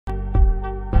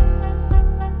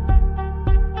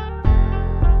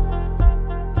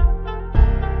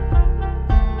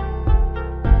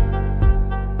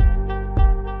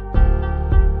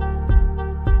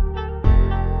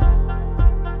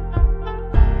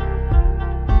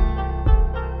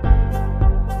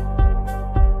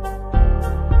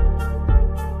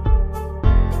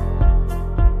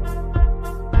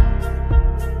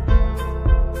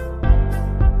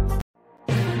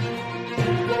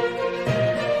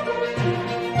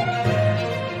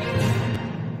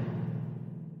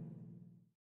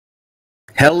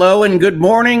Hello and good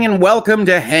morning and welcome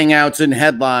to Hangouts and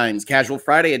Headlines, Casual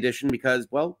Friday edition because,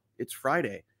 well, it's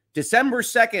Friday, December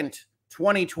 2nd,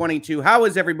 2022. How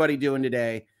is everybody doing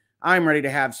today? I'm ready to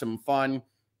have some fun.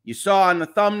 You saw on the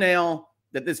thumbnail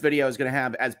that this video is going to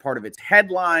have as part of its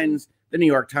headlines, the New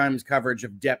York Times coverage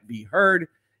of Depp v. Heard,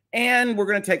 and we're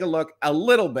going to take a look a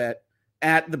little bit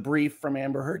at the brief from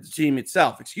Amber Heard's team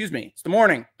itself. Excuse me, it's the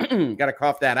morning. Got to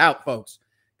cough that out, folks.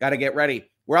 Got to get ready.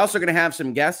 We're also going to have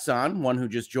some guests on, one who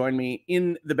just joined me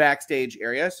in the backstage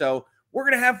area. So we're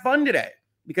going to have fun today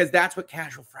because that's what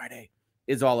Casual Friday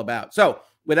is all about. So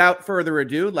without further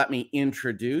ado, let me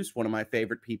introduce one of my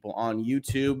favorite people on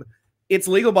YouTube. It's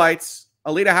Legal Bites.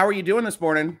 Alita, how are you doing this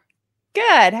morning?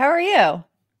 Good. How are you?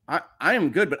 I am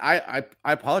good, but I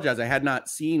apologize. I had not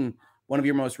seen one of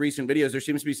your most recent videos. There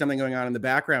seems to be something going on in the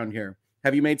background here.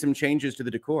 Have you made some changes to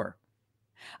the decor?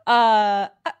 A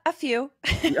few.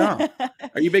 Yeah.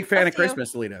 Are you a big fan of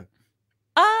Christmas, Alita?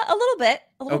 A little bit.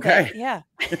 Okay. Bit, yeah.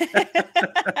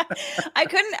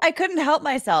 I couldn't help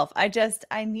myself.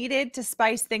 I needed to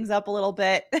spice things up a little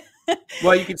bit.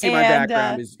 Well, you can see my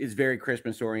background is very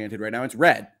Christmas oriented right now. It's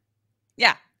red.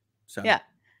 Yeah. So yeah.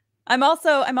 I'm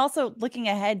also looking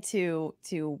ahead to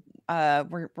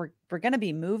we're going to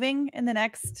be moving in the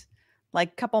next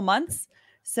couple months.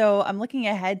 So I'm looking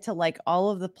ahead to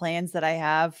all of the plans that I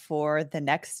have for the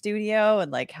next studio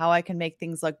and how I can make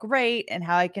things look great and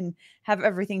how I can have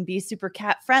everything be super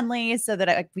cat friendly so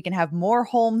that we can have more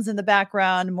Holmes in the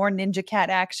background, more Ninja Cat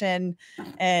action,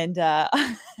 and I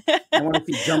want to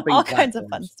see jumping all platforms. kinds of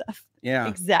fun stuff. Yeah,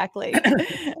 exactly.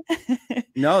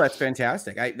 No, that's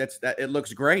fantastic. It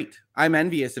looks great. I'm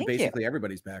envious of Thank basically you.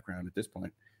 everybody's background at this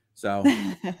point. So.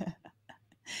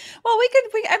 Well, we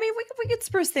could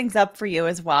spruce things up for you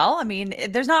as well. I mean,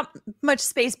 there's not much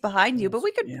space behind you, but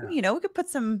we could, we could put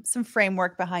some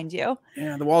framework behind you.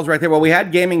 Yeah, the wall's right there. Well, we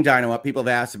had Gaming Dino up. People have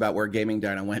asked about where Gaming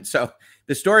Dino went. So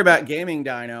the story about Gaming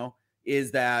Dino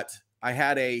is that I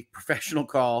had a professional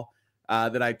call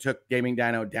that I took Gaming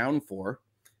Dino down for.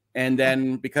 And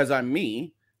then because I'm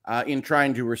me, in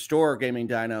trying to restore Gaming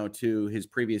Dino to his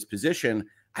previous position,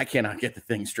 I cannot get the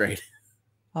thing straight.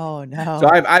 Oh, no. So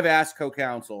I've asked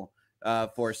co-counsel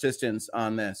for assistance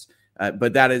on this,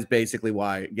 but that is basically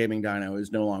why Gaming Dino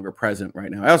is no longer present right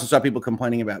now. I also saw people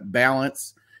complaining about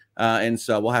balance, and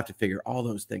so we'll have to figure all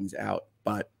those things out.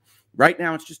 But right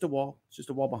now, it's just a wall. It's just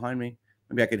a wall behind me.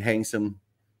 Maybe I could hang some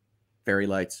fairy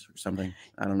lights or something.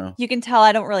 I don't know. You can tell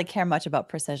I don't really care much about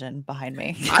precision behind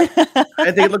me. I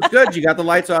think it looks good. You got the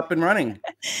lights up and running.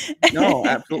 No,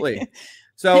 absolutely.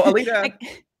 So, Alita,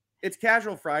 it's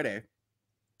Casual Friday.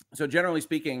 So generally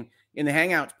speaking, in the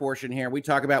Hangouts portion here, we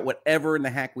talk about whatever in the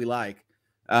heck we like,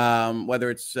 whether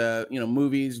it's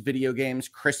movies, video games,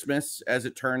 Christmas, as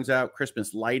it turns out,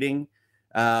 Christmas lighting.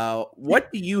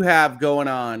 What do you have going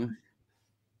on,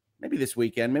 maybe this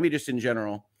weekend, maybe just in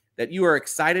general, that you are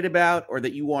excited about or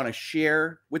that you want to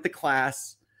share with the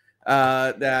class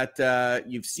that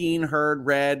you've seen, heard,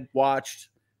 read, watched,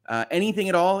 anything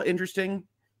at all interesting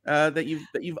that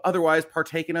you've otherwise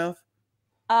partaken of?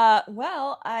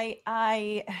 Well,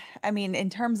 I mean, in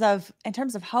terms of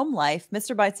home life,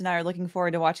 Mr. Bites and I are looking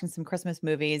forward to watching some Christmas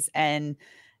movies, and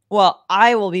well,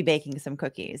 I will be baking some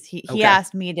cookies. He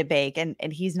asked me to bake, and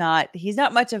he's not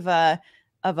much of a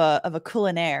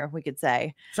culinaire, we could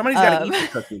say. Somebody's got to eat the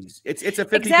cookies. It's a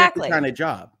 50-50 kind of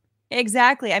job.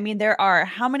 Exactly. I mean, there are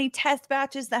how many test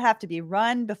batches that have to be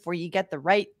run before you get the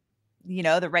right,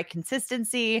 the right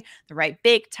consistency, the right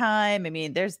bake time. I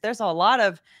mean, there's a lot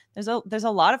of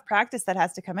practice that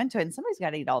has to come into it, and somebody's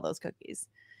got to eat all those cookies.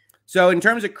 So in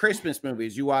terms of Christmas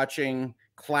movies, you watching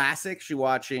classics, you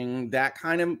watching that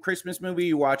kind of Christmas movie,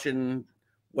 you watching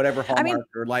whatever Hallmark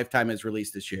or Lifetime has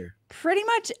released this year? Pretty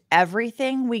much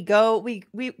everything. We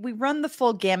run the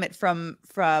full gamut from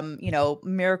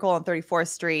Miracle on 34th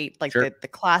Street, the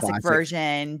classic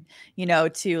version,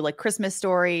 to Christmas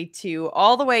Story, to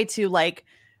all the way to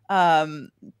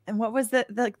and what was the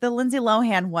Lindsay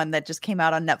Lohan one that just came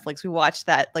out on Netflix? We watched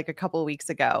that a couple of weeks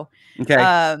ago. Okay.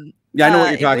 Yeah, I know what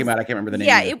you're talking about. I can't remember the name.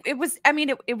 Yeah, it was. I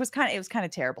mean, it was kind of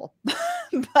terrible,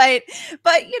 but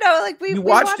we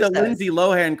watched a Lindsay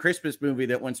Lohan Christmas movie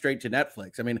that went straight to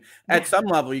Netflix. I mean, at some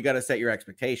level, you got to set your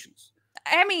expectations.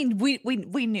 I mean, we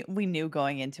knew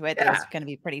going into it that it was going to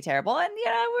be pretty terrible, and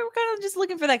we were kind of just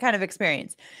looking for that kind of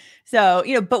experience. So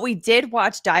but we did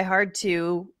watch Die Hard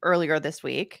 2 earlier this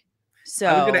week. So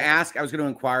I was going to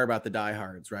inquire about the Die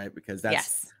Hards, right? Because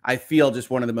that's I feel just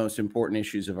one of the most important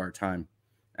issues of our time.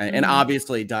 And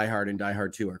obviously Die Hard and Die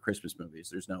Hard 2 are Christmas movies.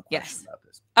 There's no question about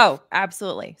this. Oh,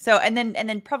 absolutely. So and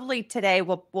then probably tonight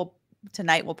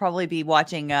we'll probably be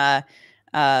watching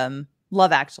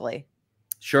Love Actually.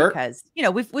 Sure. Because, you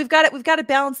know, we've got to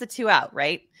balance the two out,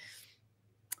 right?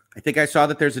 I think I saw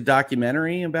that there's a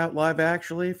documentary about Love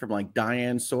Actually from like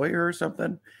Diane Sawyer or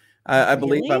something. I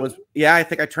believe I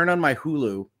think I turned on my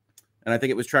Hulu and I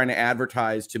think it was trying to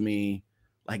advertise to me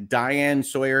like Diane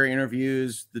Sawyer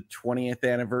interviews the 20th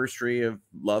anniversary of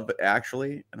Love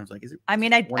Actually. And I was like, is it? I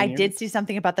mean, I did see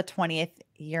something about the 20th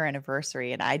year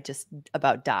anniversary and I just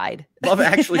about died. Love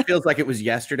Actually feels like it was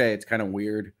yesterday. It's kind of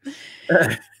weird.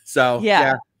 So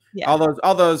yeah.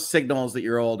 All those signals that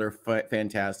you're old are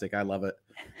fantastic. I love it.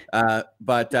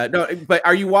 But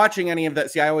are you watching any of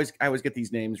that? See, I always get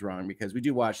these names wrong because we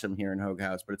do watch them here in Hogue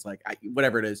House, but it's like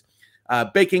whatever it is,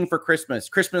 baking for Christmas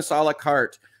a la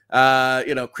carte,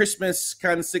 Christmas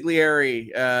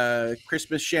consigliere,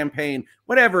 Christmas champagne,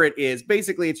 whatever it is.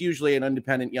 Basically, it's usually an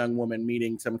independent young woman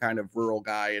meeting some kind of rural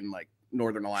guy in like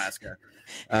northern Alaska.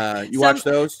 Watch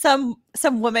those? Some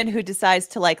woman who decides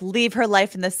to like leave her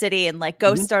life in the city and like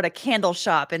go start a candle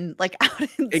shop and like out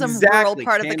in some rural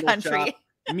part of the country. Shop.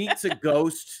 Meets a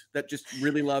ghost that just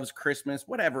really loves Christmas,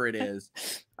 whatever it is.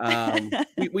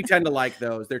 We tend to like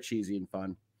those. They're cheesy and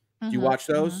fun. Do you watch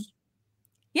those?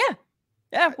 Yeah.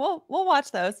 We'll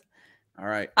watch those. All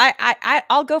right.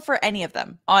 I'll go for any of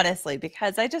them, honestly,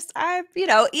 because even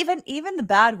the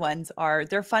bad ones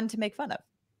they're fun to make fun of.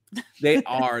 They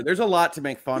are. There's a lot to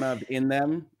make fun of in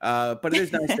them, but it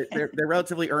is nice that they're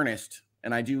relatively earnest,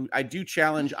 and I do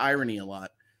challenge irony a lot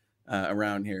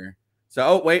around here.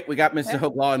 So, wait, we got Mrs.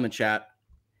 Hope Law in the chat.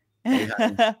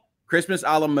 Christmas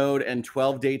a la mode and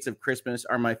 12 Dates of Christmas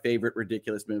are my favorite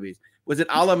ridiculous movies. Was it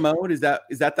a la mode? Is that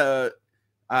the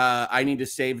I need to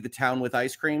save the town with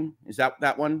ice cream? Is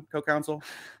that one, co-counsel?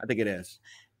 I think it is.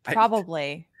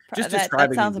 Probably. Describing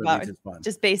that sounds about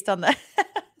just based on the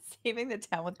saving the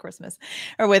town with Christmas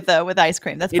or with ice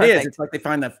cream. That's perfect. It is. It's like they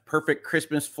find the perfect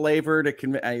Christmas flavor to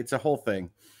convey. It's a whole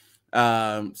thing.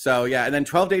 So yeah, and then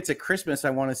 12 Dates at Christmas, I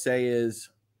want to say is,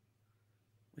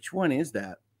 which one is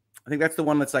that? I think that's the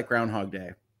one that's like Groundhog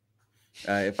Day.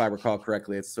 If I recall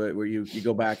correctly, it's where you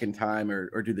go back in time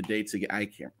or do the dates again. I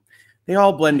can't. They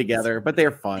all blend together, but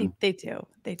they're fun. They do.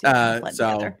 Blend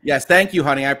together. Yes, thank you,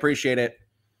 honey. I appreciate it.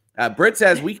 Britt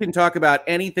says we can talk about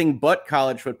anything but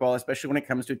college football, especially when it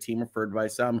comes to a team referred by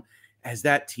some as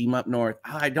that team up north.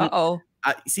 I don't.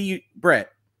 See you, Britt.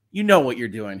 You know what you're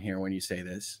doing here when you say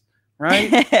this.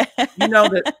 Right? you know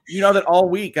that all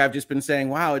week I've just been saying,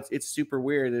 wow, it's super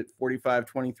weird that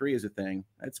 45-23 is a thing.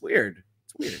 That's weird.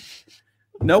 It's weird.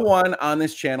 No one on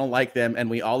this channel like them, and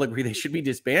we all agree they should be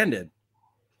disbanded.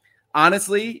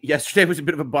 Honestly, yesterday was a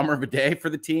bit of a bummer of a day for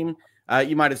the team.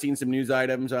 You might have seen some news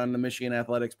items on the Michigan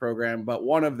athletics program, but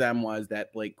one of them was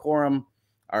that Blake Corum,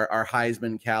 our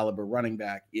Heisman caliber running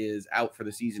back, is out for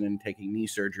the season and taking knee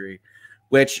surgery,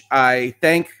 which I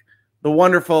thank the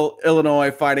wonderful Illinois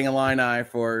Fighting Illini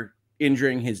for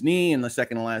injuring his knee in the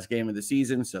second to last game of the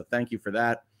season. So thank you for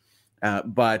that.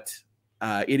 But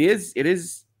it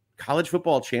is college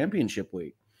football championship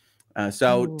week.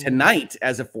 So tonight,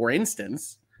 for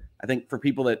instance, I think for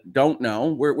people that don't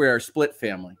know, we're a split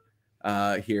family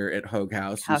here at Hogue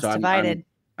House. House divided.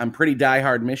 I'm pretty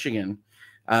diehard Michigan.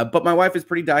 But my wife is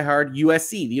pretty diehard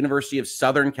USC, the University of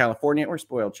Southern California, or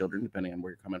spoiled children, depending on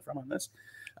where you're coming from on this.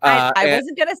 I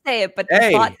wasn't gonna say it, but the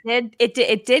thought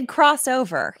did cross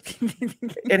over.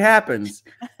 It happens.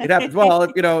 It happens. Well,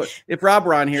 if Rob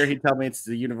were on here, he'd tell me it's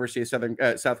the University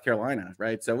of South Carolina,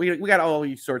 right? So we got all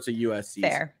these sorts of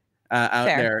USCs out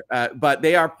there. But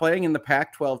they are playing in the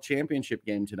Pac-12 championship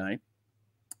game tonight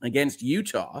against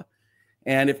Utah,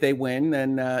 and if they win,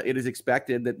 then it is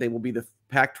expected that they will be the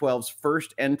Pac-12's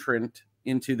first entrant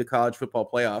into the college football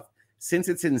playoff since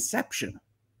its inception,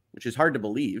 which is hard to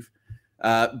believe.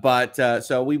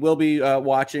 So we will be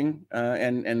watching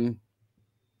and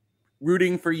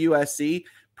rooting for USC,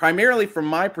 primarily from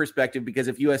my perspective, because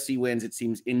if USC wins, it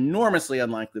seems enormously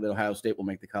unlikely that Ohio State will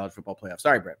make the college football playoff.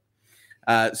 Sorry,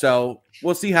 Brett. So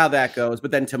we'll see how that goes.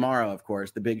 But then tomorrow, of course,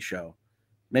 the big show,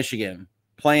 Michigan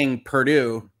playing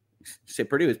Purdue. Say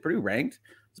Purdue. Is Purdue ranked?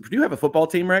 Does Purdue have a football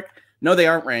team, Rick? No, they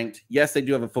aren't ranked. Yes, they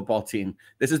do have a football team.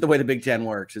 This is the way the Big Ten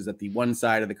works, is that the one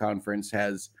side of the conference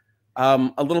has a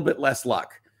little bit less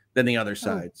luck than the other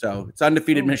side. So it's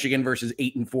undefeated Michigan versus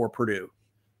 8-4 Purdue.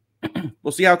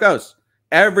 We'll see how it goes.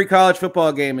 Every college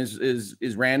football game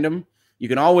is random. You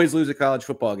can always lose a college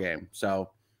football game.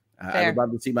 So I would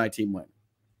love to see my team win.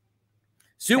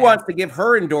 Sue wants to give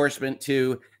her endorsement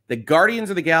to the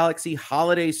Guardians of the Galaxy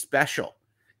holiday special.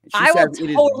 I will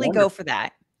totally go for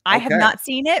that. I have not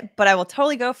seen it, but I will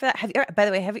totally go for that. By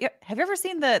the way, have you ever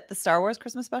seen the Star Wars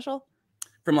Christmas special?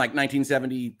 From like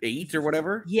 1978 or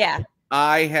whatever? Yeah.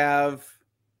 I have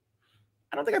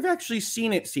I don't think I've actually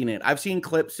seen it. I've seen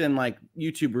clips and like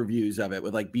YouTube reviews of it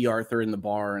with like B. Arthur in the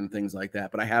bar and things like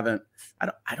that, but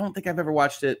I don't think I've ever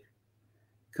watched it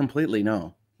completely.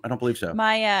 No, I don't believe so.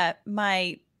 My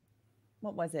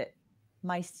what was it?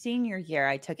 My senior year,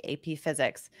 I took AP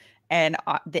Physics, and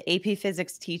the AP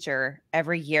Physics teacher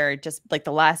every year, just like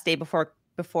the last day before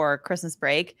Christmas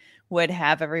break, would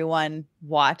have everyone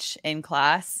watch in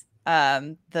class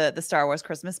the Star Wars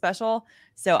Christmas special.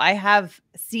 So I have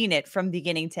seen it from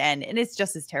beginning to end, and it's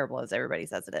just as terrible as everybody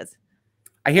says it is.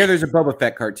 I hear there's a Boba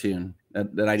Fett cartoon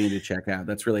that I need to check out.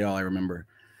 That's really all I remember.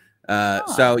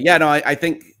 So yeah, no, I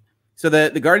think so.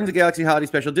 The Guardians of the Galaxy Holiday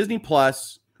Special, Disney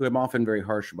Plus, who I'm often very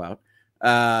harsh about.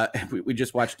 We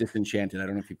just watched Disenchanted. I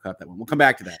don't know if you've caught that one. We'll come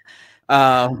back to that.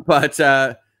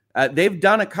 But they've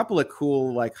done a couple of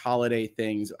cool like holiday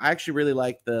things. I actually really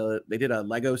like they did a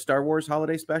Lego Star Wars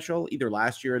holiday special either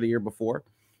last year or the year before,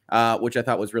 which I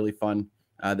thought was really fun.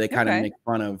 They kind of make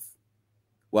fun of,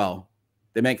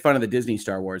 they make fun of the Disney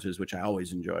Star Warses, which I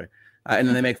always enjoy. And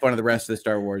then they make fun of the rest of the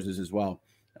Star Warses as well.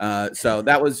 So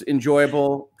that was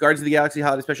enjoyable. Guardians of the Galaxy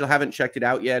Holiday Special. Haven't checked it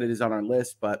out yet. It is on our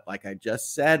list. But like I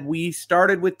just said, we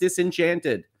started with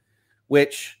Disenchanted,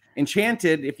 which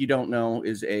Enchanted, if you don't know,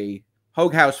 is a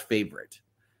Hogue House favorite.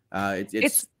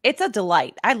 It's a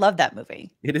delight. I love that movie.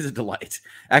 It is a delight.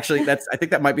 Actually, I think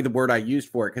that might be the word I used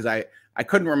for it because I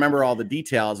couldn't remember all the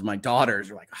details. And my daughters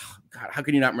were like, "Oh God, how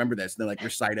can you not remember this?" And they like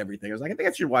recite everything. I was like, I think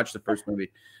I should watch the first movie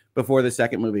before the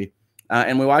second movie.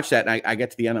 And we watched that, and I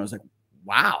get to the end, I was like,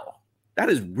 wow, that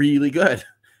is really good.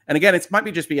 And again, it might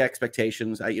just be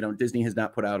expectations. Disney has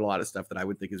not put out a lot of stuff that I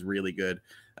would think is really good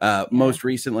most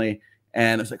recently.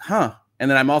 And I was like, huh. And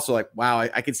then I'm also like, wow,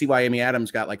 I can see why Amy Adams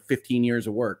got like 15 years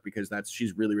of work because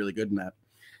she's really, really good in that.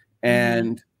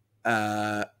 And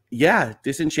yeah,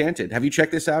 Disenchanted. Have you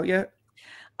checked this out yet?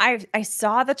 I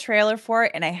saw the trailer for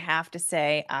it, and I have to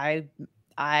say I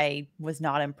was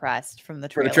not impressed from the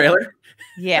trailer. For the trailer?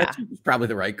 Yeah. That's probably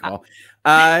the right call.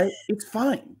 It's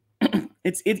fine.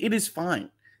 It is fine.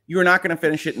 You're not going to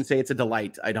finish it and say it's a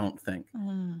delight, I don't think.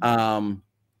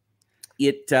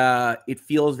 It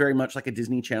feels very much like a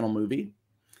Disney Channel movie.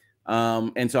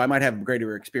 And so I might have a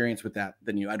greater experience with that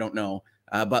than you. I don't know.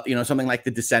 But something like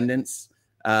The Descendants,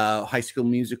 High School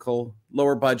Musical,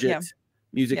 lower budget,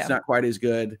 music's not quite as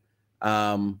good.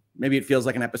 Maybe it feels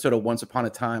like an episode of Once Upon a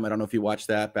Time. I don't know if you watched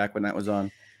that back when that was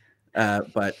on.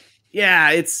 But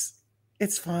yeah, it's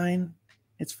fine.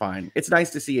 It's fine. It's nice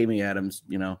to see Amy Adams,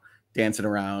 dancing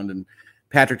around, and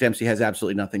Patrick Dempsey has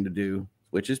absolutely nothing to do,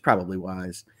 which is probably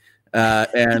wise.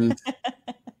 And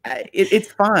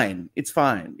it's fine. It's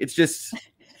fine. It's just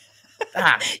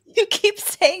you keep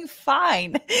saying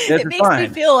fine. It makes me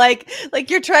feel like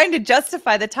you're trying to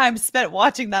justify the time spent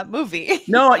watching that movie.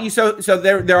 No, so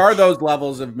there are those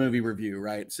levels of movie review,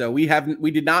 right? So we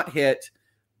did not hit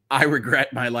I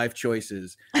regret my life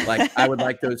choices. Like I would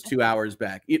like those 2 hours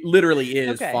back. It literally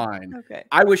is fine. Okay.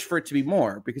 I wish for it to be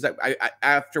more because I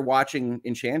after watching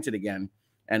Enchanted again,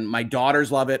 and my daughters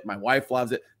love it, my wife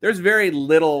loves it. There's very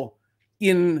little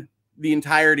in the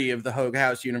entirety of the Hogue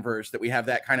House universe that we have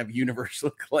that kind of universal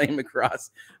acclaim across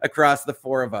the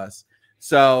four of us.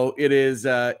 So it is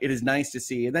nice to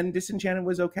see. And then Disenchanted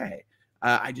was okay.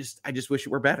 I just wish it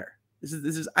were better.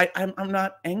 I'm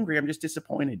not angry. I'm just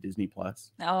disappointed. Disney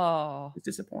Plus. Oh, it's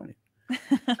disappointed.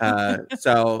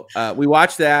 So we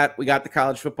watched that. We got the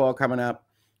college football coming up.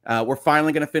 We're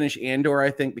finally going to finish Andor, I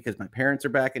think, because my parents are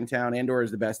back in town. Andor is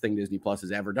the best thing Disney Plus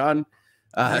has ever done.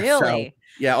 Really? So,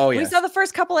 yeah. Oh, yeah. We saw the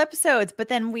first couple episodes, but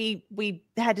then we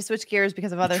had to switch gears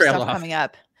because of other stuff coming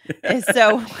up.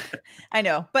 So I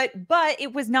know, but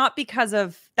it was not because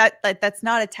of that. That's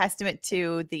not a testament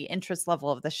to the interest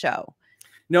level of the show.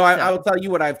 No, I will tell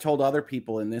you what I've told other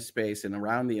people in this space and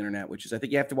around the internet, which is I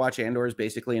think you have to watch Andor's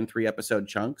basically in 3-episode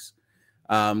chunks,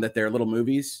 that they're little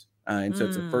movies. And so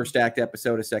it's a first act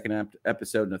episode, a second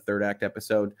episode, and a third act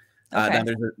episode. Now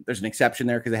there's an exception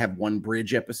there because they have one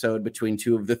bridge episode between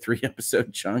 2 of the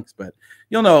 3-episode chunks, but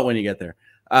you'll know it when you get there.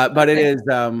 But it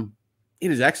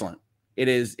is excellent. It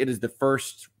is the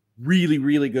first really,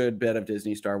 really good bit of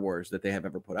Disney Star Wars that they have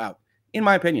ever put out, in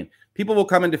my opinion. People will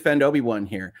come and defend Obi-Wan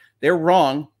here. They're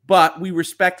wrong, but we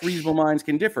respect reasonable minds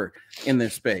can differ in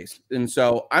this space. And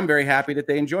so I'm very happy that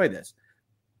they enjoy this.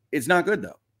 It's not good,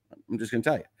 though. I'm just going to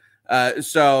tell you.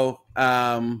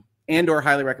 Andor,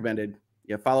 highly recommended.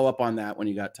 Yeah, follow up on that when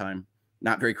you got time.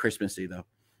 Not very Christmassy, though.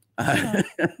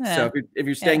 So if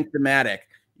you're staying thematic,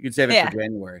 you can save it for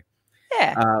January.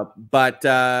 Yeah.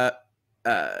 So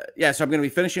I'm going to be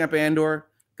finishing up Andor.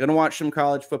 Going to watch some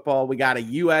college football. We got a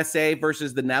USA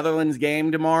versus the Netherlands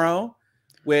game tomorrow.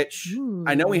 which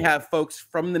I know we Ooh. have folks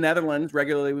from the Netherlands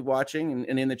regularly watching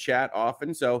and in the chat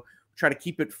often. So try to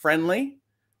keep it friendly.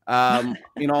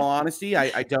 In all honesty,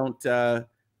 I don't.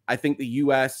 I think the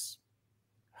U.S.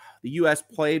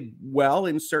 Played well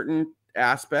in certain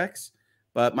aspects,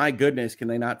 but my goodness, can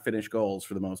they not finish goals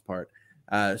for the most part?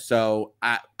 So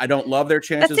I don't love their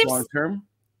chances long term.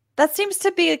 That seems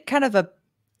to be kind of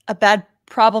a bad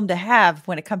problem to have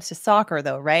when it comes to soccer,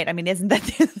 though, right? I mean, isn't that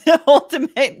the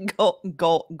ultimate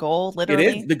goal? Literally,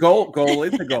 it is the goal. Goal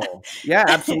is the goal. Yeah,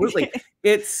 absolutely.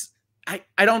 It's.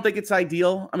 I don't think it's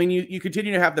ideal. I mean, you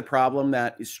continue to have the problem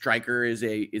that striker is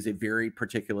a very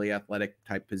particularly athletic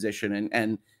type position,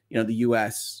 and you know the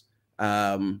U.S.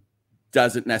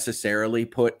 Doesn't necessarily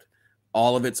put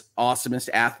all of its awesomest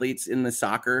athletes in the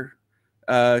soccer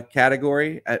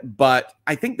category, but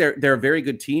I think they're a very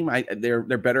good team. They're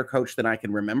better coached than I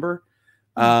can remember,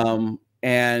 and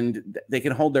they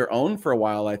can hold their own for a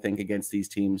while. I think against these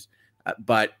teams,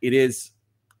 but it is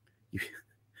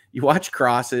you watch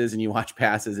crosses and you watch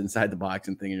passes inside the box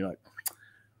and you're like,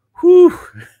 whew.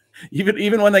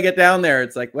 Even when they get down there,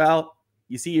 it's like, well,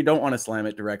 you see, you don't want to slam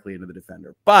it directly into the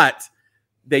defender, but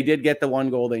they did get the one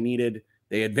goal they needed.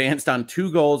 They advanced on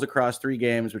 2 goals across 3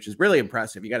 games, which is really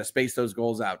impressive. You got to space those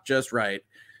goals out just right.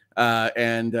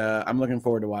 And I'm looking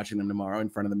forward to watching them tomorrow in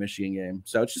front of the Michigan game.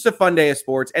 So it's just a fun day of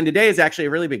sports. And today is actually a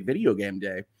really big video game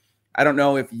day. I don't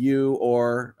know if you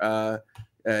or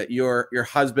your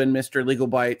husband, Mr. Legal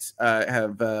Bites,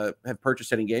 have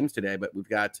purchased any games today, but we've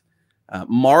got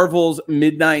Marvel's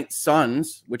Midnight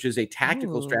Suns, which is a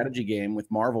tactical strategy game with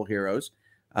Marvel heroes,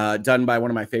 done by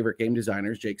one of my favorite game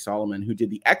designers, Jake Solomon, who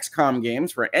did the XCOM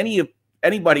games. For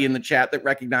anybody in the chat that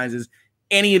recognizes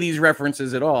any of these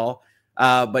references at all,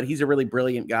 but he's a really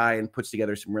brilliant guy and puts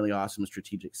together some really awesome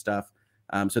strategic stuff.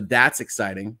 So that's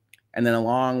exciting. And then a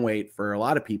long wait for a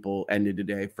lot of people ended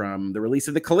today from the release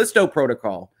of the Callisto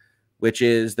Protocol, which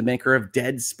is the maker of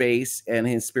Dead Space and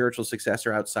his spiritual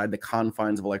successor outside the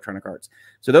confines of Electronic Arts.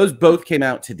 So those both came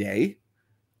out today.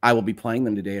 I will be playing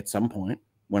them today at some point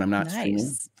when I'm not streaming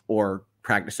or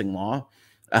practicing law.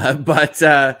 But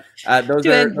those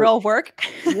doing real work.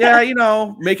 Yeah, you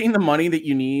know, making the money that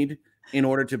you need in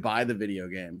order to buy the video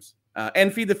games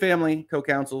and feed the family,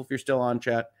 co-counsel if you're still on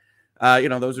chat. You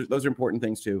know, those are important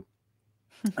things too.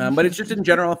 But it's just in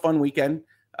general a fun weekend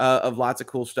of lots of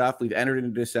cool stuff. We've entered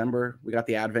into December. We got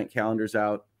the advent calendars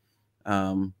out.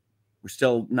 We're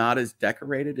still not as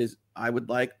decorated as I would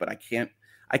like, but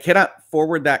I cannot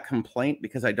forward that complaint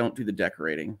because I don't do the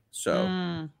decorating.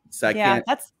 So,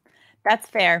 that's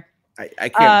fair. I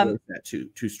can't voice that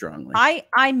too strongly.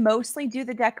 I mostly do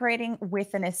the decorating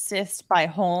with an assist by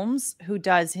Holmes, who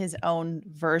does his own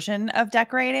version of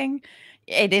decorating.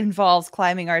 It involves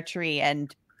climbing our tree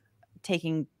and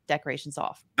taking decorations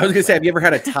off. I was gonna say, have you ever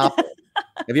had a topple?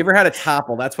 Have you ever had a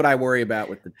topple? That's what I worry about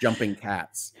with the jumping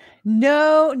cats.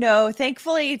 No.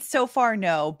 Thankfully, so far,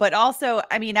 no. But also,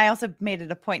 I mean, I also made it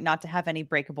a point not to have any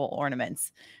breakable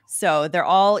ornaments. So they're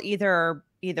all either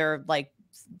like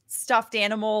stuffed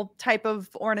animal type of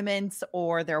ornaments,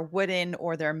 or they're wooden,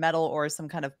 or they're metal, or some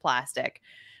kind of plastic.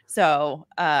 So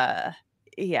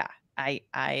yeah,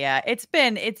 it's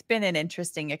been an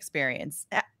interesting experience.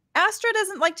 Astra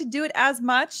doesn't like to do it as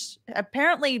much.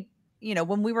 Apparently, you know,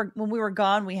 when we were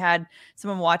gone, we had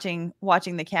someone watching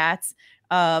the cats.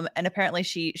 And apparently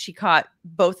she caught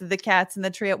both of the cats in the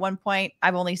tree at one point.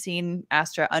 I've only seen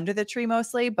Astra under the tree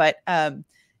mostly, but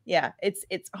yeah, it's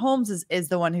Holmes is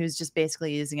the one who's just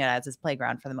basically using it as his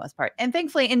playground for the most part. And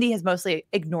thankfully, Indy has mostly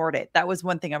ignored it. That was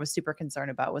one thing I was super concerned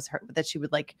about, was that she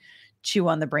would like chew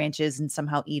on the branches and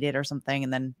somehow eat it or something,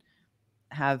 and then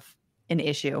have an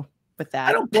issue with that.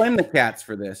 I don't blame the cats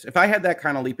for this. If I had that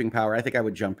kind of leaping power, I think I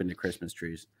would jump into Christmas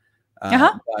trees.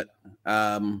 But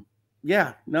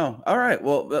yeah, no. All right.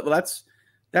 Well, that's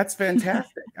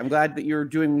fantastic. I'm glad that you're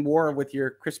doing more with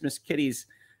your Christmas kitties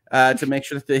to make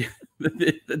sure that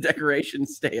the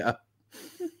decorations stay up.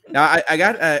 Now, I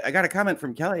got a comment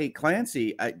from Kelly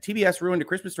Clancy. TBS ruined A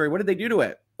Christmas Story. What did they do to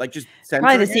it? Like just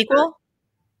probably the sequel?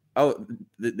 Oh,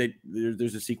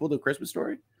 there's a sequel to A Christmas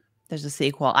Story? There's a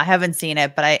sequel. I haven't seen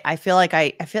it, but I feel like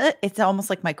it's almost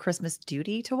like my Christmas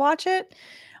duty to watch it.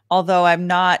 Although I'm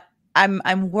not.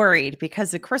 I'm worried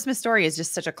because The Christmas Story is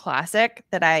just such a classic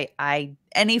that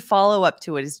any follow-up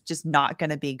to it is just not going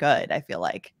to be good, I feel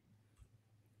like.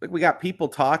 Like, we got people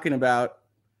talking about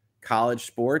college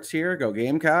sports here. Go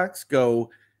Gamecocks. Go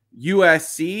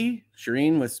USC.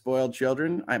 Shireen with spoiled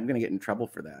children. I'm going to get in trouble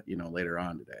for that, you know, later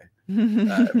on today.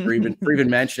 For even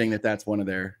mentioning that that's one of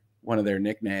their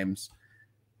nicknames.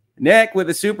 Nick with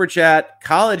a super chat.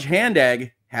 College hand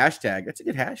egg. Hashtag. That's a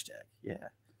good hashtag. Yeah.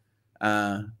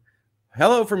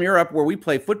 Hello from Europe, where we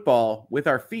play football with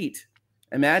our feet.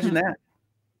 Imagine that.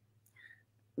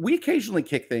 We occasionally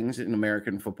kick things in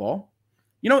American football.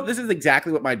 You know, this is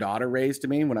exactly what my daughter raised to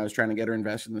me when I was trying to get her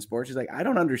invested in the sport. She's like, I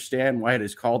don't understand why it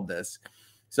is called this.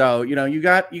 So, you know, you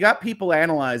got people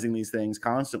analyzing these things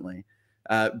constantly.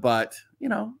 But, you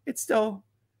know, it's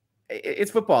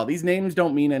football. These names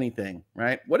don't mean anything,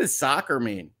 right? What does soccer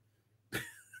mean?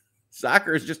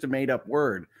 Soccer is just a made up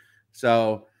word.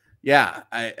 So, yeah,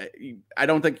 I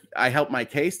don't think I help my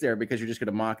case there, because you're just going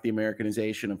to mock the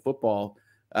Americanization of football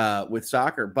with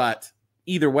soccer. But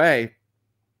either way,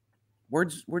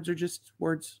 words are just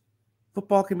words.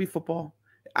 Football can be football.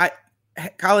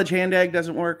 College hand egg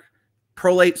doesn't work.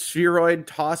 Prolate spheroid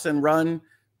toss and run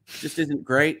just isn't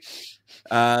great.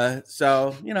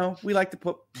 So, you know, we like to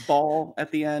put ball at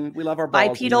the end. We love our balls.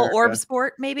 Bipedal orb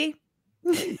sport, maybe.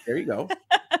 Hey, there you go.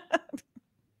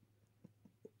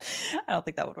 I don't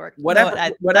think that would work. Whatever,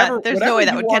 there's no way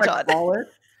that would catch on. Call it,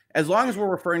 as long as we're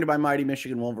referring to my mighty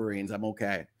Michigan Wolverines, I'm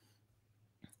okay.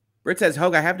 Britt says,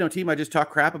 Hogue, I have no team. I just talk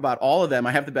crap about all of them.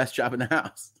 I have the best job in the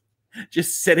house.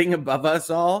 Just sitting above us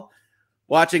all,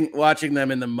 watching them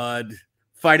in the mud,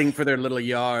 fighting for their little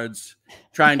yards,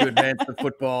 trying to advance the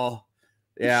football.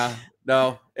 Yeah,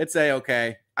 no, it's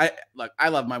okay. I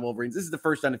love my Wolverines. This is the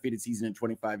first undefeated season in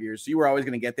 25 years. So you were always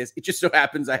going to get this. It just so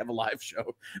happens I have a live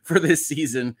show for this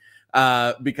season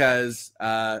because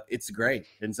it's great.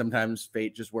 And sometimes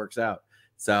fate just works out.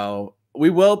 So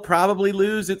we will probably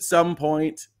lose at some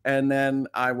point, and then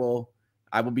I will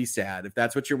be sad. If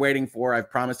that's what you're waiting for,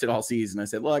 I've promised it all season. I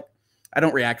said, look, I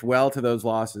don't react well to those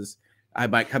losses. I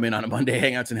might come in on a Monday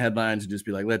Hangouts and Headlines and just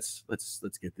be like, let's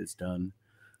get this done.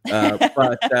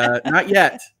 But not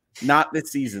yet. Not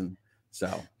this season.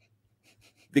 So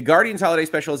the Guardians holiday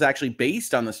special is actually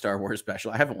based on the Star Wars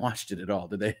special. I haven't watched it at all.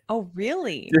 Did they? Oh,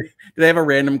 really? Do they have a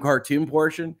random cartoon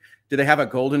portion? Do they have a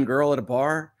golden girl at a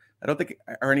bar? I don't think,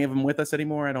 are any of them with us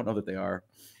anymore? I don't know that they are.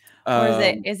 Or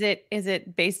is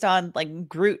it based on like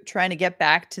Groot trying to get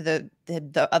back to the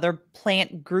other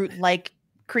plant Groot-like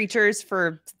creatures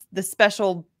for the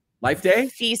special Life Day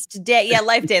feast day? Yeah,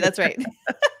 Life Day. That's right.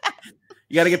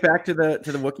 You got to get back to the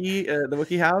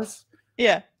Wookiee house.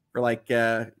 Yeah. For like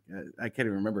I can't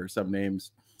even remember some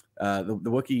names. The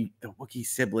Wookiee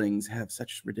siblings have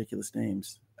such ridiculous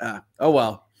names. Oh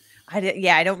well.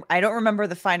 I don't remember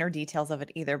the finer details of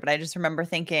it either, but I just remember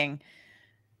thinking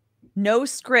no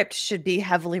script should be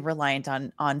heavily reliant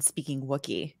on speaking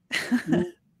Wookiee.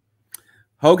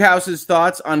 Hogue House's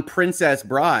thoughts on Princess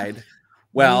Bride.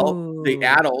 Well, Ooh. The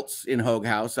adults in Hogue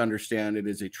House understand it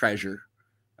is a treasure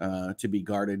to be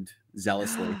guarded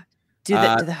zealously. Do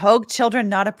the Hogue children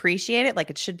not appreciate it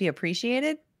like it should be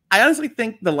appreciated? I honestly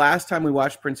think the last time we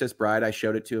watched Princess Bride, I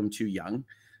showed it to him too young.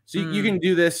 So you can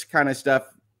do this kind of stuff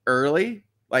early.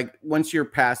 Like once you're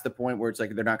past the point where it's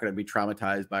like they're not going to be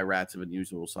traumatized by rats of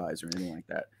unusual size or anything like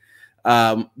that.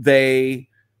 I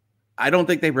don't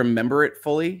think they remember it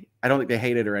fully. I don't think they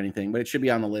hate it or anything, but it should be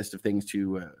on the list of things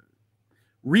to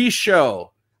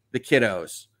re-show the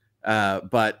kiddos.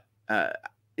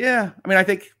 Yeah, I mean, I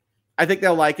think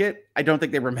they'll like it. I don't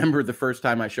think they remember the first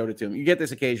time I showed it to them. You get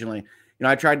this occasionally. You know,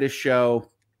 I tried to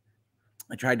show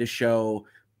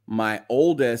my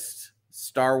oldest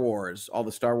Star Wars, all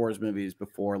the Star Wars movies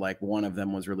before like one of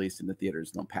them was released in the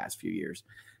theaters in the past few years.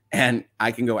 And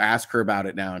I can go ask her about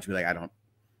it now and she'll be like, I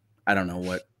don't know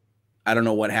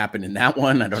what happened in that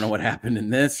one. I don't know what happened in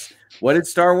this. What did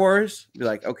Star Wars? Be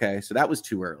like, okay, so that was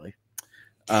too early.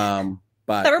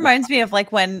 But that reminds me of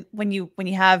like when you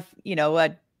have, you know,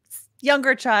 a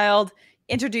younger child,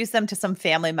 introduce them to some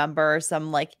family member,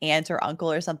 some like aunt or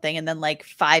uncle or something, and then like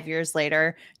 5 years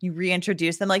later you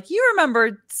reintroduce them, like, you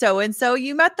remember so and so,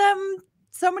 you met them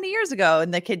so many years ago,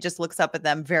 and the kid just looks up at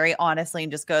them very honestly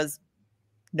and just goes,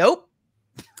 nope.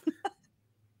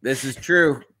 This is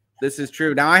true.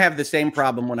 Now I have the same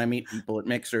problem when I meet people at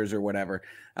mixers or whatever,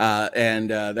 and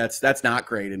that's not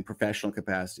great in professional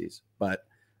capacities. But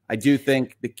I do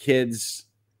think the kids,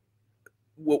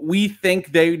 what we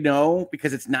think they know,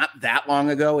 because it's not that long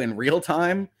ago in real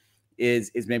time,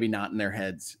 is maybe not in their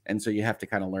heads, and so you have to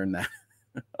kind of learn that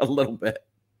a little bit.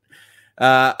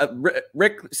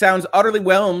 Rick sounds utterly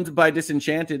whelmed by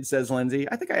Disenchanted, says Lindsay.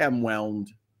 I think I am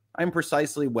whelmed. I'm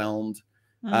precisely whelmed.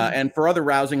 And for other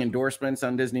rousing endorsements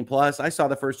on Disney Plus, I saw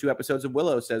the first 2 episodes of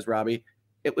Willow, says Robbie.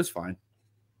 It was fine.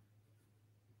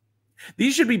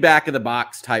 These should be back of the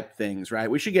box type things, right?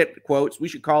 We should get quotes. We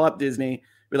should call up Disney.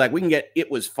 Be like, we can get "it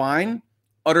was fine,"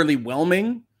 "utterly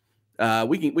whelming."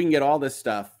 We can get all this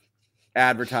stuff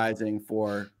advertising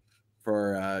for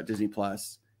Disney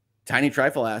Plus. Tiny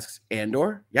Trifle asks,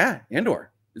 Andor? Yeah,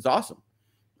 Andor is awesome.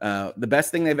 The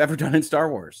best thing they've ever done in Star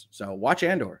Wars. So watch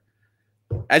Andor.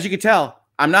 As you can tell,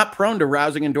 I'm not prone to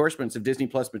rousing endorsements of Disney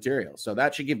Plus material, so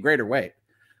that should give greater weight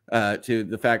to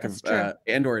the fact of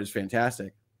Andor is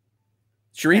fantastic.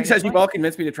 Shireen says you've all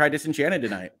convinced me to try Disenchanted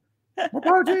tonight. More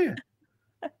power to you.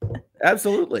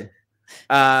 Absolutely.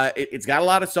 It's got a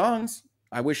lot of songs.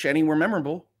 I wish any were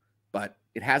memorable, but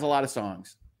it has a lot of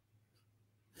songs.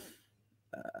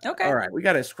 Okay. All right. We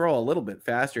got to scroll a little bit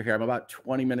faster here. I'm about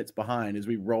 20 minutes behind as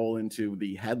we roll into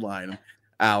the headline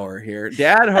hour here.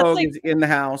 Dad Hogue is in the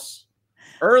house.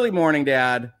 Early morning,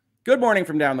 Dad. Good morning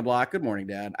from down the block. Good morning,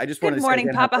 Dad. I just wanted to say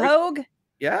again, Papa Hogue.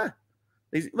 Yeah.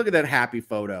 Look at that happy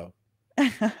photo.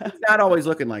 He's not always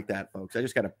looking like that, folks. I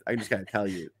just gotta tell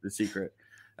you the secret.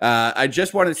 I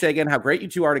just wanted to say again how great you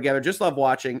two are together. Just love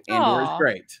watching. Andor is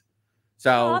great.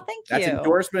 So that's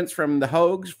endorsements from the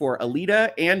Hogues for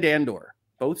Alita and Andor,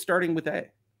 both starting with A.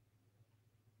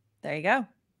 There you go.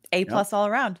 A+ all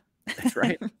around. That's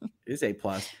right. It is A+.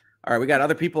 All right, we got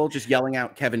other people just yelling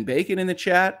out Kevin Bacon in the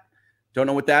chat. Don't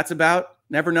know what that's about.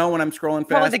 Never know when I'm scrolling fast.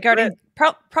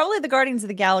 Probably the Guardians of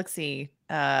the Galaxy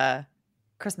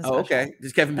Christmas special. Okay.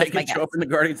 Does Kevin Bacon show up in the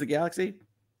Guardians of the Galaxy?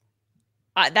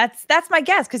 That's my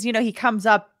guess, because he comes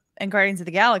up in Guardians of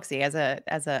the Galaxy as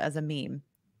a meme.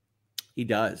 He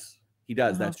does.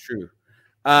 That's true.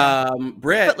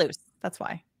 Britt, Footloose. That's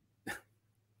why.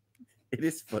 It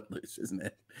is Footloose, isn't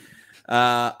it?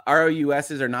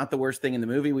 ROUSs are not the worst thing in the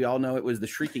movie. We all know it was the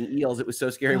shrieking eels. It was so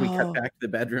scary. We cut back to the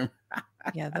bedroom.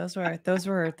 Yeah, those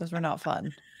were not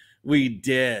fun. We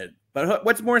did. But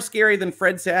what's more scary than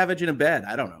Fred Savage in a bed?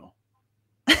 I don't know.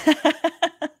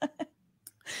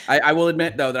 I will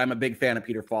admit though that I'm a big fan of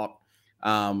Peter Falk,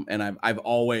 and I've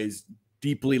always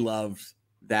deeply loved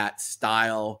that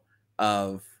style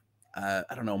of I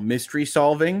don't know, mystery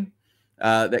solving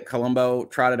that Columbo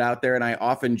trotted out there. And I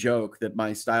often joke that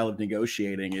my style of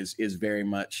negotiating is very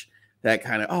much that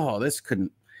kind of,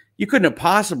 you couldn't have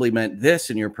possibly meant this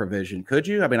in your provision, could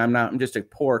you? I mean, I'm just a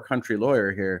poor country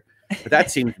lawyer here, but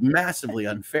that seems massively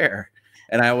unfair.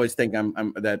 And I always think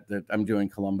that I'm doing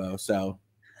Columbo. So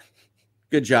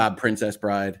good job, Princess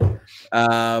Bride.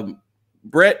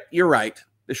 Britt, you're right.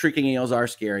 The shrieking eels are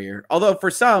scarier. Although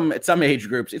for some, at some age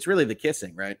groups, it's really the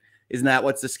kissing, right? Isn't that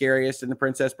what's the scariest in The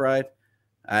Princess Bride?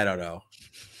 I don't know.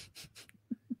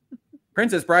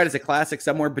 Princess Bride is a classic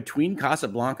somewhere between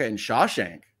Casablanca and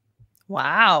Shawshank.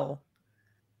 Wow.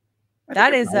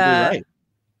 That is right.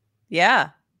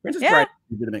 Yeah. Princess Bride is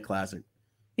a legitimate classic.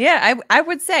 Yeah, I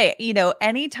would say,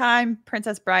 anytime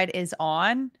Princess Bride is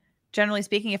on, generally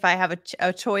speaking, if I have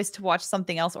a choice to watch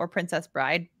something else or Princess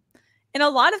Bride, in a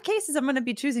lot of cases, I'm going to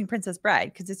be choosing Princess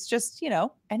Bride because it's just,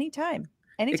 anytime.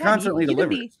 It constantly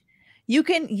delivers. You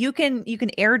can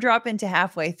airdrop into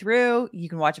halfway through. You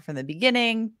can watch it from the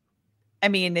beginning. I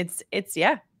mean,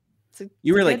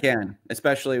 you really can,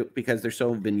 especially because they're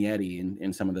so vignette-y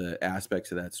in some of the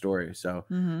aspects of that story. So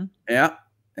yeah.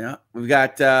 We've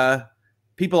got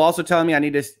people also telling me I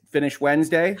need to finish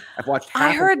Wednesday. I've watched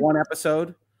half of one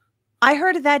episode. I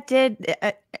heard that did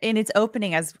in its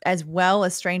opening as well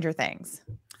as Stranger Things,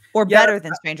 or better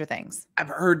than Stranger Things. I've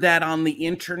heard that on the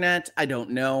internet. I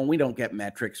don't know. We don't get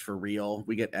metrics for real.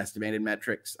 We get estimated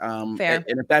metrics. Fair.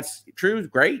 And if that's true,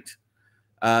 great.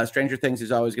 Stranger Things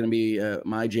is always going to be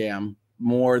my jam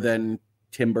more than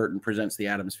Tim Burton Presents the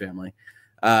Addams Family.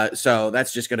 So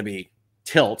that's just going to be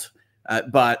tilt.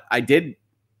 But I did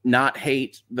not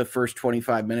hate the first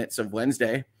 25 minutes of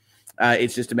Wednesday.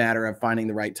 It's just a matter of finding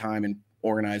the right time and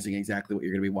organizing exactly what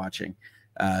you're going to be watching.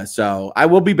 So I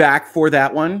will be back for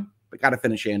that one, but got to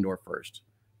finish Andor first.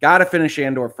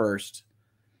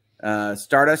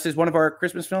 Stardust is one of our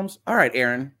Christmas films. All right,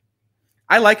 Aaron.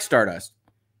 I like Stardust.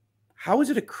 How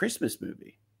is it a Christmas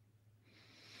movie?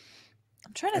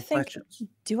 I'm trying to think.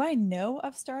 Do I know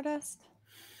of Stardust?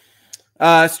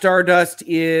 Stardust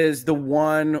is the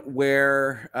one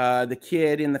where the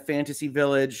kid in the fantasy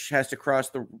village has to cross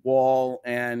the wall,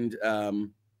 and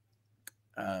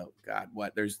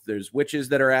there's witches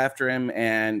that are after him,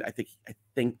 and I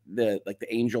think the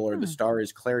angel or the star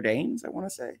is Claire Danes, I want to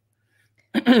say.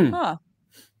 Huh.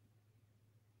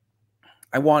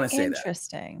 I want to say that.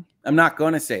 Interesting. I'm not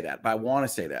going to say that, but I want to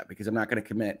say that because I'm not going to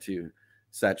commit to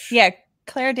such. Yeah,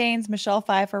 Claire Danes, Michelle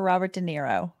Pfeiffer, Robert De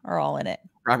Niro are all in it.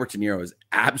 Robert De Niro is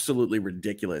absolutely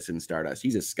ridiculous in Stardust.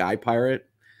 He's a sky pirate.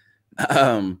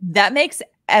 That makes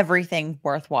everything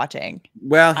worth watching.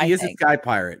 Well, he is a sky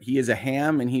pirate. He is a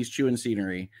ham and he's chewing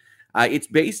scenery. It's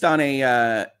based on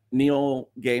a Neil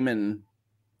Gaiman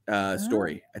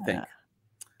story, I think.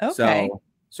 Okay. So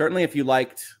certainly if you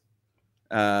liked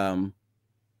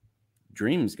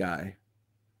Dreams Guy,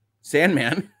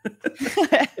 Sandman.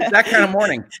 It's that kind of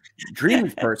morning.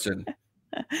 Dreams person.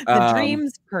 The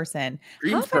dreams person.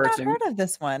 Dreams How have person. I not heard of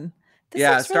this one? This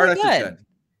Yeah, looks Stardust really is good.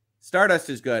 Stardust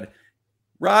is good.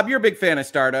 Rob, you're a big fan of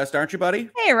Stardust, aren't you, buddy?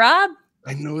 Hey, Rob.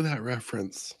 I know that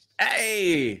reference.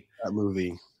 Hey, that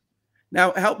movie.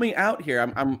 Now help me out here.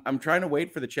 I'm trying to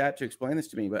wait for the chat to explain this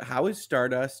to me. But how is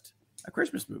Stardust a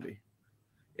Christmas movie?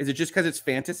 Is it just because it's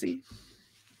fantasy?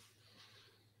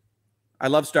 I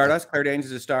love Stardust. Claire Danes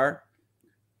is a star.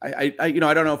 I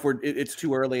don't know if it's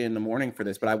too early in the morning for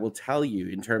this, but I will tell you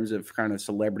in terms of kind of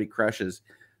celebrity crushes,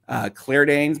 Claire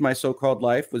Danes, My So-Called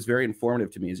Life, was very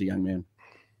informative to me as a young man.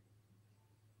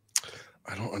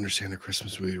 I don't understand the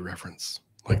Christmas movie reference.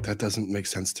 Like, that doesn't make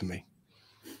sense to me.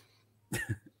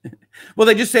 Well,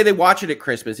 they just say they watch it at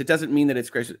Christmas. It doesn't mean that it's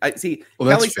Christmas. I see. Well,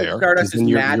 that's fair. Stardust is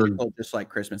magical, just like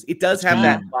Christmas. It does have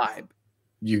that vibe.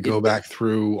 You go back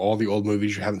through all the old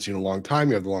movies you haven't seen in a long time.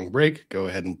 You have the long break. Go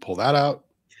ahead and pull that out.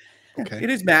 Okay. It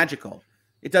is magical.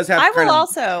 It does have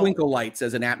twinkle lights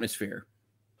as an atmosphere.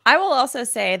 I will also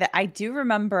say that I do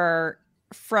remember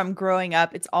from growing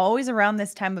up, it's always around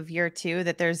this time of year too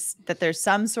that there's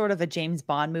some sort of a James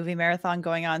Bond movie marathon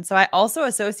going on. So I also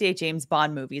associate James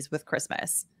Bond movies with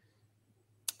Christmas.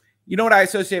 You know what I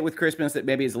associate with Christmas that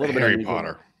maybe is a little bit Harry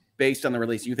Potter based on the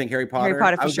release. You think Harry Potter? Harry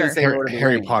Potter for sure.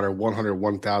 Harry Potter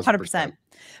 101,000%.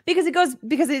 Because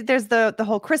there's the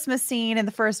whole Christmas scene in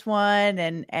the first one,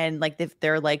 and like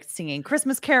they're like singing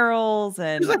Christmas carols,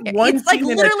 and like it's like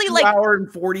literally like 2 hour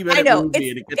and 40 minute. I know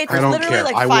movie it's literally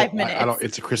like 5 minutes.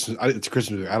 It's a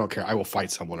Christmas movie. I don't care. I will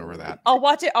fight someone over that. I'll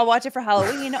watch it for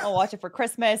Halloween. I'll watch it for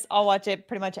Christmas. I'll watch it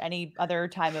pretty much any other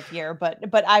time of year.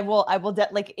 But I will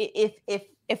like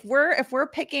if we're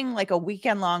picking like a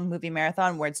weekend long movie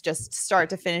marathon where it's just start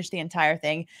to finish the entire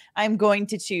thing, I'm going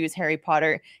to choose Harry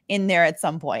Potter in there at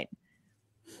some point.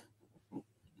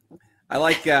 I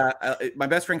like my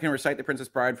best friend can recite The Princess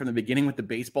Bride from the beginning with the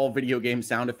baseball video game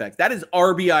sound effects. That is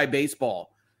RBI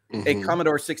Baseball, a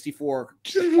Commodore 64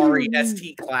 Atari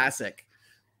ST classic.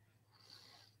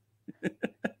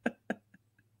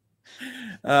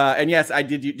 And yes, I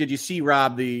did. Did you see,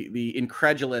 Rob, the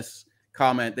incredulous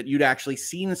comment that you'd actually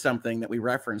seen something that we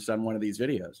referenced on one of these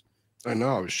videos? I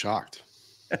know. I was shocked.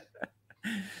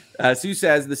 Sue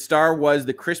says the star was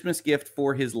the Christmas gift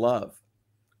for his love.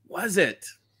 Was it?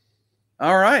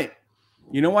 All right.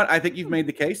 You know what? I think you've made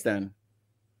the case then.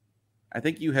 I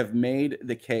think you have made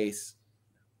the case.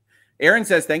 Aaron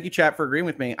says, thank you, chat, for agreeing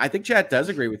with me. I think chat does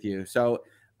agree with you. So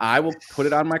I will put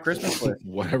it on my Christmas list.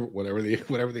 whatever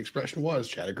the expression was,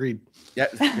 chat agreed. Yeah,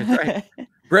 that's right.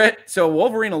 Britt, so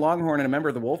Wolverine, a Longhorn, and a member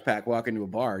of the Wolfpack walk into a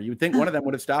bar. You'd think one of them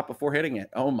would have stopped before hitting it.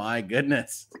 Oh, my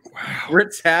goodness. Wow.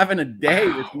 Britt's having a day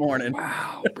this morning.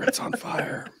 Wow. Britt's on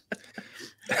fire.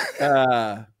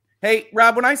 Hey,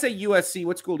 Rob, when I say USC,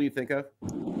 what school do you think of?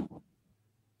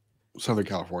 Southern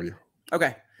California.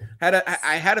 Okay.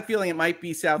 I had a feeling it might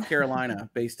be South Carolina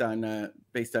based on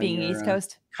being your, East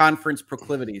Coast conference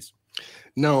proclivities.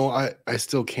 No, I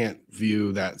still can't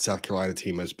view that South Carolina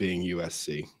team as being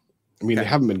USC. I mean, They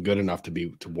haven't been good enough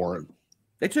to warrant.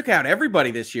 They took out everybody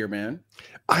this year, man.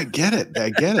 I get it.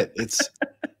 It's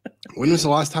when was the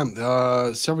last time?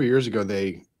 Several years ago,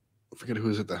 I forget who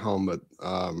was at the helm, but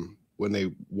when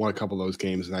they won a couple of those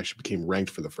games and actually became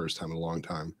ranked for the first time in a long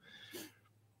time.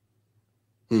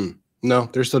 No,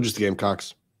 they're still just the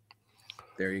Gamecocks.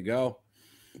 There you go.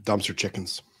 Dumpster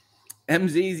chickens.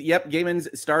 MZ's, yep, Gaiman's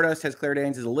Stardust has Claire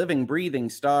Danes as a living, breathing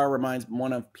star. Reminds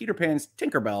one of Peter Pan's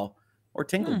Tinkerbell, or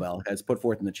Tinklebell, as put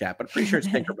forth in the chat, but I'm pretty sure it's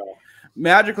Tinkerbell.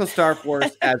 Magical Star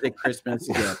Force as a Christmas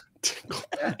gift.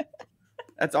 Yeah.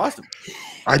 That's awesome.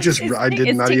 I did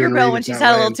not even read Tinkerbell when she's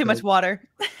had a little too much water.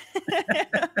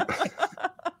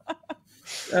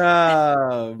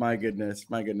 Oh, my goodness.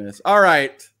 All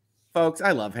right, folks,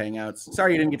 I love Hangouts.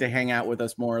 Sorry you didn't get to hang out with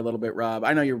us more a little bit, Rob.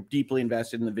 I know you're deeply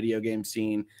invested in the video game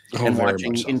scene and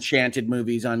watching enchanted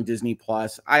movies on Disney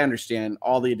Plus. I understand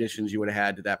all the additions you would have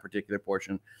had to that particular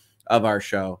portion of our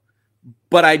show.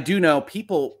 But I do know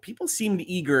people seemed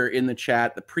eager in the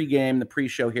chat, the pregame, the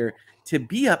pre-show here, to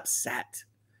be upset,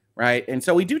 right? And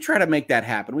so we do try to make that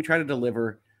happen. We try to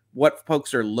deliver what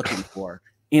folks are looking for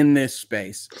in this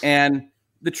space. And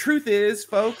the truth is,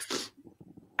 folks,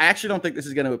 I actually don't think this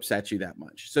is going to upset you that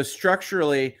much. So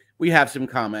structurally, we have some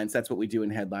comments. That's what we do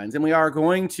in headlines. And we are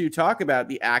going to talk about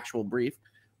the actual brief,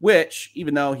 which,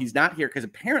 even though he's not here, because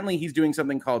apparently he's doing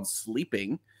something called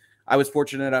sleeping, I was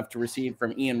fortunate enough to receive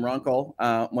from Ian Runkle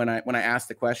when I asked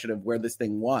the question of where this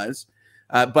thing was.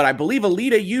 But I believe,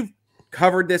 Alita, you've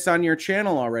covered this on your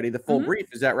channel already, the full brief.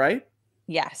 Is that right?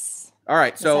 Yes. All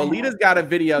right. So Alita's got a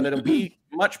video that'll be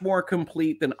much more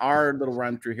complete than our little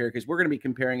run through here because we're going to be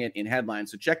comparing it in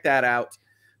headlines. So check that out.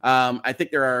 I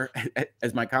think there are,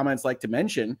 as my comments like to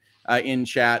mention in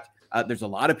chat, there's a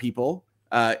lot of people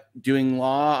doing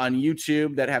law on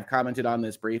YouTube that have commented on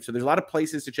this brief. So there's a lot of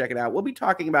places to check it out. We'll be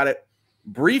talking about it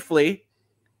briefly.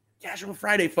 Casual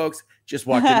Friday, folks. Just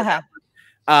walked in.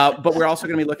 But we're also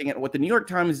going to be looking at what the New York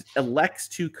Times elects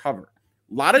to cover.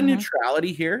 A lot of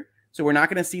neutrality here. So we're not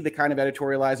going to see the kind of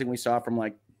editorializing we saw from,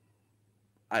 like,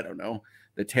 I don't know,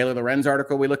 the Taylor Lorenz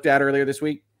article we looked at earlier this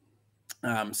week.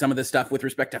 Some of the stuff with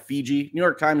respect to Fiji. New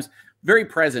York Times, very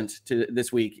present to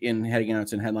this week in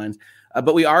Hangouts and Headlines.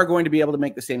 But we are going to be able to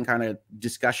make the same kind of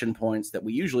discussion points that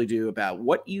we usually do about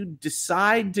what you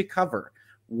decide to cover,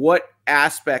 what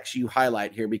aspects you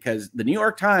highlight here, because the New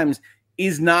York Times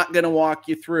is not going to walk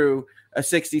you through a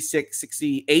 66,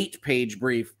 68 page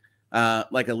brief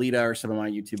like Alita or some of my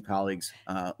YouTube colleagues.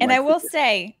 And I will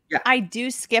say, I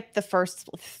do skip the first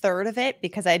third of it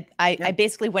because I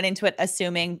basically went into it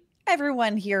assuming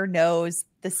everyone here knows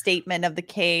the statement of the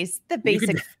case, the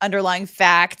basic underlying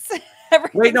facts.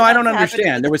 Wait, no, I don't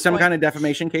understand. There was some kind of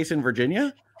defamation case in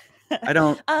Virginia? I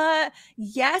don't.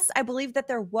 Yes, I believe that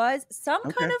there was some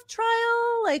kind of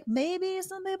trial. Like maybe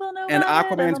some people know. And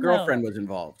Aquaman's girlfriend was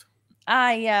involved.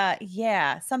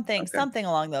 Yeah, something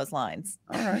along those lines.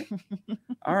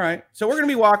 All right. So we're gonna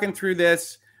be walking through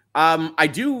this. I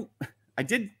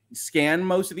did scan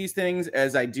most of these things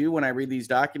as I do when I read these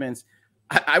documents.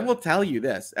 I will tell you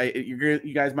this.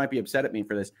 You guys might be upset at me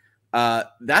for this.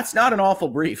 That's not an awful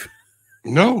brief.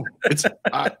 No, it's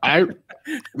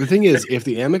the thing is, if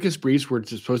the amicus briefs were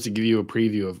supposed to give you a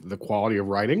preview of the quality of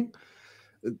writing,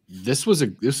 this was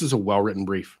a well-written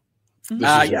brief. This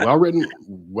is a well-written,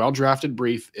 well-drafted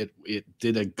brief. It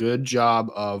did a good job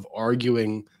of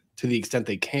arguing to the extent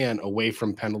they can away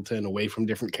from Pendleton, away from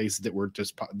different cases that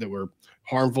were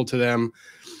harmful to them.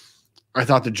 I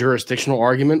thought the jurisdictional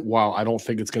argument, while I don't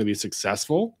think it's going to be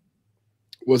successful,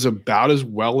 was about as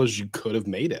well as you could have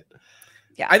made it.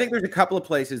 Yeah, I think there's a couple of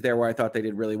places there where I thought they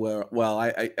did really well.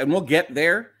 And we'll get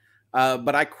there,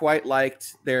 but I quite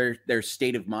liked their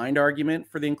state of mind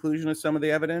argument for the inclusion of some of the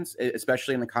evidence,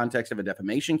 especially in the context of a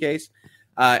defamation case.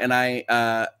 And I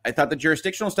thought the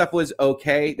jurisdictional stuff was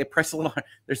okay. They press a little.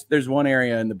 There's one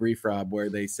area in the brief, Rob, where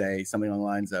they say something along the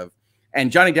lines of,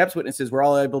 "And Johnny Depp's witnesses were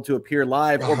all able to appear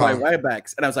live or by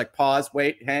WebEx." And I was like, "Pause,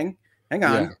 wait, hang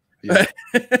on." Yeah.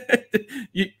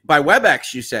 By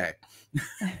WebEx, you say?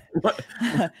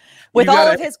 With all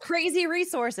of his crazy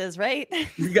resources, right?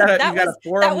 You got a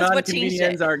forum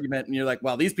non-convenience argument, and you're like,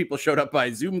 well, these people showed up by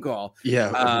Zoom call.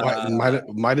 Yeah,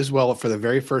 might as well, for the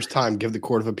very first time, give the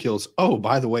Court of Appeals, oh,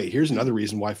 by the way, here's another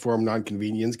reason why forum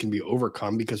non-convenience can be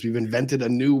overcome, because we've invented a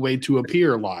new way to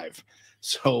appear live.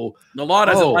 So the law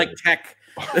doesn't like tech.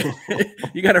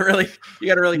 you gotta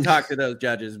really talk to those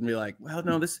judges and be like, well,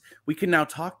 no, we can now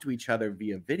talk to each other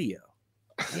via video.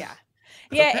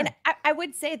 Yeah, and I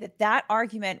would say that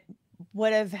argument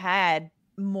would have had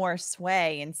more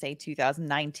sway in, say,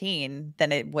 2019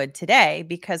 than it would today,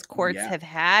 because courts have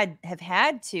had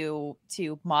to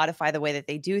modify the way that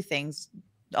they do things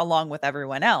along with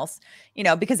everyone else. You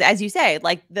know, because as you say,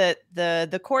 like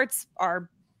the courts are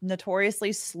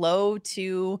notoriously slow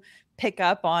to pick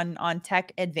up on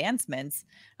tech advancements.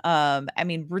 I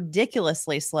mean,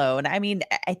 ridiculously slow. And I mean,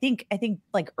 I think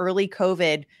like early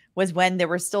COVID was when there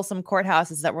were still some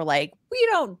courthouses that were like, we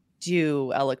don't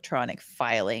do electronic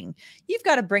filing. You've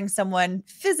got to bring someone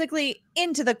physically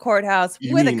into the courthouse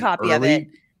with a copy of it.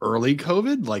 Early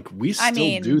COVID, like we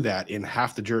still do that in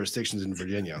half the jurisdictions in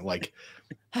Virginia. Like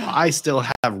I still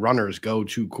have runners go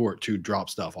to court to drop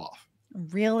stuff off.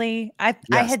 Really? I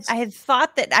had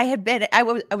thought that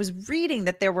I was reading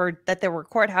that there were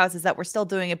courthouses that were still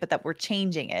doing it, but that were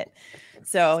changing it.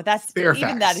 So that's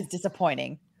even that is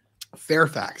disappointing.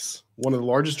 Fairfax, one of the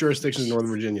largest jurisdictions in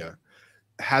Northern Virginia,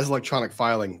 has electronic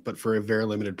filing, but for a very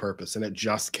limited purpose. And it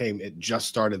just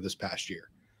started this past year.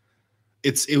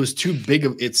 It was too big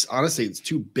of it's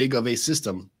too big of a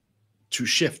system to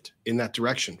shift in that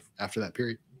direction after that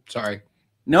period. Sorry.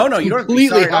 No, you don't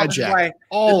completely hijack. That's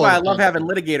why I love having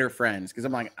litigator friends, because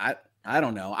I'm like, I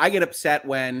don't know. I get upset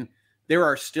when there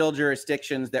are still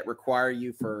jurisdictions that require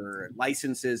you for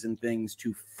licenses and things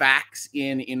to fax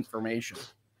in information.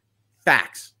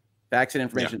 Fax and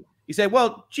information. Yeah. You say,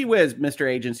 well, gee whiz, Mr.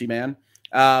 Agency Man,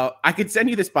 I could send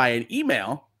you this by an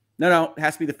email. No, it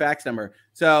has to be the fax number.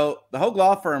 So the Hogue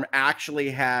Law Firm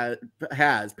actually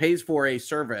pays for a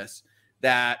service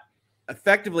that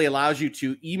effectively allows you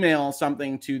to email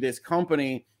something to this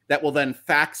company that will then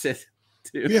fax it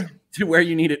to where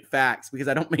you need it faxed, because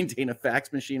I don't maintain a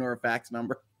fax machine or a fax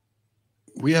number.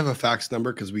 We have a fax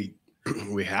number because we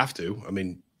We have to. I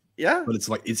mean, Yeah. but it's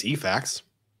like it's eFax.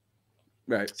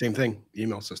 Right. Same thing.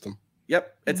 Email system.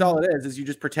 Yep. It's all it is you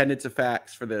just pretend it's a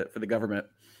fax for the government.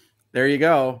 There you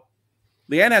go.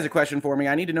 Leanne has a question for me.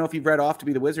 I need to know if you've read Off to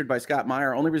Be the Wizard by Scott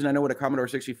Meyer. Only reason I know what a Commodore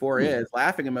 64 is.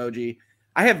 Laughing emoji.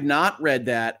 I have not read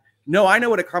that. No, I know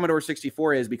what a Commodore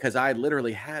 64 is because I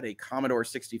literally had a Commodore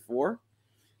 64.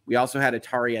 We also had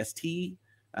Atari ST,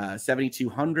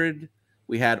 7200.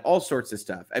 We had all sorts of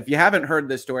stuff. If you haven't heard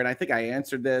this story, and I think I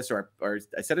answered this or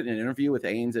I said it in an interview with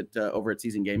Ains at over at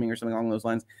Season Gaming or something along those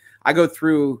lines. I go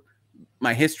through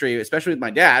my history, especially with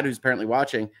my dad, who's apparently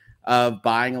watching, of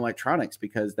buying electronics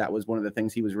because that was one of the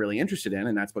things he was really interested in,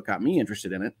 and that's what got me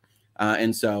interested in it.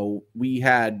 And so we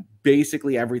had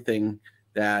basically everything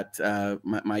that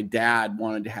my dad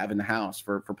wanted to have in the house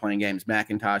for playing games: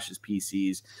 Macintoshes,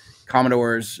 PCs,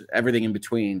 Commodores, everything in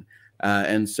between.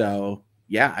 And so,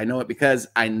 yeah, I know it because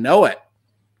I know it.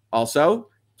 Also,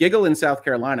 Giggle in South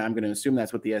Carolina, I'm going to assume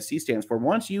that's what the SC stands for.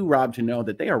 Wants you, Rob, to know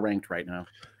that they are ranked right now.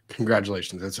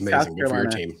 Congratulations. That's amazing. Good for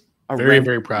your team.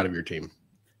 Very proud of your team.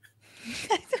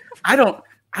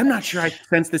 I'm not sure I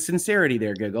sense the sincerity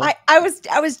there, Giggle. I was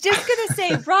just gonna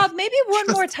say, Rob, maybe one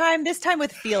more time, this time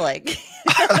with feeling.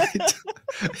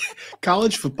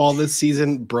 College football this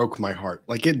season broke my heart.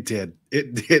 Like it did.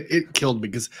 It killed me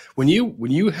because when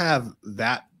you have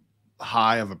that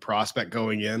high of a prospect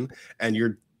going in and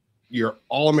your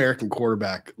All-American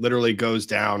quarterback literally goes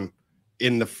down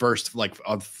in the first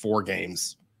of 4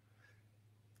 games,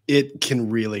 it can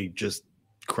really just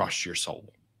crush your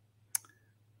soul.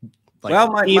 Like,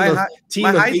 well, my team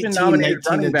of 18, 19, and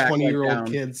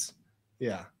 20-year-old kids.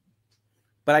 Yeah.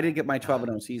 But I did get my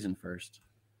 12-0 season first.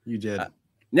 You did.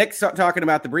 Nick's talking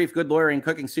about the brief, good lawyering,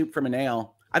 cooking soup from a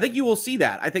nail. I think you will see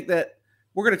that. I think that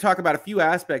we're going to talk about a few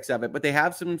aspects of it, but they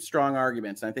have some strong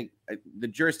arguments. And I think the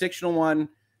jurisdictional one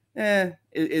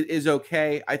is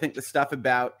okay. I think the stuff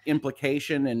about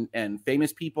implication and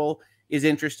famous people is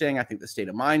interesting. I think the state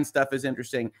of mind stuff is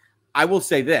interesting. I will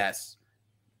say this.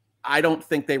 I don't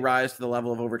think they rise to the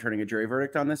level of overturning a jury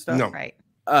verdict on this stuff. No. Right.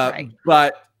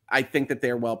 But I think that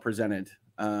they're well presented.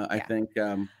 I think.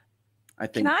 Can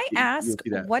I ask,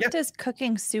 what does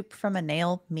cooking soup from a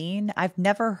nail mean? I've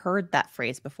never heard that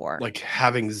phrase before. Like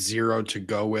having 0 to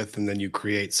go with, and then you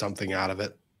create something out of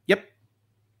it. Yep.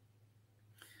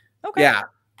 Okay. Yeah,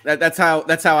 that's how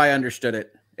I understood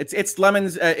it. It's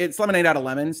lemons. It's lemonade out of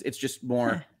lemons. It's just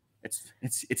more.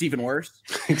 It's even worse.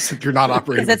 Except you're not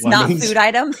operating because it's not food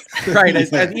items. Right.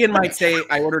 As Ian might say,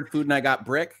 I ordered food and I got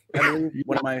brick. I believe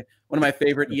one of my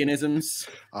favorite Ianisms.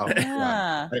 Oh,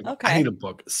 yeah. Okay. I need a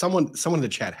book. Someone in the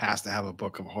chat has to have a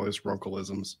book of Horace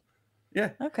Runkleisms.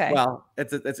 Yeah. Okay. Well,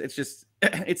 it's just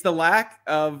it's the lack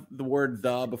of the word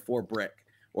 "the" before brick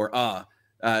or that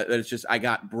it's just I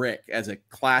got brick as a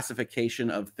classification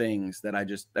of things that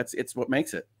it's what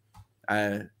makes it.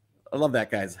 I love that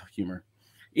guy's humor.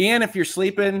 Ian, if you're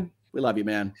sleeping, we love you,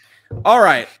 man. All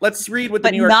right, let's read what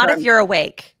the New York Times. But not if you're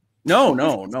awake. No.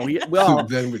 It's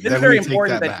very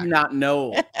important that you not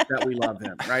know that we love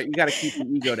him, right? You got to keep the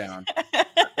ego down.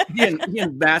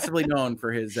 Ian massively known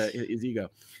for his ego.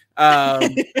 Amber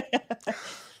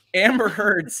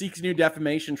Heard seeks new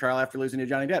defamation trial after losing to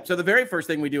Johnny Depp. So the very first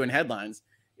thing we do in headlines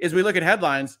is we look at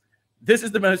headlines. This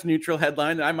is the most neutral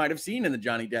headline that I might have seen in the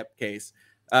Johnny Depp case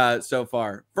so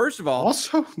far. First of all,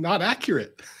 also not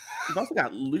accurate. We've also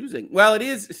got losing. Well, it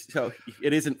is. So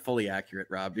it isn't fully accurate,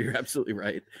 Rob. You're absolutely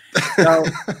right.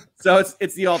 So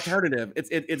it's the alternative.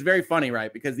 It's very funny,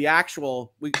 right? Because the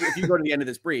actual, if you go to the end of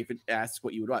this brief, it asks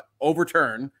what you would want: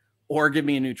 overturn or give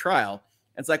me a new trial.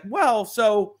 And it's like, well,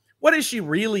 so what is she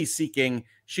really seeking?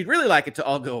 She'd really like it to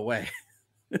all go away.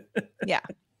 Yeah.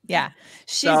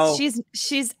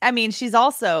 She's I mean, she's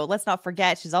also, let's not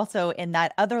forget, she's also in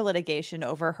that other litigation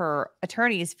over her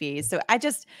attorney's fees. So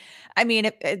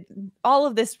all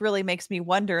of this really makes me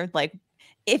wonder, like,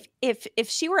 if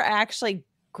she were actually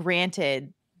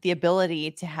granted the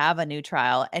ability to have a new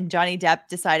trial and Johnny Depp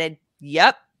decided,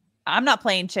 yep, I'm not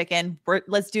playing chicken.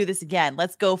 Let's do this again.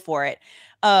 Let's go for it.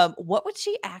 What would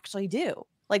she actually do?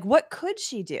 Like, what could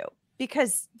she do?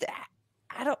 Because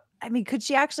could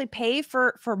she actually pay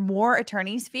for more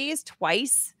attorney's fees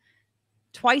twice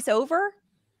over?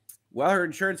 Well, her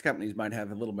insurance companies might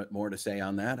have a little bit more to say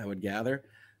on that, I would gather.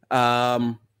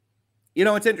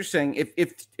 It's interesting.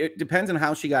 If it depends on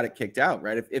how she got it kicked out,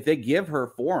 right? If they give her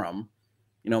forum,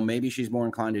 maybe she's more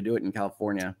inclined to do it in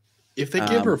California. If they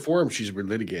give her forum, she's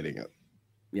relitigating it.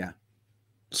 Yeah.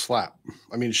 Slap.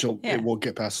 I mean, it won't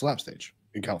get past slap stage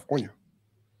in California.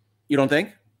 You don't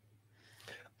think?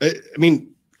 I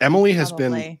mean, Emily has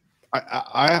Probably. been.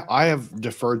 I have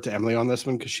deferred to Emily on this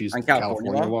one because she's on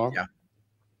California law. Yeah.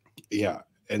 Yeah,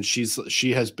 and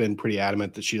she has been pretty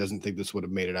adamant that she doesn't think this would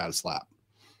have made it out of slap.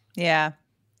 Yeah.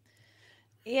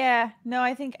 Yeah. No,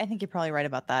 I think you're probably right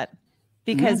about that.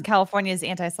 Because California's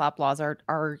anti-slap laws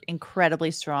are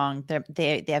incredibly strong.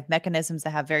 They have mechanisms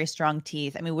that have very strong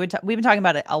teeth. I mean, we've been talking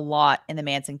about it a lot in the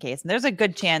Manson case, and there's a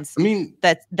good chance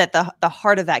that the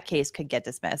heart of that case could get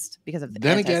dismissed because of the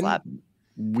anti-slap. Again,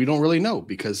 we don't really know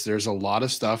because there's a lot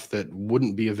of stuff that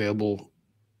wouldn't be available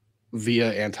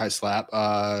via anti-slap,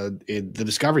 the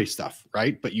discovery stuff,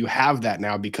 right? But you have that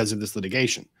now because of this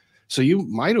litigation, so you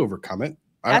might overcome it.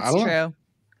 That's true.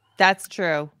 That's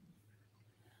true.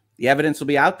 The evidence will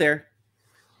be out there,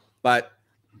 but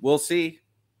we'll see.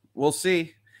 We'll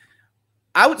see.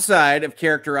 Outside of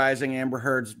characterizing Amber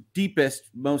Heard's deepest,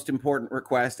 most important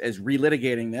request as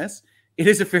relitigating this, it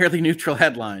is a fairly neutral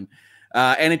headline.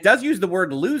 And it does use the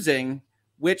word losing,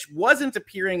 which wasn't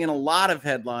appearing in a lot of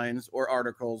headlines or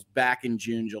articles back in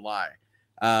June, July.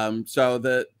 So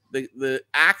the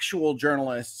actual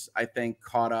journalists, I think,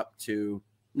 caught up to,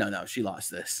 no, she lost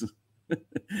this.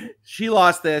 She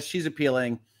lost this. She's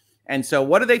appealing. And so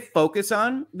what do they focus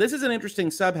on? This is an interesting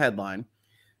subheadline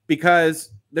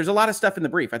because there's a lot of stuff in the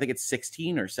brief. I think it's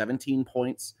 16 or 17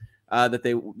 points that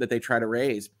they try to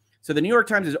raise. So the New York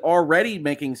Times is already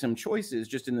making some choices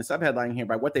just in the subheadline here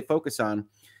by what they focus on.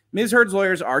 Ms. Heard's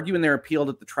lawyers argue in their appeal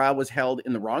that the trial was held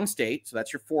in the wrong state. So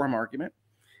that's your forum argument.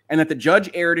 And that the judge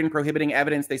erred in prohibiting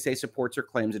evidence they say supports her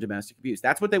claims of domestic abuse.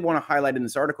 That's what they want to highlight in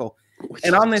this article.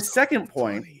 And on this second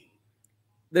point,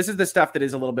 this is the stuff that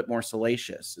is a little bit more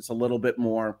salacious. It's a little bit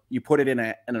more, you put it in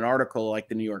an article like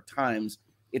the New York Times,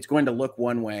 it's going to look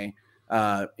one way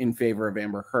in favor of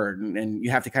Amber Heard. And you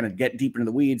have to kind of get deep into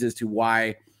the weeds as to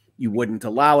why you wouldn't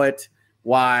allow it,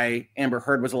 why Amber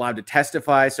Heard was allowed to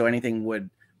testify. So anything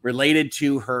related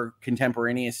to her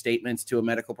contemporaneous statements to a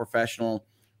medical professional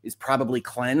is probably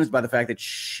cleansed by the fact that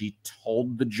she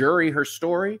told the jury her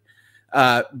story.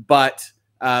 But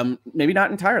maybe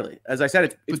not entirely. As I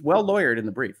said, it's well lawyered in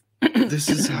the brief. This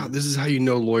is how you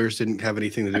know lawyers didn't have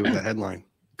anything to do with the headline,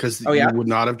 because you would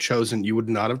not have chosen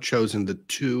the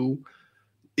two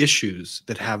issues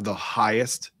that have the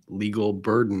highest legal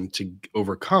burden to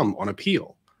overcome on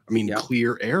appeal. I mean,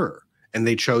 clear error, and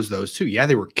they chose those two. Yeah,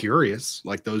 they were curious,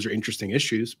 like those are interesting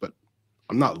issues, but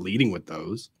I'm not leading with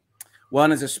those. Well,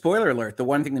 and as a spoiler alert, the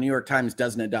one thing the New York Times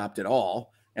doesn't adopt at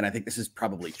all, and I think this is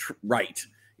probably right,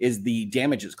 is the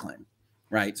damages claim,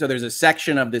 right? So there's a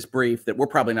section of this brief that we're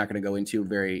probably not going to go into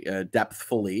very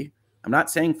depthfully. I'm not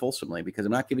saying fulsomely because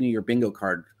I'm not giving you your bingo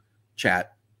card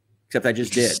chat, except I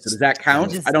just did. So does that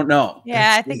count? I don't know.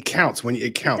 Yeah, I think it counts. When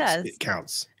it counts, it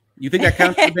counts. You think that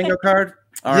counts for the bingo card?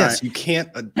 All right. You can't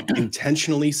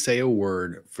intentionally say a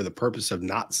word for the purpose of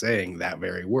not saying that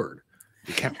very word.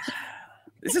 It counts.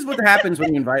 This is what happens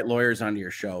when you invite lawyers onto your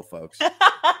show, folks.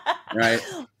 Right?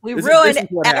 We ruined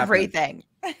everything.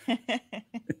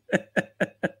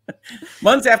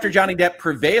 Months after Johnny Depp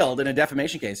prevailed in a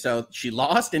defamation case. So she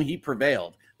lost and he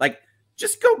prevailed. Like,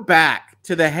 just go back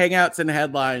to the hangouts and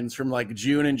headlines from like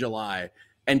June and July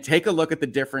and take a look at the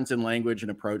difference in language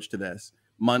and approach to this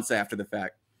months after the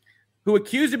fact. Who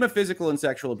accused him of physical and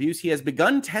sexual abuse. He has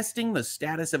begun testing the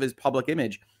status of his public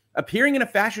image, appearing in a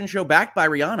fashion show backed by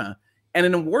Rihanna and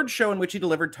an award show in which he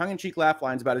delivered tongue-in-cheek laugh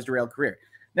lines about his derailed career.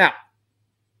 Now,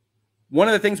 one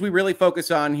of the things we really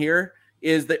focus on here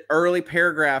is the early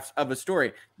paragraphs of a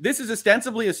story. This is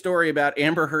ostensibly a story about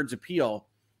Amber Heard's appeal,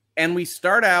 and we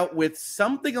start out with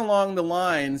something along the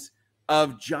lines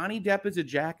of Johnny Depp is a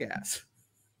jackass,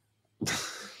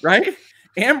 right?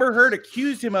 Amber Heard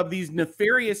accused him of these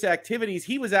nefarious activities.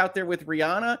 He was out there with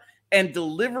Rihanna and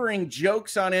delivering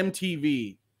jokes on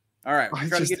MTV. All right, we're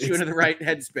trying to get you into the right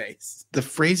headspace. The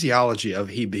phraseology of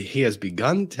he has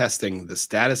begun testing the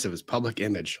status of his public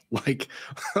image. Like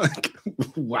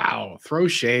wow, throw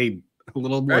shade a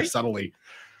little more subtly.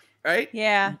 Right?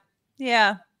 Yeah.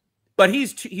 Yeah. But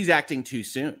he's acting too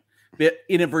soon.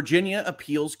 In a Virginia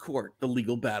appeals court, the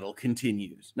legal battle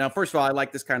continues. Now, first of all, I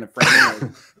like this kind of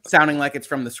framing, sounding like it's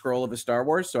from the scroll of a Star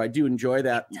Wars, so I do enjoy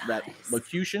that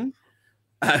locution.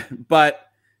 But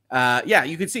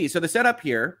you can see. So the setup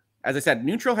here, as I said,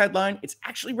 neutral headline. It's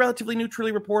actually relatively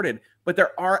neutrally reported, but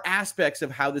there are aspects of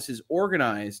how this is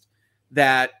organized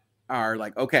that are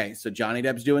like, okay, so Johnny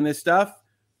Depp's doing this stuff.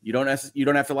 You don't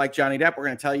have to like Johnny Depp. We're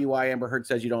going to tell you why Amber Heard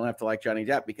says you don't have to like Johnny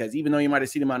Depp, because even though you might have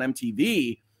seen him on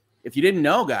MTV, if you didn't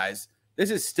know, guys,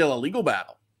 this is still a legal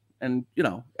battle, and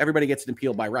everybody gets an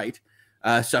appeal by right.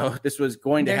 So this was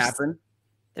going to happen.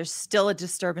 There's still a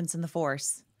disturbance in the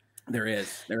force. There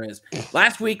is.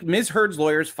 Last week, Ms. Heard's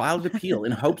lawyers filed an appeal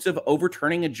in hopes of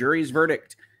overturning a jury's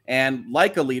verdict. And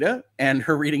like Alita and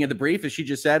her reading of the brief, as she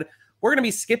just said, we're going to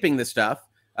be skipping the stuff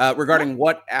regarding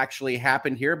what actually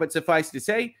happened here. But suffice to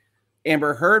say,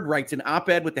 Amber Heard writes an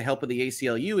op-ed with the help of the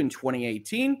ACLU in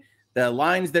 2018. The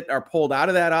lines that are pulled out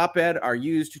of that op-ed are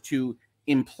used to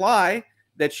imply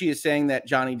that she is saying that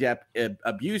Johnny Depp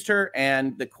abused her,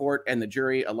 and the court and the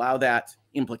jury allow that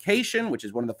implication, which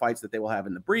is one of the fights that they will have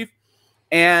in the brief.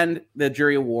 And the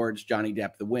jury awards Johnny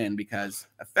Depp the win because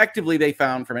effectively they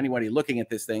found, from anybody looking at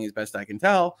this thing, as best I can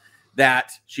tell,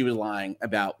 that she was lying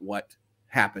about what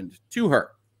happened to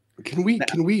her. Can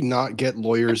we not get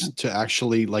lawyers to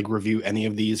actually like review any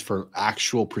of these for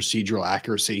actual procedural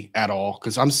accuracy at all?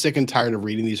 Because I'm sick and tired of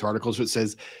reading these articles where it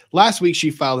says last week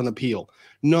she filed an appeal.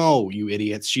 No, you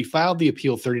idiots. She filed the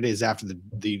appeal 30 days after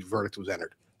the verdict was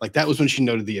entered. Like that was when she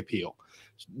noted the appeal.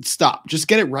 Stop. Just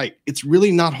get it right. It's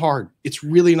really not hard. It's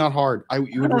really not hard. I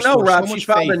don't know, Rob. She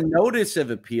filed a notice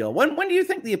of appeal. When do you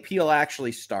think the appeal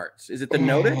actually starts? Is it the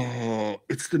notice?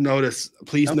 It's the notice.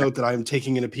 Please note that I am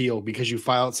taking an appeal because you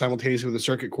file it simultaneously with the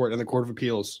circuit court and the court of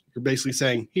appeals. You're basically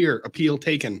saying, here, appeal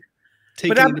taken.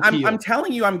 But I'm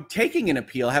telling you, I'm taking an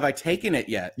appeal. Have I taken it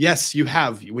yet? Yes, you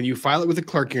have. When you file it with the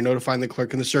clerk, you're notifying the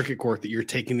clerk in the circuit court that you're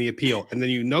taking the appeal. And then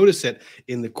you notice it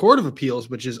in the court of appeals,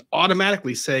 which is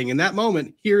automatically saying in that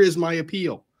moment, here is my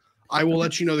appeal. I will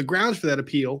let you know the grounds for that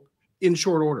appeal in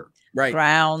short order. Right.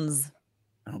 Grounds.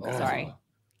 Oh, sorry.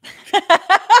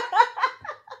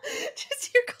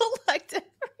 Just your collective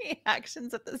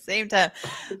reactions at the same time.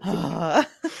 Oh,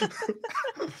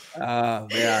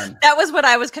 man. That was what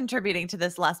I was contributing to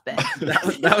this last bit.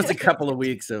 that was a couple of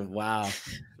weeks of wow.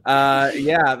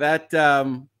 Yeah, that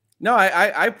no,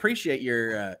 I appreciate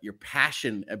your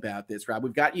passion about this, Rob.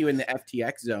 We've got you in the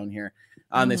FTX zone here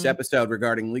on this episode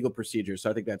regarding legal procedures, so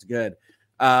I think that's good.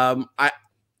 I'm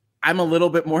a little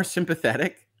bit more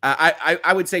sympathetic.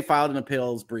 I would say filed an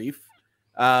appeals brief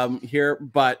here,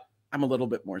 but I'm a little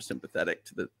bit more sympathetic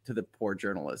to the poor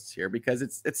journalists here because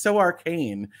it's so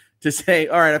arcane to say,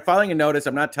 all right, I'm filing a notice.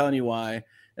 I'm not telling you why,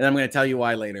 and I'm going to tell you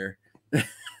why later.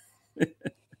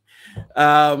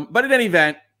 But in any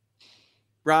event,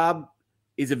 Rob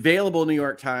is available in New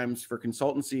York Times for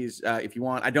consultancies if you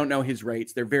want. I don't know his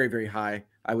rates. They're very, very high,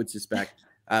 I would suspect,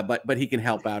 but he can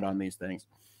help out on these things.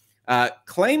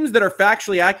 Claims that are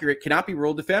factually accurate cannot be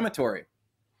ruled defamatory.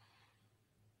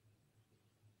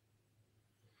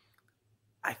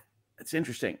 It's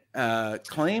interesting.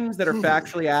 Claims that are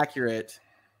factually accurate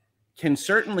can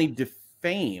certainly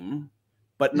defame,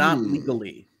 but not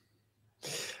legally.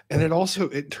 And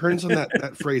it turns on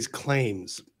that phrase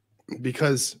claims,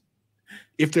 because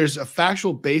if there's a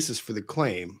factual basis for the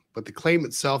claim, but the claim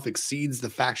itself exceeds the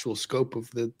factual scope of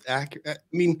the I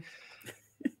mean,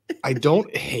 I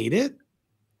don't hate it,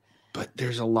 but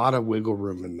there's a lot of wiggle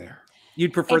room in there.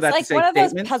 You'd prefer it's that like to say one of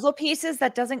statement? those puzzle pieces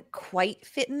that doesn't quite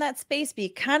fit in that space, but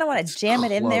you kind of want to jam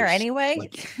it in there anyway.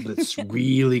 But it's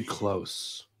really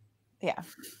close. Yeah.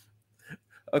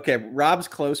 Okay, Rob's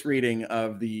close reading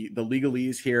of the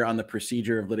legalese here on the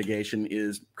procedure of litigation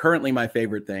is currently my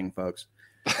favorite thing, folks.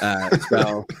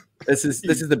 So this is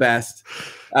the best.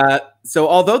 So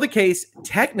although the case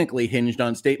technically hinged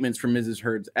on statements from Ms.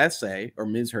 Heard's essay,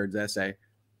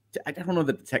 I don't know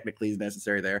that the technically is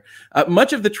necessary there.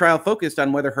 Much of the trial focused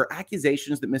on whether her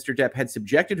accusations that Mr. Depp had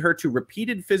subjected her to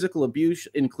repeated physical abuse,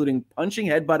 including punching,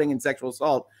 headbutting, and sexual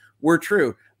assault, were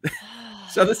true.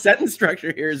 So the sentence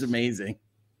structure here is amazing.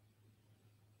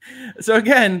 So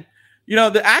again,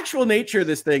 the actual nature of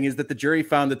this thing is that the jury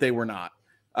found that they were not.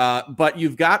 But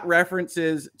you've got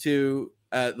references to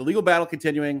the legal battle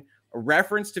continuing, a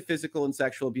reference to physical and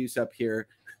sexual abuse up here.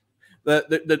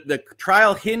 The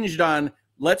trial hinged on,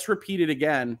 let's repeat it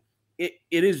again. It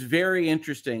is very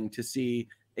interesting to see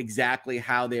exactly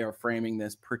how they are framing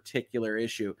this particular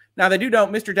issue. Now, they do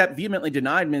note Mr. Depp vehemently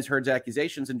denied Ms. Heard's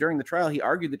accusations, and during the trial, he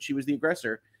argued that she was the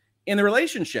aggressor in the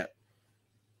relationship.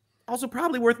 Also,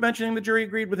 probably worth mentioning the jury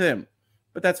agreed with him,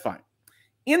 but that's fine.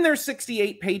 In their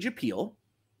 68-page appeal,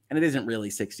 and it isn't really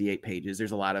 68 pages.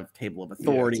 There's a lot of table of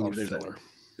authority.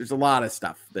 There's a lot of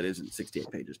stuff that isn't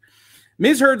 68 pages.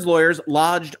 Ms. Heard's lawyers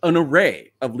lodged an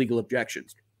array of legal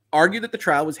objections, argued that the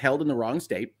trial was held in the wrong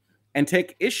state, and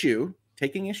taking issue?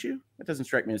 That doesn't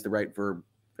strike me as the right verb.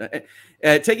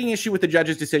 Taking issue with the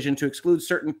judge's decision to exclude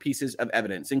certain pieces of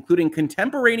evidence, including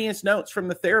contemporaneous notes from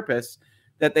the therapists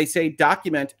that they say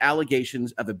document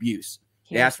allegations of abuse.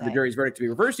 They asked for the jury's verdict to be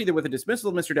reversed, either with a dismissal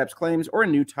of Mr. Depp's claims or a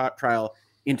new trial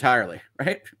entirely,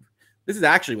 right? This is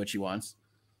actually what she wants.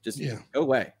 Just go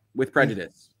away with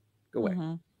prejudice. Go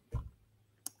away.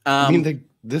 I mean,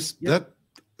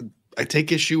 I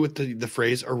take issue with the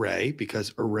phrase array,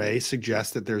 because array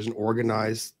suggests that there's an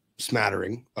organized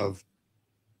smattering of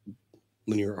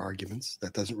linear arguments.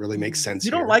 That doesn't really make sense.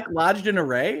 You don't like lodged in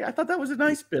array? I thought that was a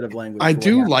nice bit of language. I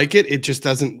do like it. It just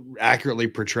doesn't accurately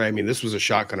portray. I mean, this was a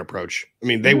shotgun approach. I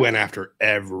mean, they went after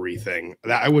everything.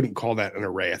 I wouldn't call that an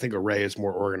array. I think array is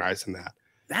more organized than that.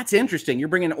 That's interesting. You're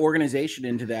bringing organization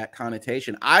into that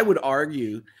connotation. I would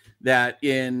argue that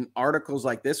in articles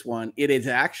like this one, it is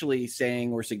actually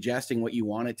saying or suggesting what you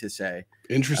want it to say.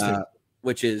 Interesting.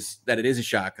 Which is that it is a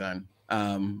shotgun.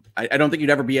 I don't think you'd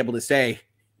ever be able to say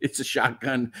it's a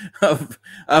shotgun of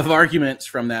arguments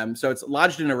from them. So it's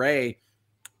lodged in array.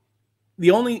 The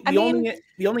only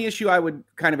issue I would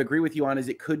kind of agree with you on is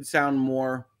it could sound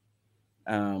more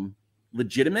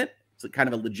legitimate. It's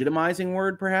kind of a legitimizing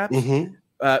word, perhaps.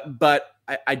 But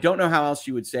I don't know how else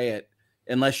you would say it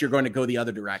unless you're going to go the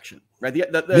other direction, right?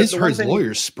 Ms. Heard's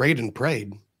lawyers sprayed and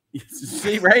prayed.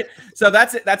 See, right? So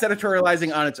that's it. That's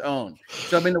editorializing on its own.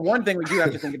 So I mean, the one thing we do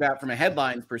have to think about from a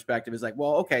headlines perspective is like,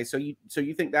 well, okay, so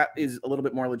you think that is a little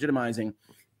bit more legitimizing.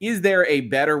 Is there a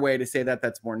better way to say that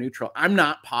that's more neutral? I'm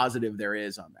not positive there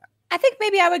is on that. I think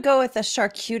maybe I would go with a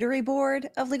charcuterie board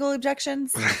of legal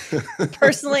objections,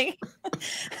 personally.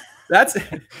 I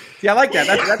like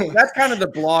that. That's kind of the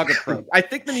blog approach. I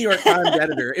think the New York Times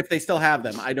editor, if they still have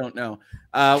them, I don't know,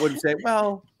 would say,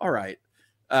 well, all right.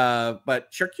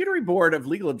 But charcuterie board of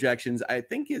legal objections, I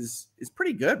think is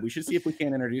pretty good. We should see if we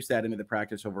can introduce that into the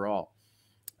practice overall.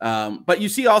 But you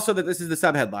see also that this is the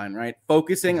subheadline, right?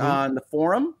 Focusing on the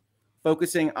forum,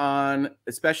 focusing on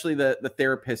especially the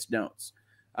therapist notes,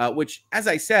 which, as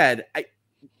I said,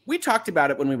 we talked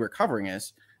about it when we were covering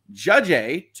this. Judge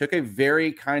A took a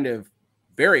very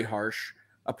harsh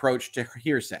approach to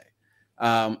hearsay.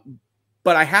 But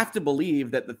I have to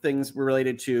believe that the things were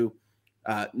related to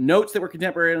notes that were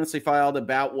contemporaneously filed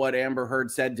about what Amber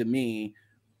Heard said to me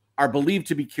are believed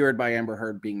to be cured by Amber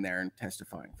Heard being there and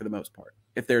testifying for the most part,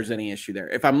 if there's any issue there.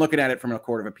 If I'm looking at it from a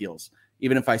court of appeals,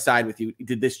 even if I side with you,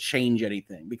 did this change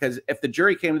anything? Because if the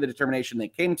jury came to the determination they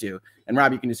came to, and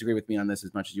Rob, you can disagree with me on this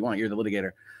as much as you want, you're the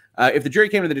litigator. If the jury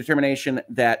came to the determination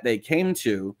that they came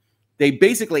to, they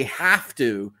basically have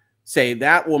to say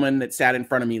that woman that sat in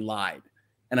front of me lied.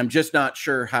 And I'm just not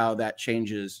sure how that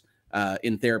changes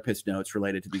in therapist notes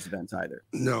related to these events either.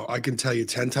 No, I can tell you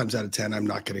 10 times out of 10, I'm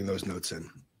not getting those notes in.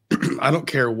 I don't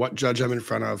care what judge I'm in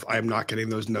front of. I'm not getting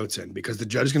those notes in because the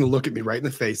judge is going to look at me right in the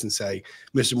face and say,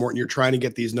 Mr. Morton, you're trying to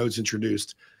get these notes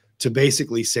introduced to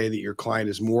basically say that your client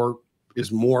is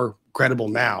more credible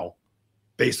now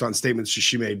based on statements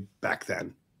she made back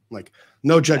then. Like,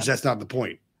 no, judge, that's not the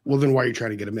point. Well, then why are you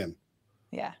trying to get them in?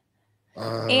 Yeah.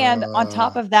 And on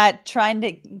top of that, trying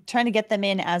to get them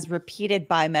in as repeated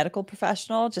by a medical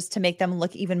professional just to make them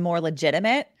look even more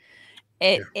legitimate.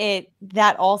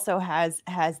 That also has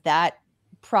that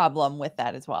problem with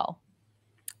that as well.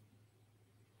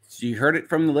 So you heard it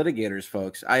from the litigators,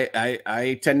 folks.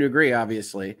 I tend to agree,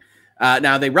 obviously.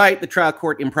 Now they write the trial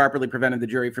court improperly prevented the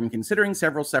jury from considering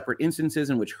several separate instances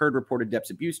in which Heard reported Depp's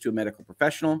abuse to a medical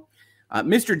professional.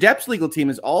 Mr. Depp's legal team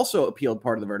has also appealed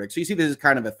part of the verdict. So you see, this is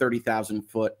kind of a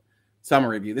 30,000-foot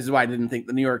summary view. This is why I didn't think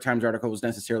the New York Times article was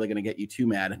necessarily going to get you too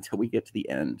mad until we get to the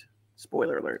end.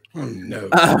 Spoiler alert. Oh, no.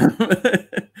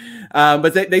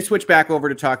 But they switch back over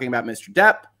to talking about Mr.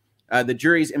 Depp. The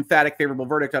jury's emphatic favorable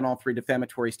verdict on all three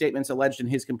defamatory statements alleged in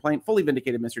his complaint fully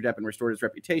vindicated Mr. Depp and restored his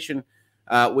reputation,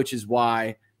 which is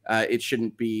why it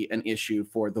shouldn't be an issue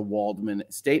for the Waldman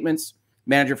statements.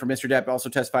 Manager for Mr. Depp also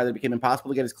testified that it became impossible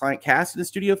to get his client cast in a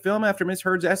studio film after Ms.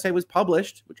 Heard's essay was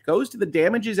published, which goes to the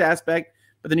damages aspect,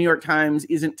 but the New York Times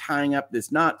isn't tying up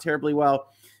this knot terribly well.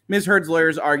 Ms. Heard's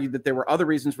lawyers argued that there were other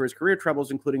reasons for his career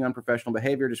troubles, including unprofessional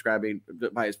behavior described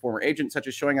by his former agent, such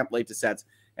as showing up late to sets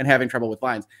and having trouble with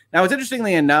lines. Now, what's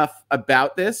interestingly enough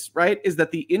about this, right, is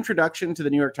that the introduction to the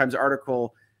New York Times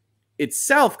article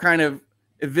itself kind of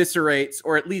eviscerates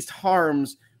or at least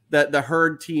harms the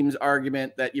Heard team's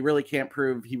argument that you really can't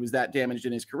prove he was that damaged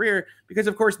in his career, because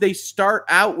of course they start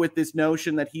out with this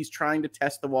notion that he's trying to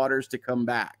test the waters to come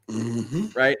back,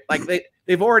 right? Like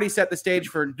they've already set the stage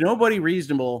for nobody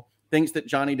reasonable thinks that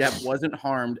Johnny Depp wasn't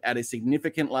harmed at a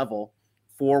significant level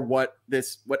for what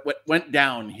went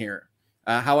down here.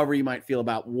 However you might feel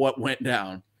about what went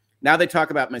down. Now they talk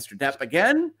about Mr. Depp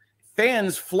again.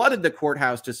 Fans flooded the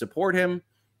courthouse to support him.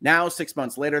 Now, 6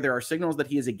 months later, there are signals that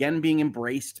he is again being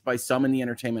embraced by some in the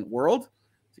entertainment world.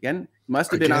 Again, must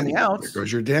have been on the outs. There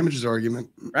goes your damages argument.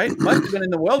 Right? Must have been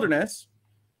in the wilderness.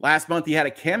 Last month, he had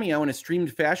a cameo in a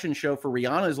streamed fashion show for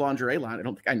Rihanna's lingerie line. I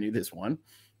don't think I knew this one.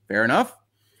 Fair enough.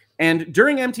 And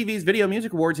during MTV's Video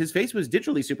Music Awards, his face was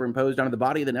digitally superimposed onto the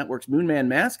body of the network's Moonman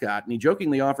mascot, and he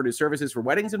jokingly offered his services for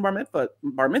weddings and bar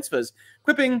mitzvahs,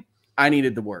 quipping, "I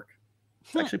needed the work."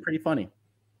 It's actually pretty funny.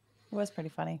 It was pretty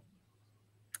funny.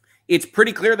 It's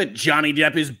pretty clear that Johnny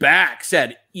Depp is back,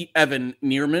 said Evan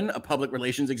Neerman, a public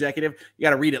relations executive. You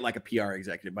got to read it like a PR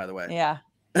executive, by the way. Yeah,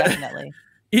 definitely.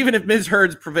 Even if Ms.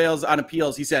 Heard prevails on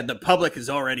appeals, he said, the public has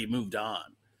already moved on.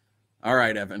 All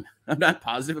right, Evan. I'm not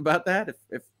positive about that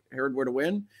if Heard were to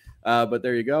win, but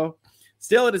there you go.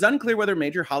 Still, it is unclear whether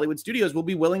major Hollywood studios will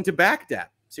be willing to back Depp.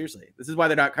 Seriously, this is why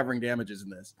they're not covering damages in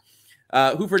this.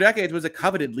 Who for decades was a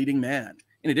coveted leading man.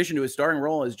 In addition to his starring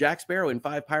role as Jack Sparrow in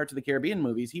 5 Pirates of the Caribbean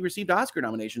movies, he received Oscar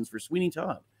nominations for Sweeney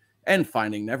Todd and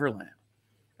Finding Neverland.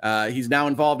 He's now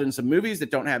involved in some movies that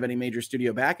don't have any major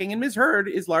studio backing, and Ms. Heard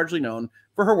is largely known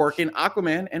for her work in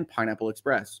Aquaman and Pineapple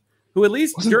Express, who at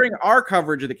least during our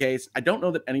coverage of the case, I don't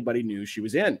know that anybody knew she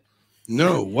was in.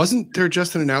 No, wasn't there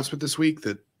just an announcement this week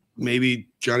that maybe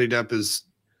Johnny Depp is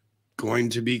going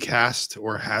to be cast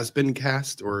or has been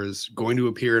cast or is going to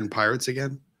appear in Pirates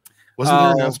again? Wasn't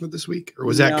there an announcement this week? Or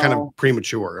was that kind of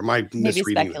premature? Am I misreading Maybe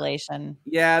speculation.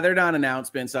 That? Yeah, they're not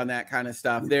announcements on that kind of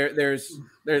stuff.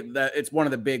 It's one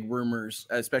of the big rumors,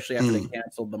 especially after they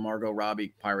canceled the Margot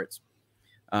Robbie Pirates.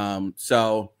 I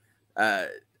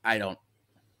don't,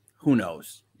 who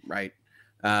knows, right?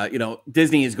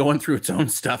 Disney is going through its own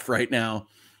stuff right now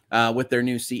with their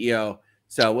new CEO.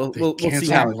 So we'll see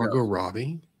how it Margot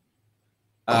Robbie.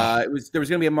 There was going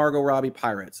to be a Margot Robbie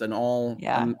Pirates, and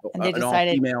they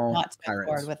decided not to move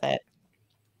forward with it.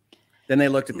 Then they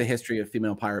looked at the history of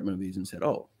female pirate movies and said,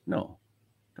 "Oh no,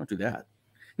 don't do that."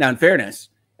 Now, in fairness,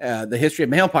 the history of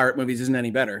male pirate movies isn't any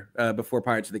better before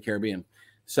Pirates of the Caribbean,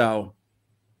 so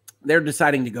they're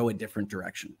deciding to go a different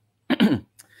direction.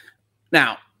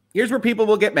 Now, here's where people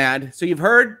will get mad. So you've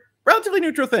heard relatively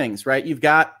neutral things, right? You've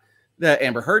got the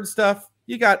Amber Heard stuff.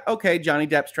 You got, okay, Johnny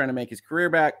Depp's trying to make his career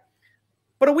back.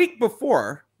 But a week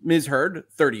before, Ms. Heard,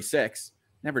 36,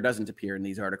 never doesn't appear in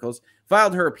these articles,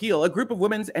 filed her appeal, a group of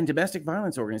women's and domestic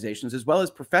violence organizations, as well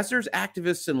as professors,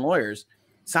 activists, and lawyers,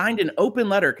 signed an open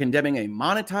letter condemning a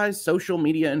monetized social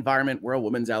media environment where a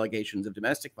woman's allegations of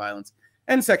domestic violence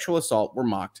and sexual assault were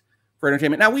mocked for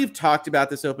entertainment. Now, we've talked about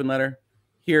this open letter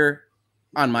here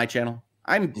on my channel.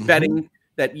 I'm betting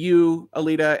that you,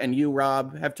 Alita, and you,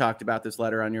 Rob, have talked about this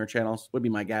letter on your channels, would be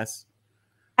my guess.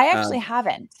 I actually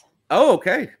haven't. Oh,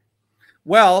 okay.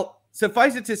 Well,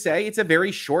 suffice it to say, it's a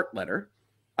very short letter.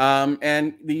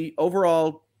 And the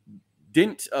overall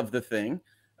dint of the thing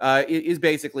is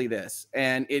basically this.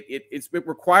 And it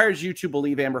requires you to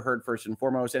believe Amber Heard first and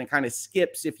foremost, and it kind of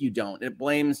skips if you don't. It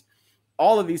blames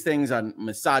all of these things on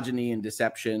misogyny and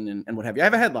deception and what have you. I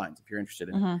have a headlines if you're interested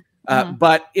in it.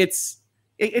 But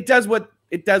it does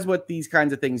what these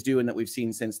kinds of things do and that we've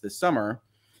seen since this summer.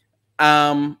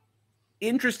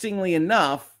 Interestingly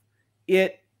enough,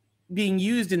 it being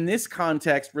used in this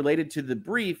context related to the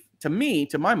brief, to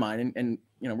my mind, and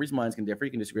reason minds can differ,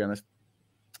 you can disagree on this,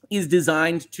 is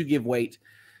designed to give weight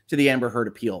to the Amber Heard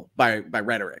appeal by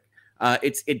rhetoric.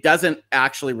 It doesn't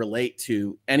actually relate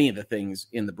to any of the things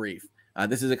in the brief.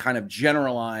 This is a kind of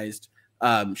generalized,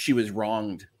 she was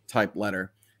wronged type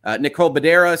letter. Nicole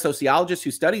Badera, a sociologist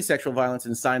who studies sexual violence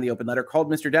and signed the open letter, called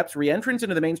Mr. Depp's re-entrance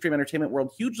into the mainstream entertainment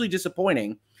world hugely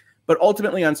disappointing, but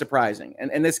ultimately unsurprising.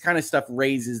 And this kind of stuff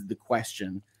raises the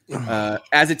question,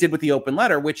 as it did with the open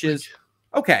letter, which is,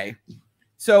 okay,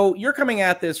 so you're coming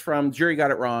at this from jury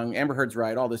got it wrong, Amber Heard's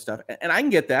right, all this stuff. And I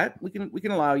can get that. We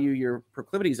can allow you your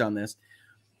proclivities on this.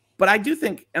 But I do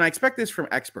think, and I expect this from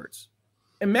experts,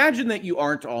 imagine that you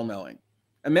aren't all-knowing.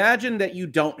 Imagine that you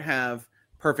don't have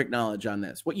perfect knowledge on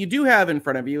this. What you do have in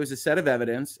front of you is a set of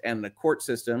evidence and a court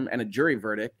system and a jury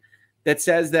verdict that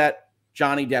says that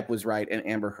Johnny Depp was right and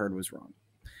Amber Heard was wrong.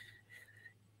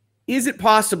 Is it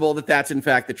possible that that's in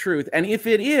fact the truth? And if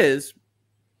it is,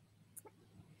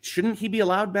 shouldn't he be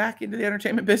allowed back into the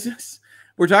entertainment business?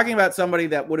 We're talking about somebody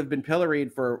that would have been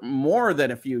pilloried for more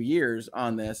than a few years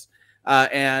on this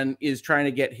and is trying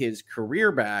to get his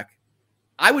career back.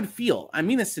 I would feel, I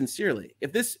mean this sincerely,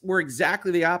 if this were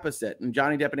exactly the opposite and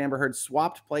Johnny Depp and Amber Heard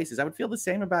swapped places, I would feel the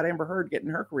same about Amber Heard getting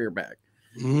her career back.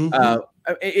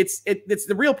 It's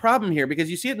the real problem here, because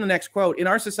you see it in the next quote. In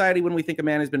our society, when we think a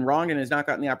man has been wrong and has not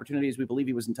gotten the opportunities we believe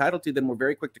he was entitled to, then we're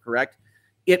very quick to correct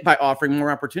it by offering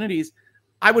more opportunities.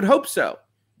 I would hope so.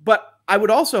 But I would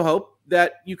also hope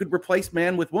that you could replace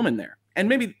man with woman there. And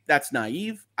maybe that's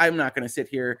naive. I'm not going to sit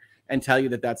here and tell you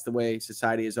that that's the way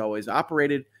society has always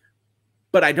operated.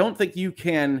 But I don't think you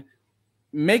can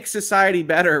make society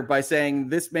better by saying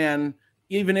this man,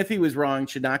 even if he was wrong,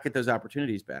 should not get those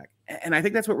opportunities back. And I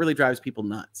think that's what really drives people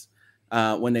nuts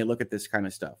when they look at this kind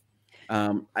of stuff.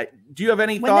 Do you have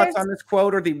any thoughts on this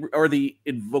quote or the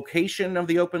invocation of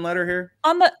the open letter here?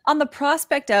 On the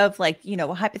prospect of, like, you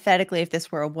know, hypothetically, if this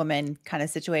were a woman kind of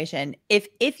situation,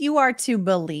 if you are to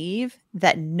believe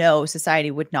that no,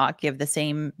 society would not give the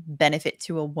same benefit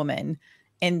to a woman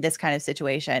in this kind of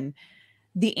situation,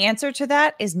 the answer to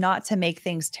that is not to make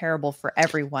things terrible for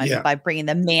everyone by bringing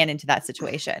the man into that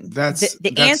situation. That's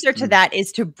the answer to that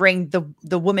is to bring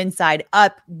the woman's side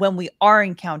up when we are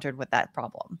encountered with that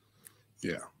problem.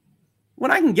 Yeah.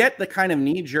 When I can get the kind of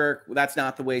knee jerk, that's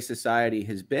not the way society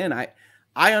has been.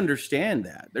 I understand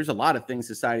that. There's a lot of things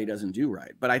society doesn't do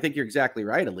right, but I think you're exactly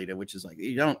right, Alita, which is like,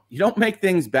 you don't make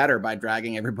things better by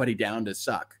dragging everybody down to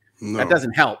suck. No. That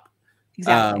doesn't help.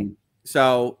 Exactly.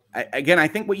 So again, I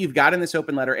think what you've got in this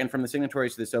open letter and from the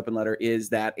signatories to this open letter is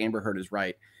that Amber Heard is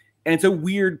right. And it's a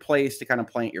weird place to kind of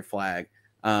plant your flag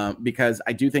because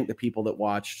I do think the people that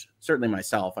watched, certainly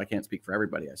myself, I can't speak for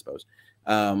everybody, I suppose,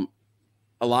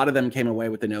 a lot of them came away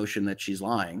with the notion that she's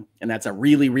lying, and that's a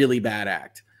really, really bad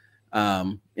act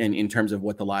in terms of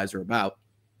what the lies are about.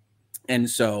 And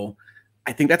so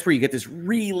I think that's where you get this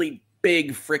really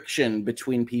big friction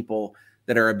between people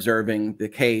that are observing the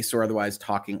case or otherwise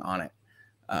talking on it.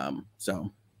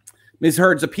 So Ms.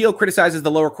 Heard's appeal criticizes the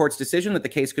lower court's decision that the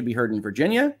case could be heard in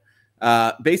Virginia.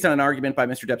 Based on an argument by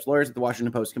Mr. Depp's lawyers that the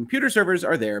Washington Post computer servers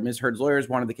are there, Ms. Heard's lawyers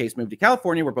wanted the case moved to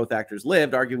California, where both actors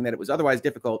lived, arguing that it was otherwise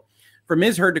difficult for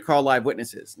Ms. Heard to call live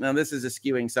witnesses. Now, this is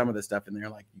skewing some of the stuff in there,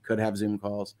 like you could have Zoom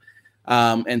calls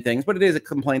and things, but it is a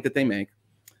complaint that they make.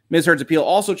 Ms. Heard's appeal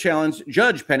also challenged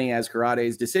Judge Penny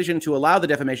Azcarate's decision to allow the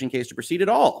defamation case to proceed at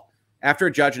all, after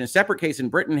a judge in a separate case in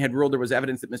Britain had ruled there was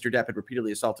evidence that Mr. Depp had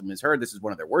repeatedly assaulted Ms. Heard. This is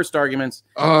one of their worst arguments.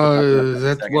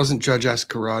 That wasn't Judge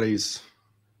Azcarate's.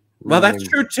 Well, that's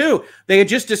true too. They had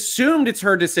just assumed it's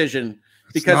her decision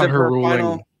because of her ruling.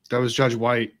 Final... That was Judge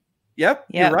White. Yep,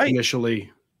 you're right.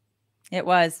 Initially, it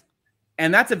was,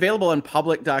 and that's available in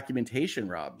public documentation.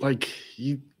 Rob, like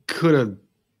you could have.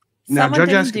 Now, Judge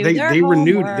Azcarate, they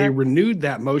renewed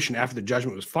that motion after the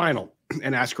judgment was final,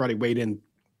 and Azcarate weighed in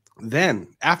then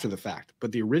after the fact.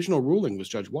 But the original ruling was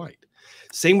Judge White.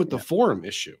 Same with the forum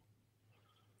issue.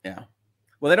 Yeah.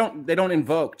 Well, they don't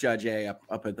invoke Judge A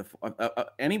up at the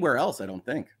anywhere else, I don't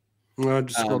think. Well,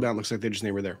 just scroll down. Looks like they just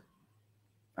named her there.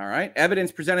 All right.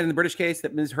 Evidence presented in the British case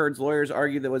that Ms. Heard's lawyers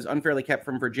argued that was unfairly kept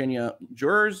from Virginia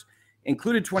jurors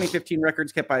included 2015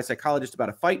 records kept by a psychologist about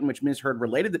a fight in which Ms. Heard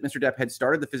related that Mr. Depp had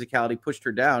started the physicality, pushed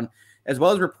her down, as well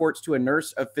as reports to a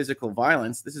nurse of physical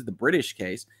violence. This is the British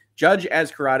case. Judge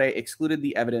Azcarate excluded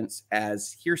the evidence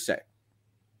as hearsay.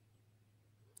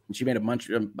 And she made a bunch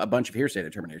of hearsay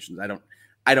determinations.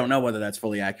 I don't know whether that's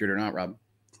fully accurate or not, Rob.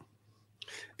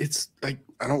 It's like,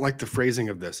 I don't like the phrasing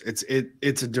of this. It's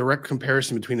a direct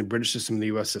comparison between the British system and the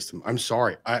U.S. system. I'm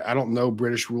sorry. I don't know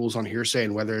British rules on hearsay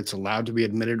and whether it's allowed to be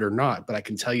admitted or not, but I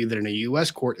can tell you that in a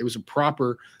U.S. court, it was a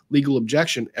proper legal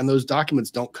objection, and those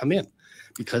documents don't come in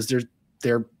because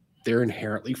they're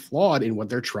inherently flawed in what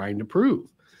they're trying to prove.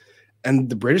 And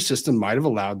the British system might have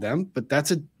allowed them, but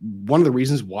that's one of the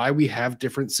reasons why we have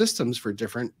different systems for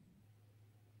different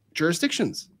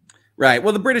jurisdictions. Right.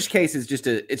 Well, the British case is just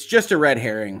a red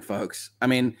herring, folks. I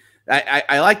mean,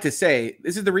 I like to say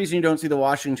this is the reason you don't see the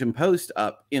Washington Post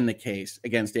up in the case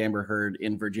against Amber Heard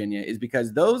in Virginia is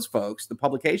because those folks, the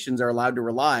publications, are allowed to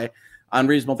rely on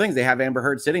reasonable things. They have Amber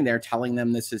Heard sitting there telling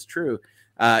them this is true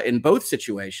in both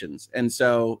situations. And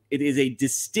so it is a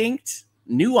distinct,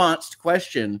 nuanced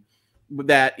question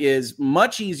that is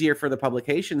much easier for the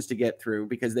publications to get through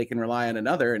because they can rely on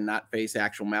another and not face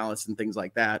actual malice and things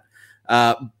like that.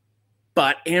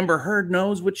 But Amber Heard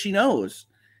knows what she knows.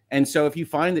 And so if you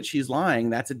find that she's lying,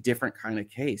 that's a different kind of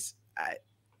case.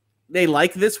 They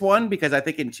like this one because I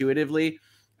think intuitively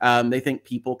they think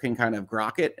people can kind of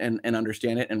grok it and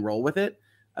understand it and roll with it.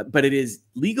 But it is,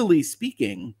 legally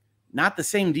speaking, not the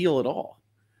same deal at all.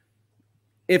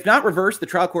 If not reversed, the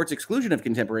trial court's exclusion of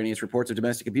contemporaneous reports of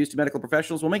domestic abuse to medical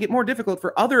professionals will make it more difficult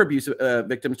for other abuse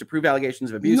victims to prove allegations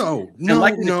of abuse. From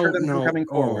coming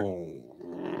forward.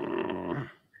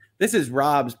 This is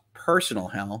Rob's personal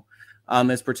hell on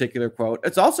this particular quote.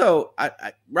 It's also,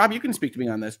 Rob, you can speak to me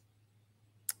on this.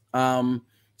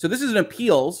 So this is an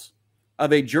appeals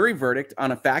of a jury verdict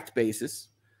on a fact basis.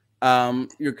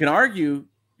 You can argue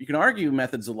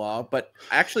methods of law, but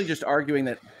actually just arguing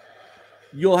that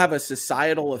you'll have a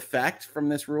societal effect from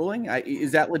this ruling.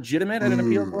 Is that legitimate at an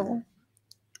appeals level?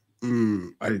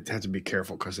 I have to be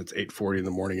careful because it's 8:40 in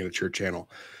the morning and it's your channel.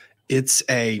 It's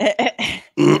a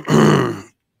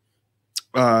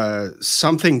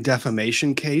something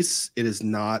defamation case. It is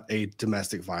not a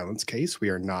domestic violence case. We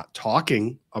are not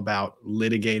talking about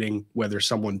litigating whether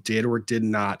someone did or did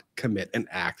not commit an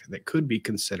act that could be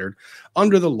considered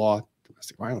under the law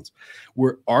domestic violence.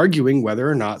 We're arguing whether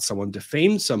or not someone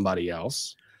defamed somebody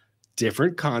else.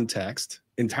 Different context,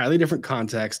 entirely different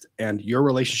context, and your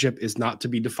relationship is not to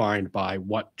be defined by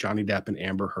what Johnny Depp and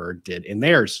Amber Heard did in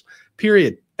theirs.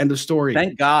 Period. End of story.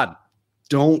 Thank God.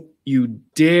 Don't you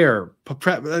dare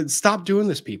stop doing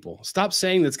this, people. Stop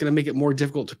saying that's going to make it more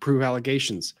difficult to prove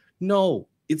allegations. No,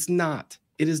 it's not.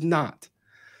 It is not.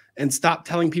 And stop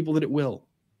telling people that it will.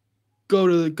 Go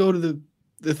to the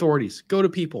authorities. Go to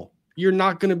people. You're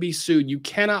not going to be sued. You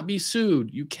cannot be sued.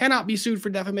 You cannot be sued for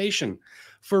defamation,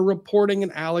 for reporting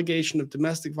an allegation of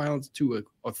domestic violence to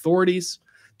authorities,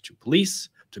 to police,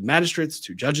 to magistrates,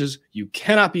 to judges. You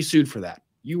cannot be sued for that.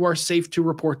 You are safe to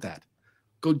report that.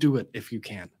 Go do it if you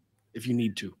can, if you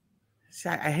need to. See,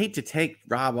 I hate to take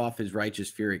Rob off his righteous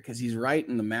fury because he's right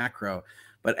in the macro.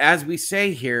 But as we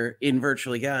say here in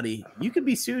virtual legality, you could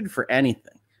be sued for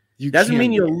anything. Doesn't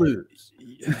mean you'll lose.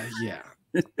 Yeah.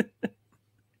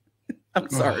 I'm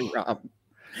sorry, Rob.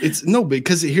 It's no,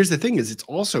 because here's the thing is it's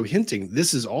also hinting.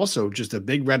 This is also just a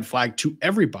big red flag to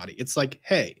everybody. It's like,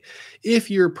 hey,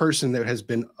 if you're a person that has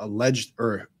been alleged,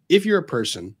 or if you're a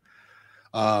person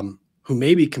who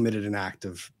maybe committed an act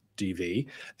of DV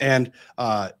and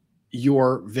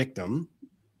your victim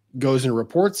goes and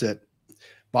reports it,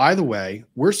 by the way,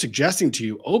 we're suggesting to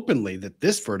you openly that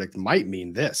this verdict might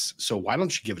mean this. So why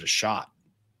don't you give it a shot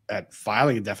at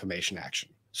filing a defamation action?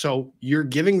 So you're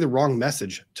giving the wrong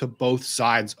message to both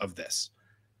sides of this.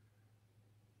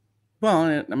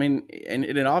 Well, I mean, and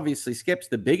it obviously skips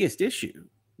the biggest issue,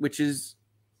 which is,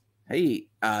 hey,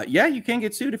 yeah, you can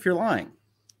get sued if you're lying.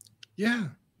 Yeah.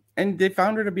 And they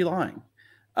found her to be lying.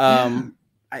 Yeah.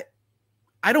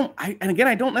 I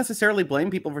don't necessarily blame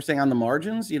people for saying on the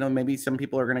margins, you know, maybe some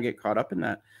people are going to get caught up in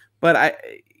that, but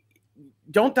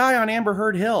don't die on Amber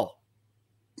Heard Hill.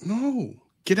 No,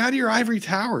 get out of your ivory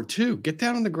tower too. Get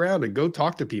down on the ground and go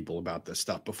talk to people about this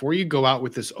stuff before you go out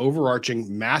with this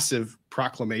overarching massive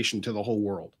proclamation to the whole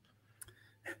world.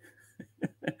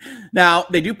 Now,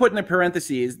 they do put in the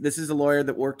parentheses, this is a lawyer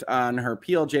that worked on her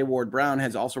appeal. J. Ward Brown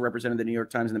has also represented the New York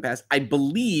Times in the past. I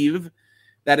believe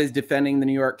that is defending the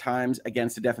New York Times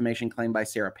against a defamation claim by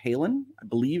Sarah Palin. I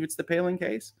believe it's the Palin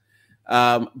case.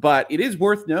 But it is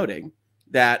worth noting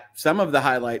that some of the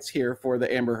highlights here for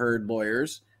the Amber Heard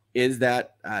lawyers is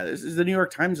that this is the New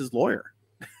York Times' lawyer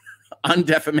on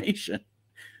defamation.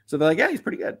 So they're like, yeah, he's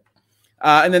pretty good.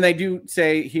 And then they do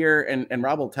say here, and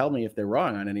Rob will tell me if they're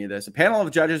wrong on any of this, a panel of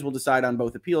judges will decide on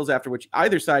both appeals, after which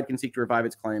either side can seek to revive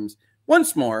its claims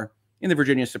once more in the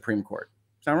Virginia Supreme Court.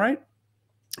 Sound right?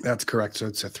 That's correct. So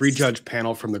it's a 3-judge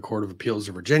panel from the Court of Appeals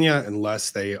of Virginia,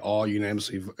 unless they all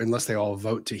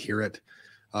vote to hear it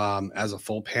as a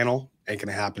full panel. Ain't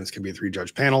gonna happen. It's gonna be a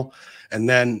 3-judge panel, and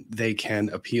then they can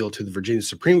appeal to the Virginia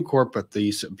Supreme Court. But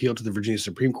the appeal to the Virginia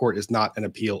Supreme Court is not an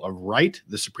appeal of right.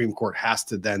 The Supreme Court has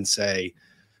to then say,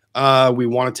 we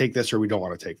want to take this or we don't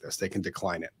want to take this. They can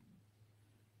decline it.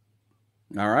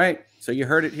 All right. So you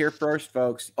heard it here first,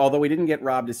 folks. Although we didn't get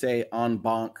Rob to say en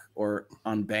banc or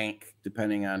en banc,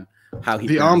 depending on how he.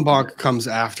 The en banc comes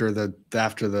after the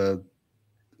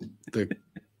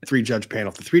 3-judge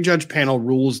panel. If the 3-judge panel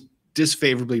rules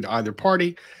disfavorably to either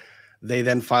party, they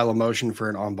then file a motion for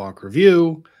an en banc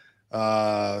review.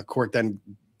 Court then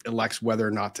elects whether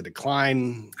or not to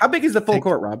decline. How big is the full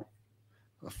court, Rob?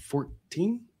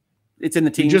 14. It's in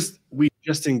the team. We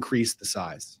just increased the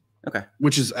size. Okay.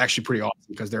 Which is actually pretty awesome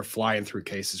because they're flying through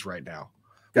cases right now.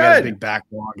 Good. We had a big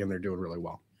backlog and they're doing really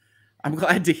well. I'm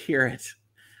glad to hear it.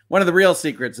 One of the real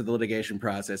secrets of the litigation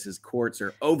process is courts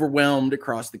are overwhelmed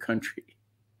across the country.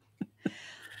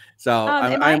 So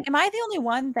am I the only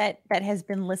one that has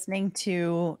been listening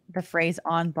to the phrase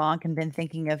en banc and been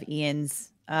thinking of Ian's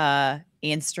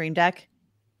Stream Deck?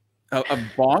 A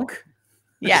bonk?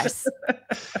 Yes.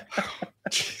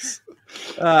 Jeez.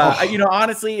 You know,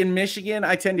 honestly, in Michigan,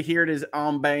 I tend to hear it as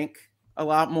en banc a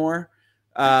lot more.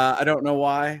 I don't know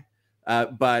why,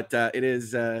 but it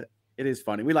is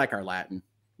funny. We like our Latin.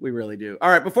 We really do. All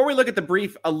right, before we look at the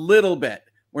brief a little bit,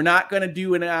 we're not going to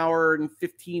do an hour and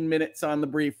 15 minutes on the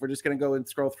brief. We're just going to go and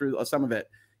scroll through some of it.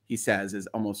 He says is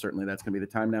almost certainly that's going to be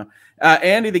the time now.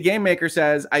 Andy, the game maker,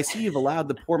 says, I see you've allowed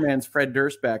the poor man's Fred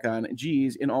Durst back on.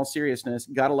 Geez, in all seriousness,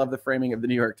 gotta love the framing of the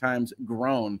New York Times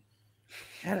groan.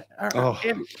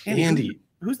 Andy,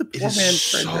 who's the poor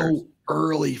man's Fred Durst? So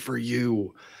early for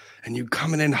you, and you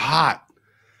coming in hot.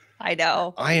 I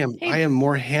know. I am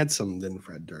more handsome than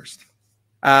Fred Durst.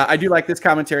 I do like this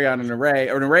commentary on an array.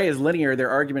 An array is linear. Their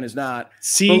argument is not.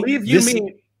 See, believe you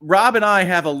me, Rob and I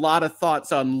have a lot of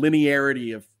thoughts on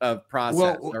linearity of process.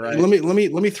 Well, all right? let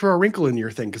me throw a wrinkle in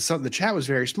your thing, because the chat was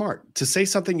very smart. To say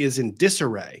something is in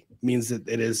disarray means that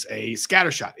it is a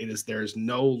scattershot. There's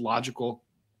no logical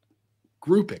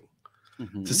grouping.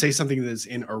 To say something that is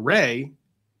in array,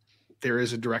 there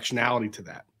is a directionality to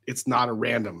that. It's not a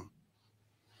random.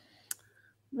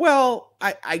 Well,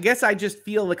 I guess I just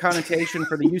feel the connotation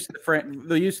for the use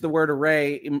of the word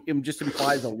array just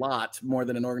implies a lot more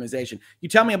than an organization. You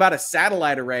tell me about a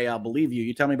satellite array, I'll believe you.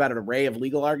 You tell me about an array of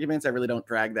legal arguments, I really don't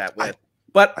drag that with.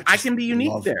 But I can be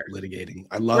unique there. Litigating.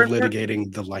 I love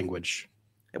litigating the language.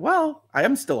 Well, I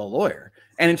am still a lawyer.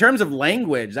 And in terms of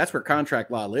language, that's where contract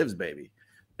law lives, baby.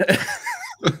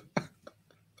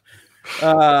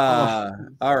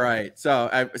 All right.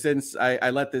 So since I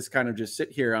let this kind of just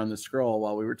sit here on the scroll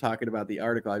while we were talking about the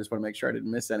article, I just want to make sure I didn't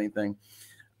miss anything.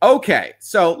 Okay.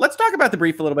 So let's talk about the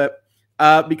brief a little bit,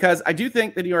 because I do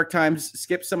think the New York Times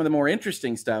skipped some of the more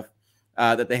interesting stuff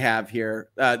that they have here.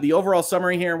 The overall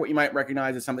summary here, what you might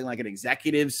recognize is something like an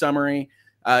executive summary.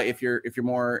 If you're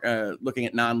more looking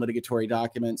at non-litigatory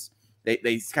documents.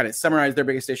 They kind of summarize their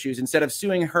biggest issues. Instead of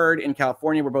suing Heard in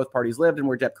California, where both parties lived and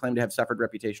where Depp claimed to have suffered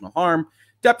reputational harm,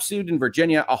 Depp sued in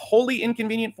Virginia, a wholly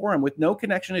inconvenient forum with no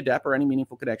connection to Depp or any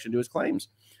meaningful connection to his claims.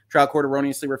 Trial court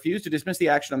erroneously refused to dismiss the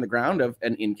action on the ground of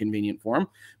an inconvenient forum,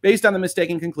 based on the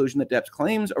mistaken conclusion that Depp's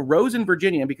claims arose in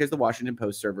Virginia because the Washington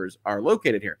Post servers are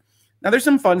located here. Now, there's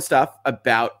some fun stuff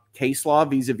about case law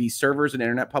vis-a-vis servers and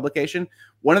internet publication.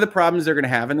 One of the problems they're going to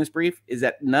have in this brief is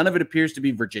that none of it appears to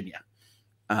be Virginia.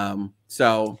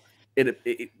 So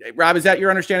Rob, is that your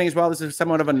understanding as well? This is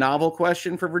somewhat of a novel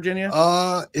question for Virginia.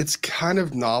 It's kind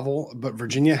of novel, but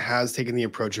Virginia has taken the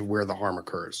approach of where the harm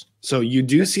occurs. So you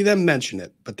do see them mention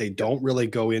it, but they don't really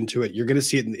go into it. You're going to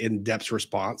see it in Depp's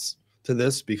response to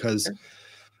this, because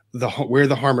where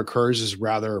the harm occurs is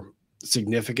rather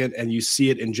significant. And you see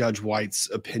it in Judge White's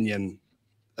opinion,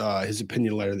 his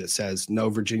opinion letter that says, no,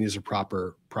 Virginia's a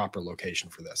proper location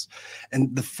for this.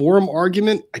 And the forum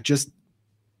argument,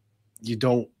 you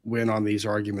don't win on these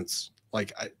arguments.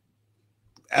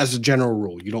 As a general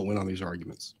rule, you don't win on these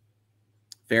arguments.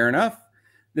 Fair enough.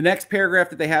 The next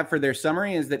paragraph that they have for their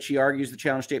summary is that she argues the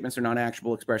challenge statements are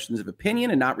non-actionable expressions of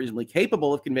opinion and not reasonably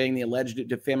capable of conveying the alleged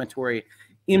defamatory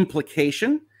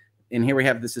implication. And here we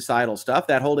have the societal stuff.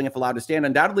 That holding, if allowed to stand,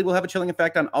 undoubtedly will have a chilling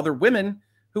effect on other women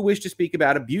who wish to speak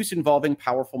about abuse involving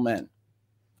powerful men.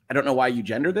 I don't know why you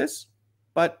gender this,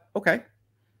 but okay.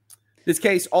 This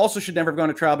case also should never have gone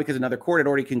to trial because another court had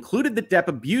already concluded that Depp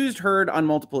abused Heard on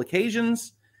multiple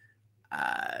occasions.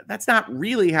 That's not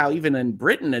really how even in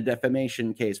Britain a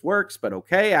defamation case works, but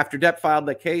okay. After Depp filed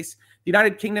the case, the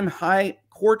United Kingdom High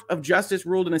Court of Justice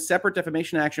ruled in a separate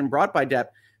defamation action brought by Depp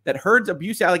that Heard's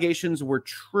abuse allegations were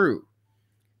true.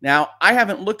 Now, I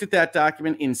haven't looked at that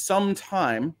document in some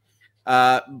time,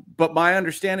 but my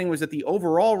understanding was that the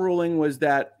overall ruling was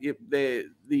that the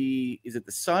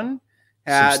Sun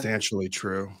had substantially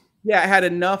true. Yeah, had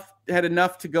enough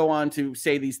to go on to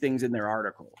say these things in their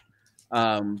article.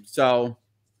 So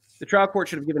the trial court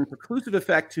should have given preclusive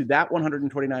effect to that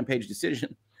 129-page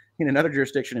decision in another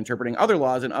jurisdiction interpreting other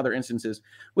laws in other instances,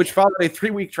 which followed a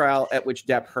 3-week trial at which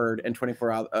Depp, Heard, and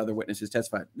 24 other witnesses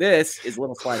testified. This is a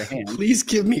little sleight of hand. Please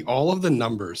give me all of the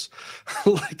numbers.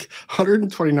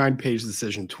 129-page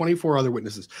decision, 24 other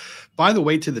witnesses. By the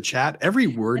way, to the chat, every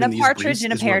word in these briefs, a partridge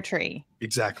in a pear tree.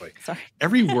 Exactly. Sorry.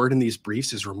 Every word in these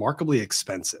briefs is remarkably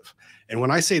expensive. And when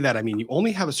I say that, I mean you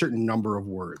only have a certain number of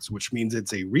words, which means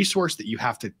it's a resource that you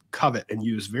have to covet and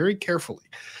use very carefully.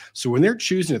 So when they're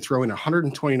choosing to throw in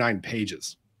 129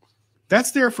 pages,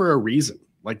 that's there for a reason.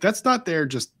 That's not there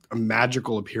just a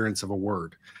magical appearance of a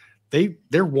word.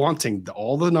 They're wanting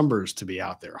all the numbers to be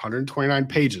out there. 129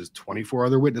 pages, 24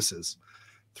 other witnesses,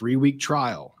 3-week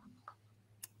trial.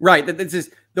 Right.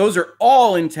 Those are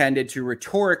all intended to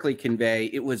rhetorically convey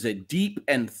it was a deep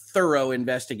and thorough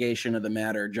investigation of the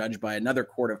matter judged by another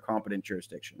court of competent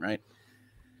jurisdiction, right?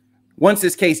 Once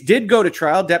this case did go to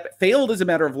trial, Depp failed as a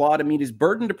matter of law to meet his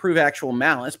burden to prove actual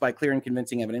malice by clear and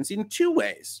convincing evidence in 2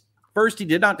 ways. First, he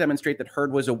did not demonstrate that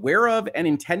Heard was aware of and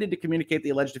intended to communicate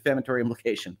the alleged defamatory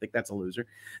implication. I think that's a loser.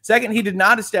 Second, he did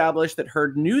not establish that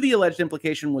Heard knew the alleged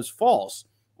implication was false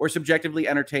or subjectively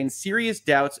entertained serious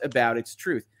doubts about its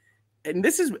truth. And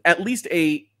this is at least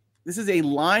a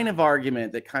line of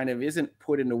argument that kind of isn't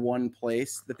put into one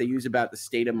place that they use about the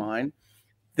state of mind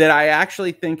that I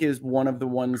actually think is one of the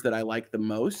ones that I like the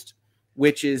most,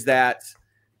 which is that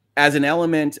as an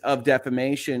element of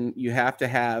defamation, you have to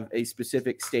have a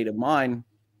specific state of mind.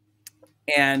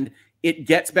 And it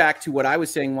gets back to what I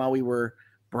was saying while we were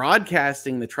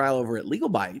broadcasting the trial over at Legal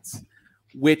Bites,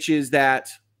 which is that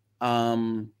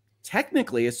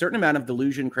technically a certain amount of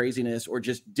delusion, craziness, or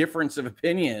just difference of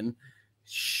opinion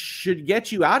should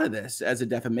get you out of this as a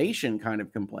defamation kind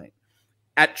of complaint.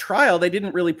 At trial, they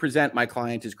didn't really present my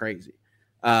client is crazy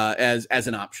as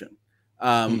an option.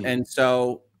 And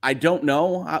so I don't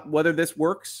know whether this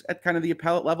works at kind of the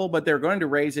appellate level, but they're going to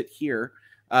raise it here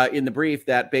in the brief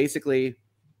that basically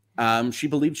she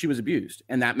believed she was abused,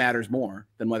 and that matters more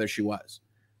than whether she was.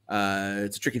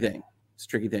 It's a tricky thing. It's a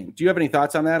tricky thing. Do you have any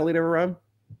thoughts on that, Alita or Rob?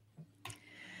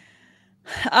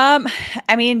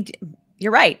 I mean,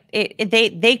 you're right.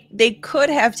 They could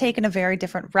have taken a very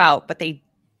different route, but they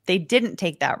didn't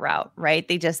take that route, right?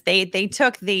 They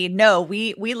took the no.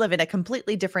 We live in a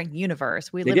completely different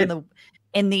universe. We live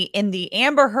in the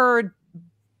Amber Heard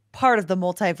part of the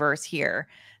multiverse here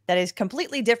that is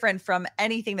completely different from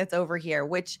anything that's over here,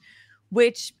 which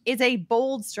is a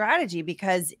bold strategy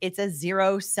because it's a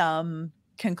zero-sum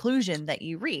conclusion that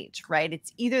you reach, right?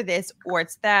 It's either this or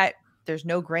it's that. There's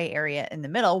no gray area in the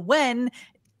middle, when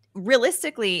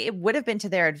realistically it would have been to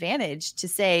their advantage to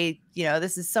say,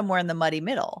 this is somewhere in the muddy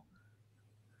middle.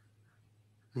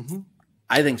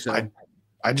 I think so.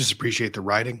 I just appreciate the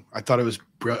writing. I thought it was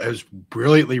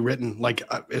brilliantly written. Like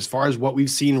as far as what we've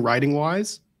seen writing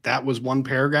wise, that was one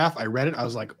paragraph. I read it. I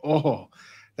was like, oh,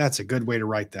 that's a good way to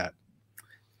write that.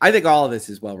 I think all of this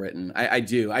is well written. I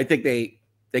do. I think they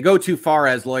go too far,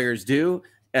 as lawyers do,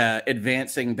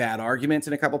 advancing bad arguments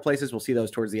in a couple places. We'll see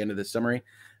those towards the end of this summary.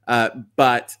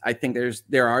 But I think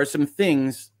there are some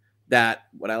things that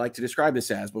what I like to describe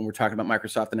this as when we're talking about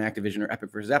Microsoft and Activision or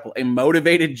Epic versus Apple, a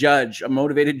motivated judge, a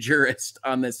motivated jurist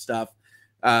on this stuff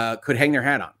could hang their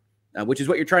hat on, which is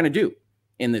what you're trying to do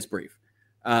in this brief.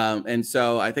 And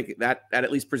so I think that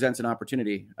at least presents an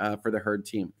opportunity for the Heard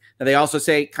team. Now, they also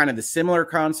say kind of the similar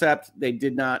concept. They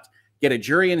did not get a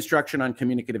jury instruction on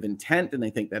communicative intent, and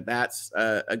they think that that's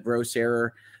a gross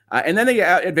error. And then they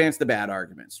advance the bad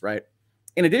arguments, right?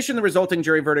 In addition, the resulting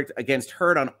jury verdict against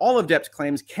Heard on all of Depp's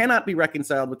claims cannot be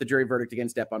reconciled with the jury verdict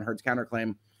against Depp on Heard's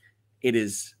counterclaim. It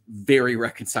is very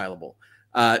reconcilable.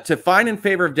 To find in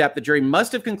favor of Depp, the jury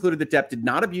must have concluded that Depp did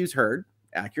not abuse Heard,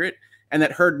 accurate, and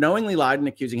that Heard knowingly lied in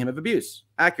accusing him of abuse,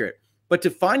 accurate. But to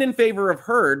find in favor of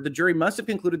Heard, the jury must have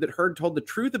concluded that Heard told the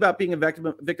truth about being a victim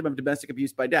of domestic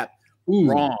abuse by Depp. Ooh.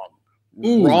 Wrong.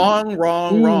 Ooh.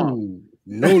 Wrong.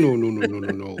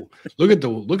 No. Look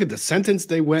at the sentence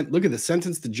they went. Look at the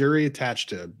sentence the jury attached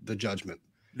to the judgment.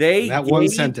 One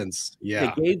sentence.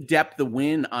 Yeah. They gave Depp the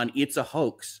win on "It's a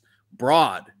Hoax"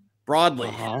 broadly.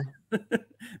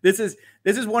 This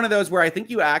is one of those where I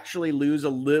think you actually lose a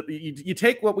little. You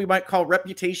take what we might call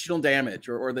reputational damage,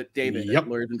 or that David at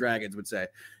Lawyers and Dragons would say.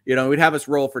 We'd have us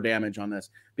roll for damage on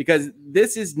this because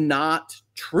this is not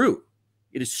true.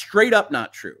 It is straight up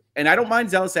not true. And I don't mind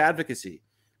zealous advocacy,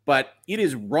 but it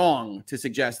is wrong to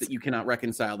suggest that you cannot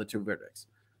reconcile the two verdicts.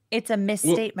 It's a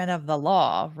misstatement of the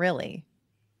law, really.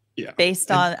 Yeah.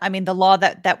 Based on, the law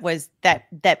that was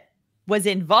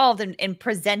involved in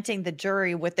presenting the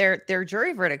jury with their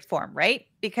jury verdict form, right?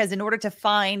 Because in order to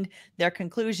find their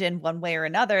conclusion one way or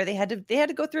another, they had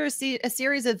to go through a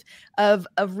series of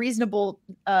reasonable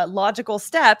logical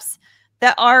steps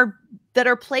that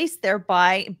are placed there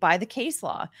by the case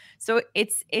law. So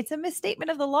it's a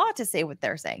misstatement of the law to say what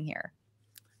they're saying here.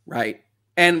 Right.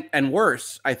 And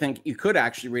worse, I think you could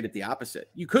actually read it the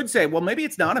opposite. You could say, well, maybe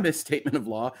it's not a misstatement of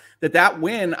law, that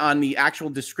win on the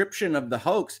actual description of the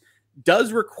hoax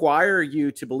does require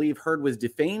you to believe Heard was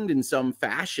defamed in some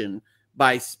fashion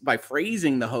by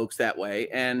phrasing the hoax that way.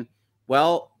 And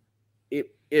well,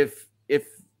 if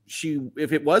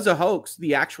it was a hoax,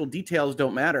 the actual details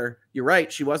don't matter. You're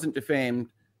right. She wasn't defamed,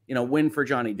 win for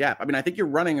Johnny Depp. I think you're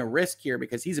running a risk here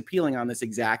because he's appealing on this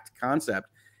exact concept.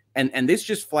 And this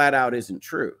just flat out isn't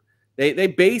true. They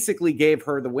basically gave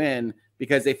her the win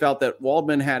because they felt that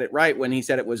Waldman had it right when he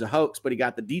said it was a hoax, but he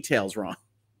got the details wrong.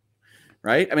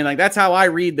 Right? That's how I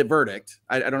read the verdict.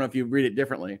 I don't know if you read it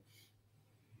differently.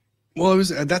 Well,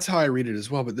 that's how I read it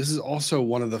as well. But this is also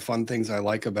one of the fun things I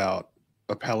like about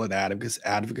appellate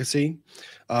advocacy.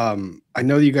 I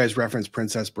know you guys referenced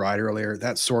Princess Bride earlier.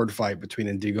 That sword fight between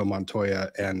Inigo Montoya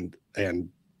and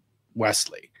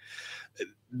Wesley.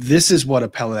 This is what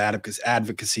appellate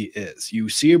advocacy is. You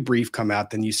see a brief come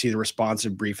out, then you see the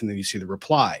responsive brief, and then you see the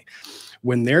reply.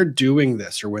 When they're doing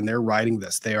this or when they're writing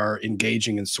this, they are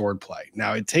engaging in sword play.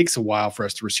 Now, it takes a while for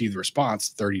us to receive the response,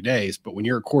 30 days, but when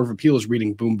you're a court of appeals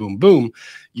reading boom, boom, boom,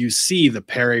 you see the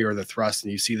parry or the thrust,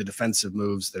 and you see the defensive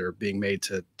moves that are being made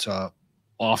to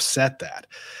offset that.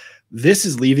 This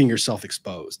is leaving yourself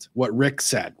exposed. What Rick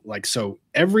said, so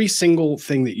every single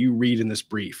thing that you read in this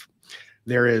brief,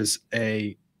 there is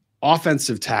a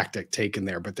offensive tactic taken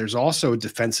there, but there's also a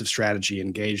defensive strategy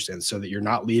engaged in so that you're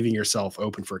not leaving yourself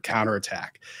open for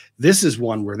counterattack. This is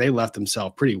one where they left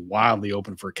themselves pretty wildly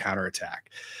open for counterattack.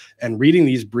 And reading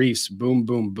these briefs, boom,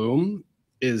 boom, boom,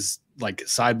 is like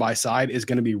side by side is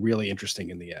going to be really interesting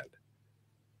in the end.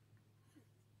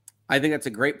 I think that's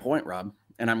a great point, Rob.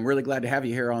 And I'm really glad to have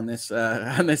you here on this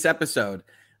episode.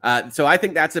 So I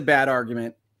think that's a bad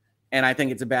argument. And I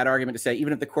think it's a bad argument to say,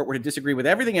 even if the court were to disagree with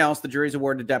everything else, the jury's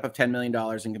award to Depp of $10 million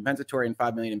in compensatory and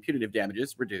 $5 million in punitive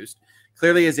damages reduced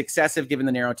clearly is excessive given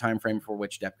the narrow time frame for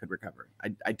which Depp could recover.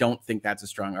 I don't think that's a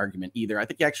strong argument either. I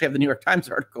think you actually have the New York Times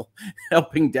article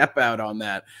helping Depp out on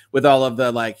that with all of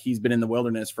the, like, he's been in the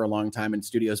wilderness for a long time and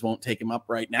studios won't take him up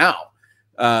right now.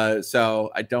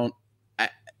 So I don't,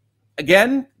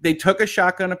 again, they took a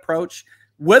shotgun approach.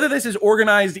 Whether this is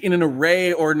organized in an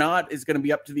array or not is going to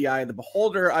be up to the eye of the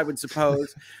beholder, I would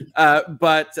suppose.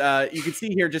 But you can see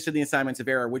here just in the assignments of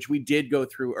error, which we did go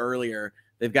through earlier,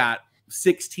 they've got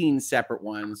 16 separate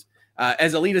ones.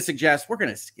 As Alita suggests, we're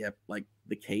going to skip like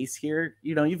the case here.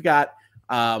 You know, you've got,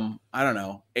 I don't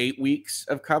know, 8 weeks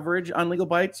of coverage on Legal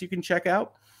Bites you can check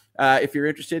out. If you're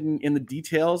interested in the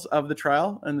details of the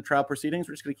trial and the trial proceedings,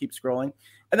 we're just going to keep scrolling.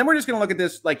 And then we're just going to look at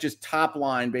this, like just top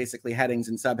line, basically headings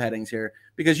and subheadings here,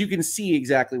 because you can see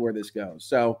exactly where this goes.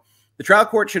 So the trial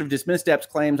court should have dismissed Depp's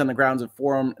claims on the grounds of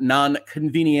forum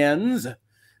non-convenience,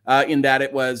 in that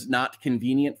it was not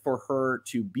convenient for her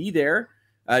to be there.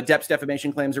 Depp's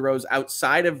defamation claims arose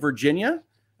outside of Virginia.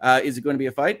 Is it going to be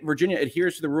a fight? Virginia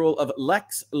adheres to the rule of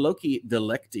lex loci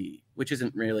delicti, which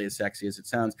isn't really as sexy as it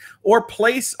sounds, or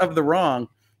place of the wrong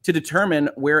to determine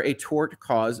where a tort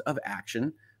cause of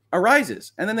action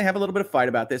arises. And then they have a little bit of fight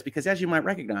about this because, as you might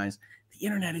recognize, the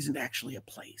internet isn't actually a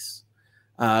place.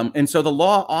 And so the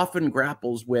law often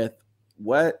grapples with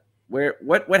what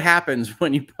happens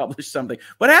when you publish something?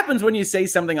 What happens when you say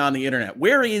something on the internet?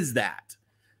 Where is that?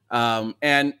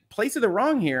 And place of the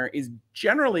wrong here is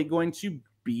generally going to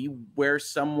be where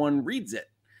someone reads it,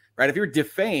 right? If you're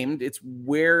defamed, it's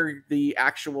where the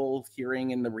actual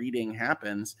hearing and the reading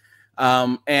happens.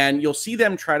 And you'll see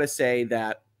them try to say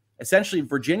that essentially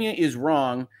Virginia is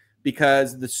wrong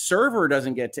because the server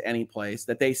doesn't get to any place,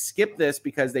 that they skip this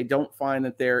because they don't find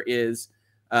that there is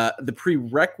the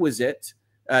prerequisite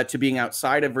to being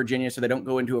outside of Virginia, so they don't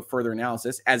go into a further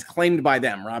analysis, as claimed by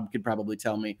them. Rob could probably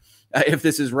tell me if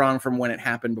this is wrong from when it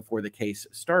happened before the case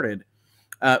started.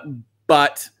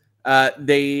 But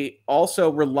they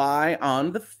also rely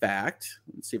on the fact,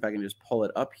 let's see if I can just pull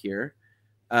it up here,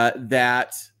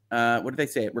 that, what did they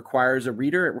say? It requires a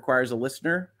reader, it requires a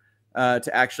listener to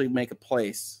actually make a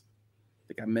place.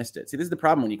 I think I missed it. See, this is the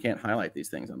problem when you can't highlight these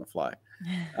things on the fly.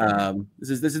 This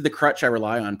is the crutch I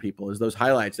rely on, people, is those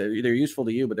highlights. They're useful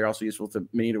to you, but they're also useful to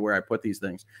me, to where I put these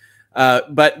things.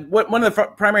 But one of the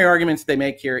primary arguments they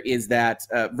make here is that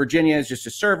Virginia is just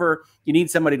a server. You need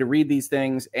somebody to read these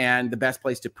things, and the best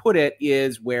place to put it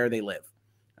is where they live.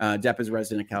 Depp is a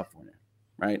resident of California,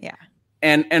 right? Yeah.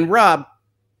 And Rob,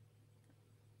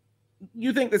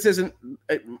 you think this isn't?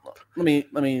 Let me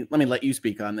let you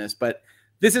speak on this. But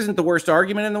this isn't the worst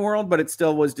argument in the world, but it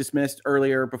still was dismissed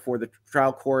earlier before the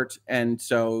trial court, and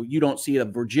so you don't see a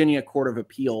Virginia Court of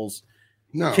Appeals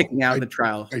kicking out the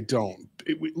trial. I don't.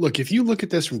 Look, if you look at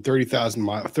this from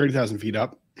 30,000 feet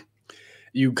up,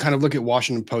 you kind of look at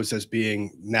Washington Post as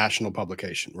being national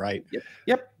publication, right?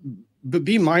 Yep. But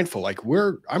be mindful, like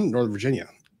I'm in Northern Virginia.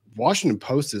 Washington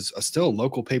Post is still a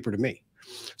local paper to me.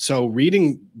 So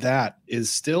reading that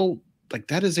is still like,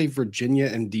 that is a Virginia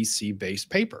and DC based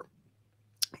paper.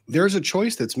 There's a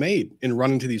choice that's made in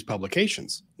running to these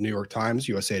publications, New York Times,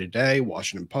 USA Today,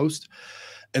 Washington Post.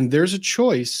 And there's a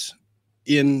choice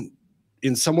in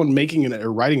someone making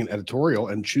or writing an editorial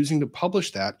and choosing to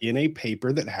publish that in a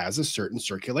paper that has a certain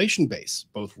circulation base,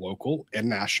 both local and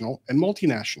national and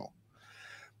multinational.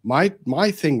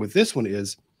 My thing with this one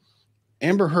is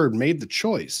Amber Heard made the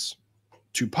choice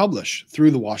to publish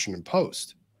through the Washington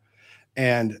Post,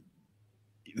 and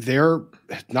they're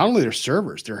not only their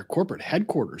servers, their corporate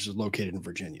headquarters is located in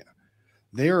Virginia.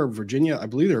 They are Virginia, I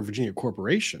believe they're a Virginia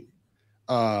corporation.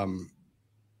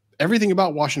 Everything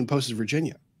about Washington Post is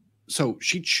Virginia. So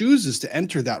she chooses to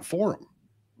enter that forum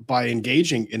by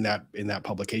engaging in that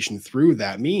publication through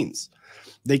that means.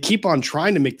 They keep on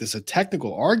trying to make this a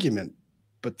technical argument,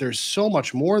 but there's so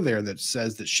much more there that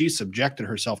says that she subjected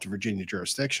herself to Virginia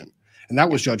jurisdiction. And that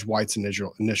was Judge White's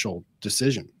initial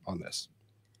decision on this.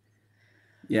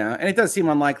 Yeah, and it does seem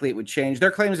unlikely it would change.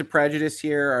 Their claims of prejudice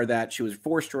here are that she was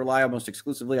forced to rely almost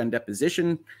exclusively on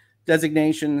deposition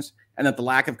designations, and that the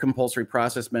lack of compulsory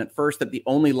process meant first that the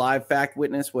only live fact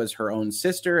witness was her own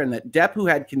sister, and that Depp, who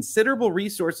had considerable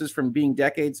resources from being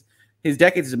his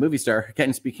decades as a movie star,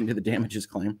 again, speaking to the damages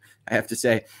claim, I have to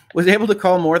say, was able to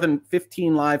call more than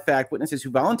 15 live fact witnesses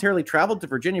who voluntarily traveled to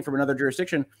Virginia from another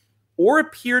jurisdiction or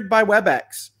appeared by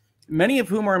WebEx, many of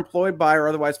whom are employed by or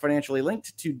otherwise financially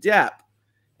linked to Depp.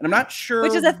 And I'm not sure.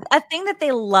 Which is a thing that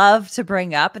they love to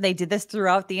bring up. And they did this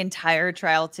throughout the entire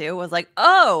trial too, was like,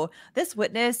 oh, this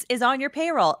witness is on your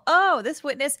payroll. Oh, this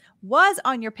witness was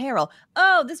on your payroll.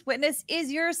 Oh, this witness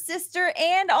is your sister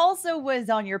and also was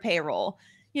on your payroll.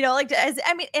 You know, like,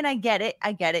 and I get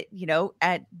it, you know,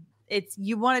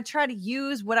 you want to try to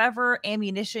use whatever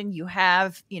ammunition you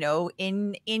have, you know,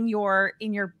 in your,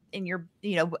 you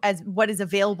know, as what is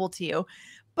available to you.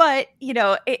 But, you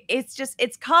know,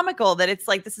 it's comical that it's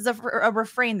like, this is a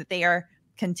refrain that they are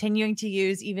continuing to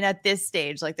use even at this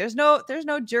stage. Like there's no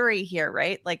jury here,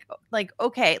 right? Like,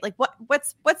 okay, like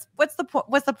what's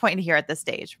the point here at this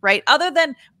stage, right? Other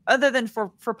than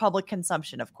for public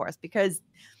consumption, of course, because,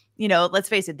 you know, let's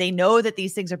face it, they know that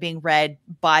these things are being read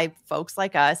by folks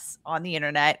like us on the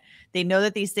internet. They know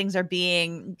that these things are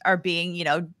being, you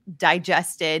know,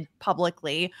 digested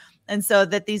publicly. And so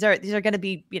that these are going to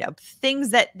be, you know, things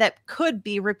that could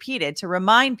be repeated to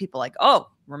remind people like, oh,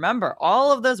 remember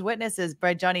all of those witnesses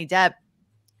by Johnny Depp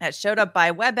that showed up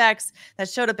by WebEx, that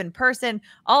showed up in person.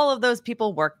 All of those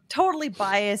people were totally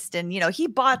biased. And, you know, he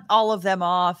bought all of them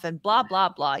off and blah, blah,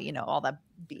 blah, you know, all that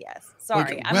BS.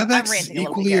 Sorry, like, I'm WebEx ranting is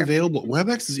equally available.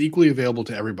 WebEx is equally available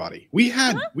to everybody. We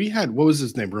had what was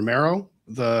his name? Romero,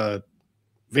 the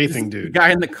vaping dude, the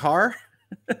guy in the car.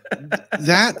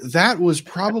 that was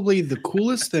probably the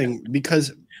coolest thing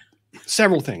because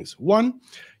several things. One,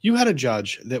 you had a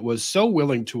judge that was so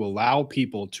willing to allow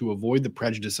people to avoid the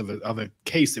prejudice of a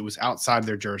case that was outside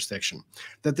their jurisdiction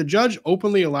that the judge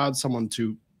openly allowed someone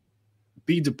to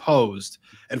be deposed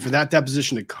and for that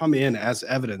deposition to come in as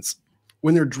evidence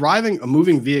when they're driving a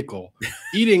moving vehicle,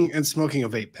 eating and smoking a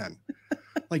vape pen.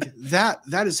 Like that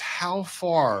is how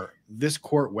far this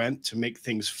court went to make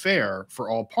things fair for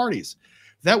all parties.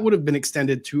 That would have been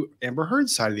extended to Amber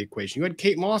Heard's side of the equation. You had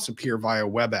Kate Moss appear via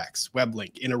WebEx,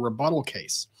 WebLink in a rebuttal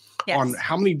case on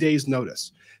how many days'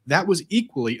 notice. That was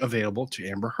equally available to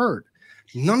Amber Heard.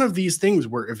 None of these things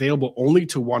were available only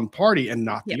to one party and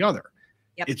not the other.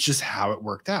 It's just how it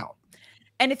worked out.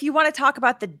 And if you want to talk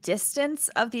about the distance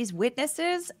of these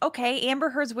witnesses, okay, Amber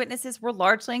Heard's witnesses were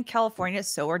largely in California.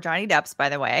 So were Johnny Depp's, by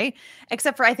the way,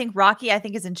 except for I think Rocky,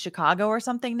 is in Chicago or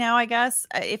something now, I guess,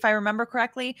 if I remember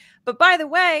correctly. But by the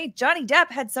way, Johnny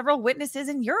Depp had several witnesses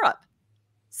in Europe.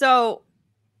 So.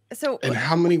 And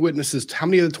how many witnesses, how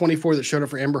many of the 24 that showed up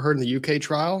for Amber Heard in the UK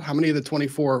trial, how many of the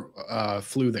 24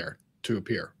 flew there to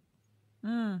appear?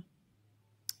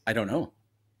 I don't know.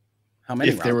 How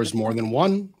many? If there was more than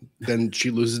one, then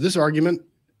she loses this argument.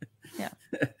 Yeah.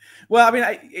 Well, I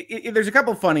mean, there's a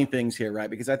couple of funny things here, right?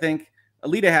 Because I think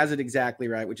Alita has it exactly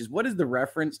right, which is what is the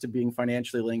reference to being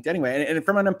financially linked anyway? And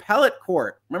from an appellate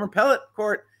court, remember, appellate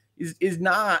court is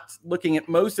not looking at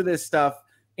most of this stuff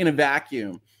in a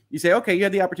vacuum. You say, okay, you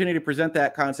had the opportunity to present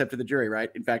that concept to the jury, right?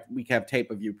 In fact, we have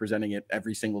tape of you presenting it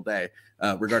every single day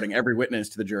regarding every witness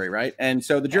to the jury, right? And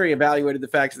so the jury evaluated the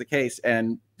facts of the case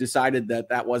and decided that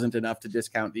that wasn't enough to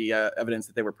discount the evidence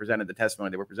that they were presented, the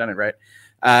testimony they were presented, right?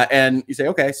 And you say,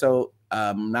 okay, so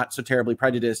not so terribly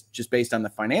prejudiced just based on the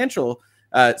financial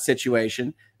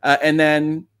situation. And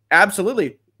then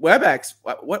absolutely, WebEx,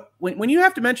 when you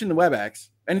have to mention the WebEx,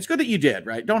 and it's good that you did,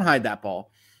 right? Don't hide that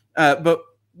ball. But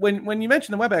when you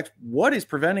mention the WebEx, what is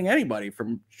preventing anybody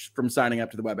from signing up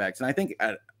to the WebEx? And I think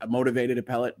a motivated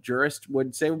appellate jurist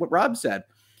would say what Rob said.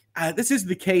 This is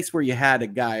the case where you had a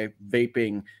guy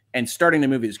vaping and starting to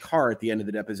move his car at the end of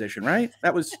the deposition, right?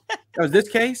 That was this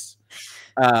case.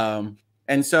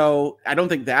 And so I don't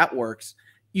think that works.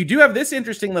 You do have this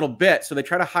interesting little bit. So they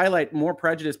try to highlight more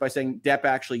prejudice by saying Depp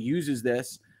actually uses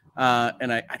this.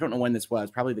 And I don't know when this was,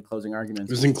 probably the closing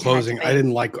arguments. It was in closing. I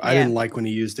didn't like when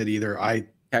he used it either. I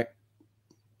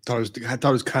thought it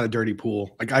was kind of dirty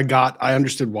pool. Like I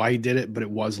understood why he did it, but it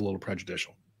was a little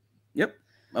prejudicial. Yep.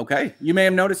 Okay. You may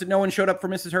have noticed that no one showed up for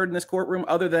Mrs. Heard in this courtroom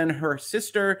other than her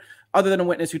sister, other than a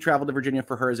witness who traveled to Virginia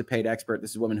for her as a paid expert.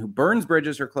 This is a woman who burns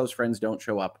bridges. Her close friends don't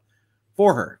show up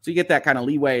for her. So you get that kind of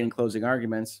leeway in closing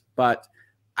arguments. But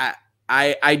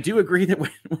I do agree that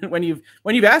when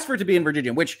you've asked for it to be in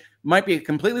Virginia, which might be a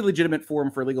completely legitimate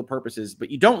forum for legal purposes, but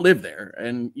you don't live there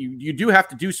and you do have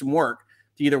to do some work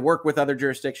to either work with other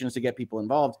jurisdictions to get people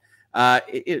involved. I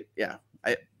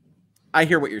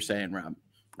hear what you're saying, Rob.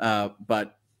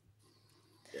 But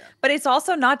But it's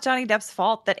also not Johnny Depp's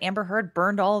fault that Amber Heard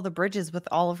burned all of the bridges with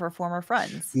all of her former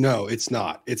friends. No, it's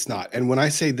not. It's not. And when I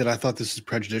say that I thought this is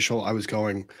prejudicial, I'm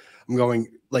going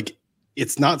like,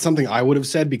 it's not something I would have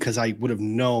said because I would have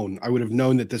known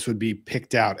that this would be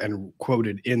picked out and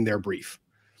quoted in their brief.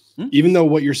 Even though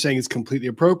what you're saying is completely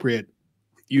appropriate,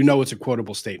 it's a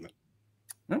quotable statement.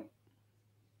 But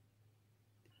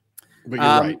you're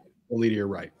right. Alita, you're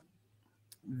right.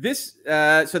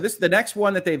 The next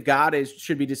one that they've got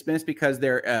should be dismissed because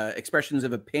they're expressions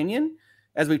of opinion.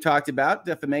 As we've talked about,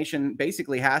 defamation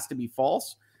basically has to be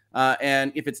false.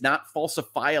 And if it's not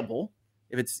falsifiable,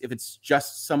 if it's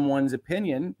just someone's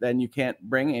opinion, then you can't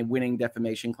bring a winning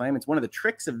defamation claim. It's one of the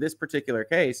tricks of this particular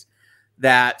case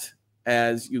that,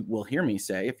 as you will hear me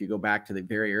say, if you go back to the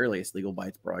very earliest Legal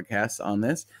Bites broadcasts on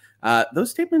this, those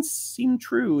statements seem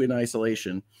true in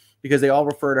isolation because they all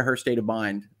refer to her state of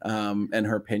mind and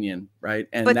her opinion, right?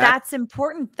 And but that's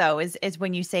important, though, is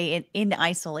when you say it in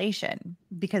isolation,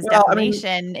 because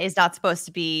defamation is not supposed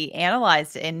to be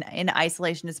analyzed in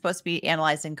isolation. It's supposed to be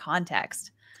analyzed in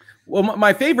context. Well,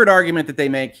 my favorite argument that they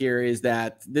make here is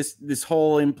that this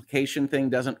whole implication thing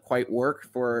doesn't quite work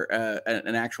for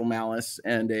an actual malice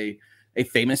and a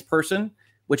famous person,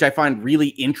 which I find really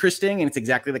interesting. And it's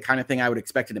exactly the kind of thing I would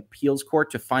expect an appeals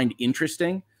court to find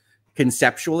interesting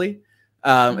conceptually.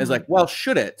 Is like, well,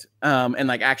 should it? And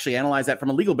like actually analyze that from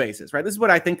a legal basis, right? This is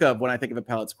what I think of when I think of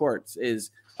appellate's courts is,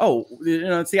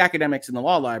 it's the academics in the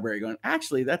law library going,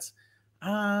 actually, that's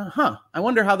I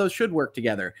wonder how those should work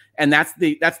together. And that's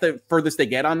the furthest they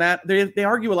get on that. They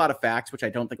argue a lot of facts, which I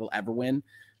don't think will ever win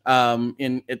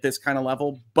at this kind of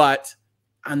level. But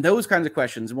on those kinds of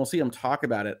questions, and we'll see them talk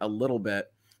about it a little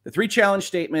bit, the three challenge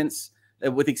statements,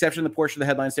 with the exception of the portion of the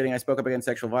headline stating I spoke up against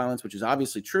sexual violence, which is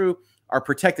obviously true, are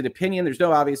protected opinion. There's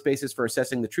no obvious basis for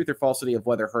assessing the truth or falsity of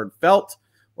whether Heard felt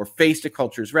or faced a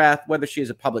culture's wrath, whether she is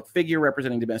a public figure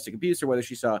representing domestic abuse, or whether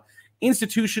she saw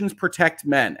institutions protect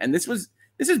men. And this is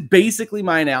basically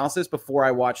my analysis before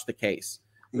I watched the case,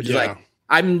 which is like,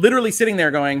 I'm literally sitting there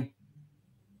going,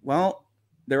 well,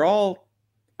 they're all,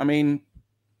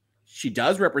 she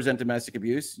does represent domestic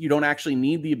abuse. You don't actually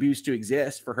need the abuse to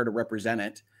exist for her to represent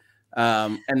it.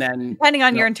 And then depending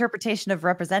on your interpretation of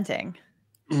representing.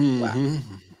 Well,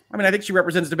 I think she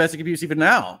represents domestic abuse even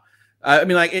now.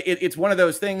 It's one of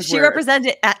those things she where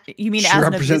represented. You mean as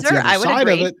an abuser? I would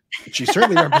agree. Of it. She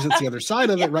certainly represents the other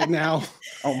side of it right now.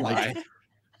 Oh my!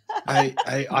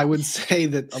 I would say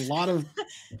that a lot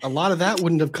of that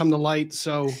wouldn't have come to light.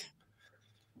 So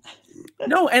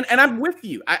no, and I'm with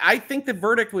you. I think the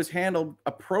verdict was handled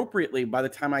appropriately by the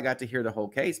time I got to hear the whole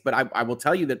case. But I will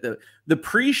tell you that the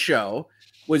pre-show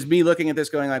was me looking at this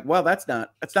going like, well, that's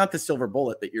not the silver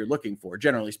bullet that you're looking for,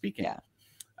 generally speaking. Yeah.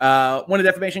 When a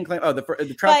defamation claim,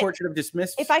 the trial court should have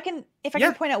dismissed. If I can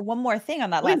point out one more thing on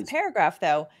that last paragraph,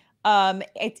 though,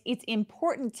 it's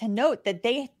important to note that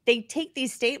they take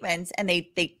these statements and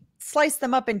they slice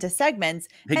them up into segments,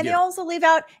 and they also leave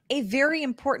out a very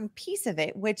important piece of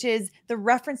it, which is the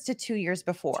reference to 2 years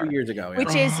before, 2 years ago,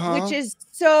 which is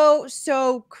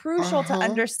so crucial to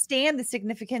understand the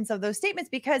significance of those statements.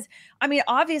 Because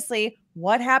obviously,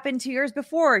 what happened 2 years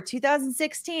before?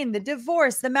 2016, the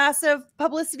divorce, the massive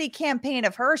publicity campaign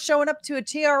of her showing up to a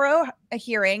TRO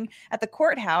hearing at the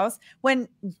courthouse when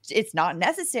it's not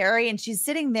necessary, and she's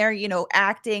sitting there,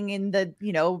 acting in the,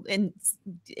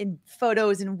 in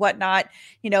photos and whatnot,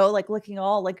 like looking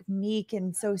all like meek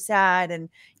and so sad, and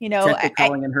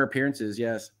calling in her appearances,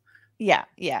 yes. Yeah,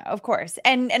 of course,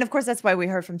 and of course that's why we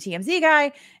heard from TMZ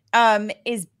guy,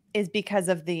 is because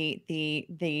of the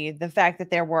fact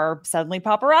that there were suddenly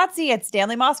paparazzi at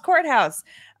Stanley Mosk Courthouse.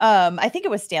 I think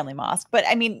it was Stanley Mosk, but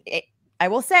I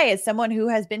will say, as someone who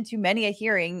has been to many a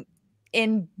hearing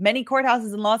in many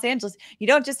courthouses in Los Angeles, you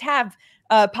don't just have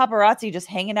paparazzi just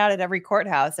hanging out at every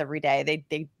courthouse every day.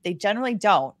 They generally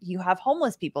don't. You have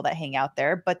homeless people that hang out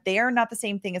there, but they are not the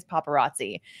same thing as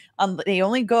paparazzi. They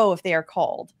only go if they are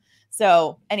called.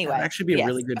 So anyway, that actually be a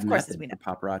really good method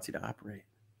for paparazzi to operate.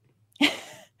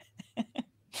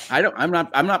 I'm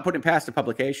not putting it past a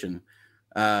publication.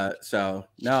 So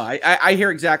no, I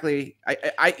hear exactly.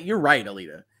 You're right,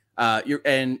 Alita.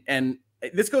 And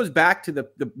this goes back to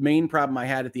the main problem I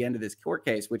had at the end of this court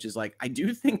case, which is like, I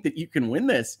do think that you can win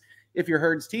this if you're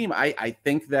Heard's team. I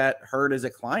think that Heard as a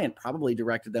client probably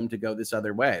directed them to go this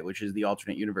other way, which is the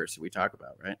alternate universe that we talk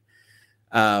about, right?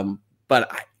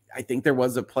 But I think there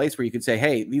was a place where you could say,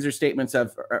 hey, these are statements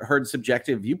of Heard's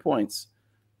subjective viewpoints,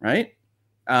 right?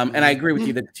 And I agree with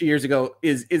you that 2 years ago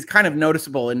is kind of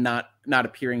noticeable and not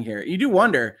appearing here. You do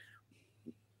wonder,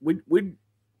 would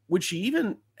she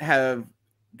even have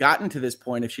gotten to this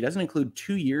point if she doesn't include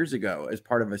 2 years ago as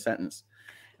part of a sentence?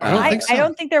 I don't think so. I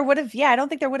don't think there would have. Yeah, I don't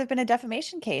think there would have been a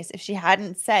defamation case if she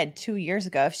hadn't said 2 years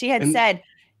ago. If she had said,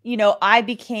 you know, I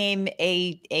became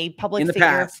a public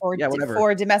figure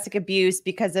for domestic abuse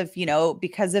because of, you know,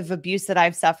 because of abuse that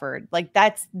I've suffered. Like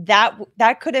that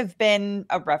could have been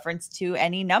a reference to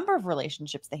any number of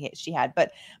relationships that she had.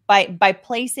 But by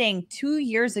placing 2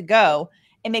 years ago,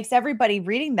 it makes everybody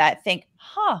reading that think,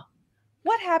 huh,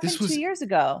 what happened 2 years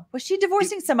ago? Was she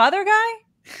divorcing some other guy?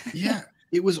 Yeah.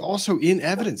 It was also in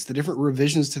evidence, the different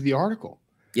revisions to the article.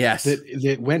 Yes.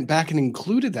 That went back and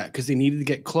included that because they needed to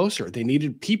get closer. They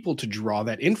needed people to draw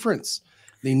that inference.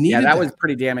 They needed that was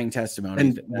pretty damning testimony.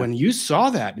 And when you saw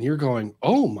that and you're going,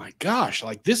 oh my gosh,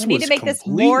 like this we need to make this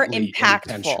more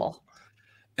impactful.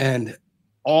 And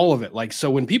all of it. Like, so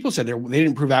when people said they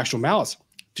didn't prove actual malice,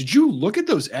 did you look at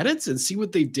those edits and see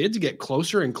what they did to get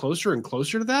closer and closer and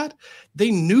closer to that?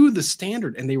 They knew the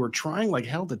standard and they were trying like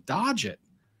hell to dodge it.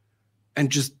 And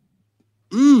just,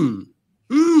 Yeah,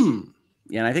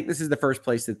 and I think this is the first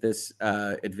place that this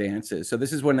advances. So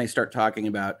this is when they start talking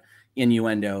about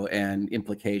innuendo and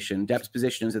implication. Depp's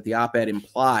position is that the op-ed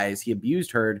implies he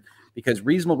abused Heard because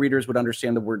reasonable readers would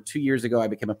understand the word 2 years ago I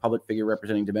became a public figure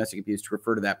representing domestic abuse to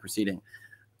refer to that proceeding.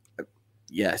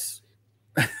 Yes.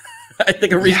 I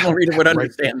think a reasonable reader would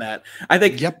understand that. I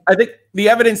think the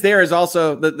evidence there is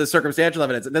also the circumstantial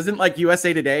evidence. It doesn't like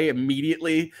USA Today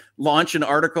immediately launch an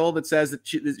article that says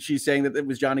that she's saying that it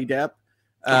was Johnny Depp.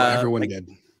 Everyone did.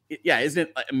 Yeah, isn't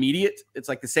it immediate? It's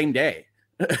like the same day.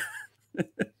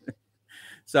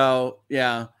 So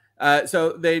yeah.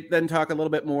 So they then talk a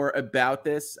little bit more about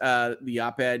this. The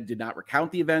op-ed did not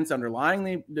recount the events underlying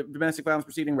the domestic violence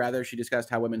proceeding. Rather, she discussed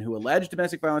how women who allege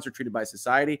domestic violence are treated by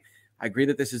society. I agree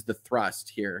that this is the thrust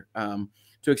here.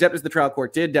 To accept, as the trial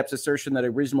court did, Depp's assertion that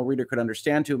a reasonable reader could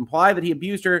understand to imply that he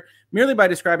abused her merely by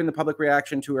describing the public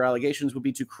reaction to her allegations would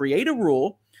be to create a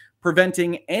rule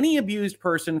preventing any abused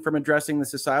person from addressing the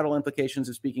societal implications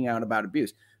of speaking out about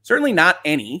abuse. Certainly not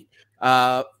any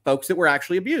folks that were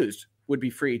actually abused would be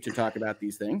free to talk about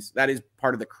these things. That is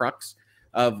part of the crux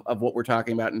of what we're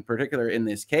talking about in particular in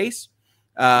this case.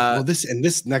 Well,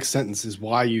 this next sentence is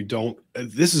why you don't.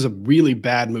 This is a really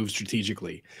bad move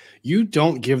strategically. You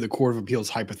don't give the Court of Appeals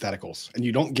hypotheticals, and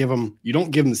you don't give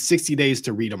them 60 days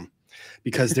to read them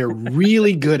because they're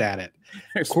really good at it.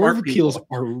 Court of Appeals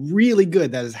are really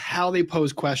good. That is how they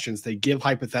pose questions. They give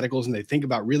hypotheticals, and they think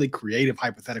about really creative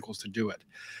hypotheticals to do it.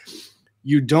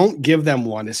 You don't give them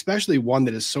one, especially one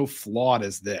that is so flawed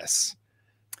as this.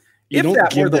 You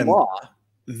don't give them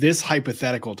this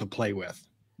hypothetical to play with.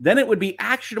 Then it would be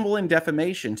actionable in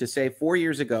defamation to say 4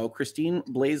 years ago, Christine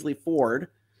Blasey Ford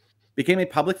became a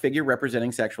public figure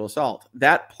representing sexual assault.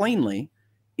 That plainly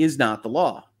is not the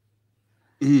law.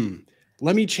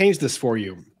 Let me change this for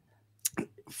you.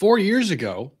 4 years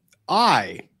ago,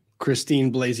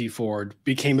 Christine Blasey Ford,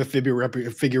 became a figure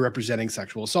representing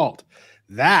sexual assault.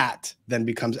 That then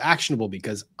becomes actionable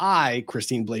because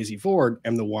Christine Blasey Ford,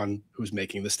 am the one who's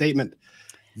making the statement.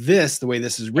 The way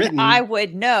this is written, and I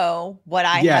would know what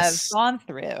I have gone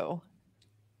through.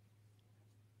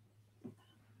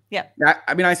 Yeah.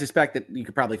 I mean, I suspect that you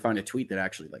could probably find a tweet that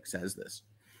actually like says this.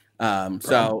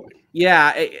 So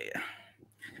yeah,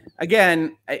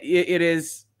 again,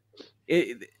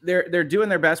 they're doing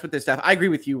their best with this stuff. I agree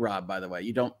with you, Rob, by the way.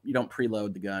 You don't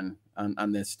preload the gun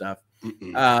on this stuff.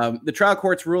 The trial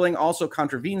court's ruling also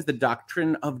contravenes the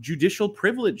doctrine of judicial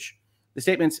privilege. The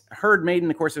statements Heard made in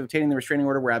the course of obtaining the restraining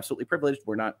order were absolutely privileged.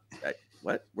 We're not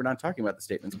talking about the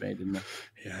statements made in the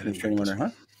restraining order, huh?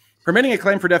 Permitting a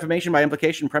claim for defamation by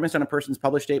implication premised on a person's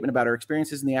published statement about her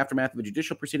experiences in the aftermath of a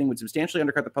judicial proceeding would substantially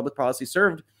undercut the public policy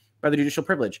served by the judicial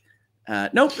privilege.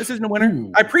 Nope, this isn't a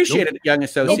winner. I appreciate it, young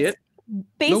associate.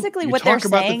 Basically, what they're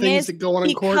saying is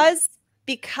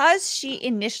because she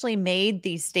initially made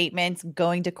these statements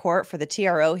going to court for the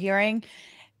TRO hearing,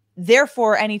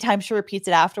 therefore, anytime she repeats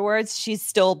it afterwards, she's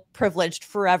still privileged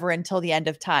forever until the end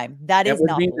of time. That is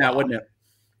not the law. Wouldn't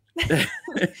it?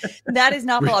 That is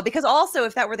not the law. Because also,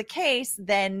 if that were the case,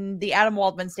 then the Adam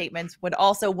Waldman statements would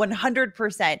also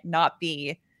 100% not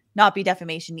be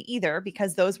defamation either,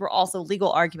 because those were also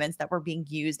legal arguments that were being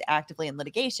used actively in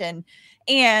litigation.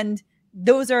 And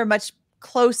those are much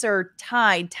closer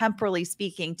tied, temporally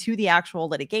speaking, to the actual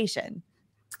litigation.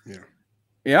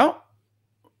 Yeah.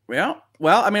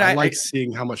 Well, I mean, I like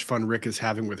seeing how much fun Rick is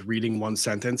having with reading one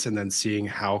sentence and then seeing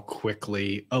how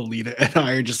quickly Alita and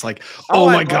I are just like, oh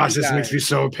my gosh, this makes me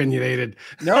so opinionated.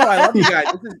 No, I love you guys.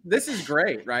 This is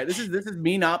great, right? This is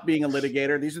me not being a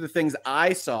litigator. These are the things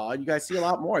I saw. You guys see a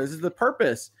lot more. This is the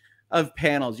purpose of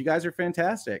panels. You guys are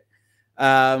fantastic.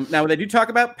 Now they do talk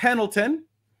about Pendleton,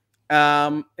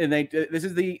 and this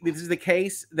is the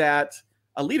case that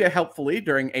Alita, helpfully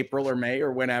during April or May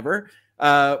or whenever,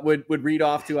 would read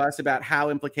off to us about how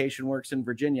implication works in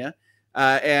Virginia.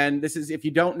 And this is, if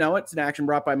you don't know, it's an action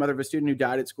brought by a mother of a student who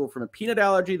died at school from a peanut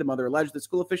allergy. The mother alleged that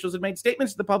school officials had made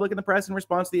statements to the public and the press in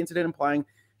response to the incident, implying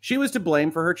she was to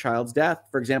blame for her child's death.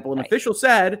 For example, an official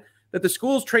said that the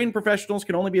school's trained professionals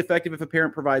can only be effective if a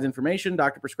parent provides information,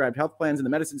 doctor prescribed health plans, and the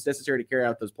medicines necessary to carry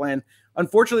out those plans.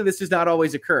 Unfortunately, this does not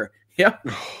always occur. Yep.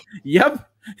 Yep.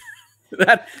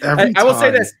 I will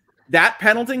say this. That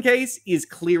Pendleton case is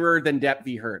clearer than Depp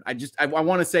v. Heard. I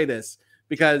want to say this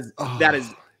because that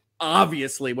is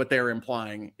obviously what they're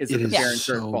implying is that the parents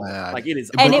are fault. Like it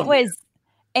is.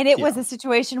 And it was a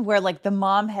situation where like the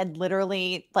mom had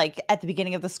literally like at the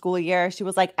beginning of the school year, she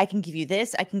was like, I can give you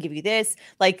this. I can give you this.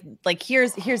 Like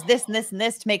here's this and this and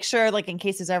this to make sure, like in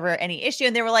case there's ever any issue.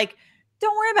 And they were like,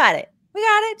 don't worry about it. We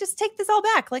got it. Just take this all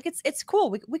back. Like it's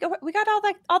cool. We got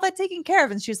all that taken care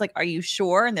of. And she was like, are you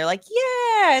sure? And they're like,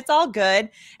 yeah, it's all good.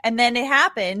 And then it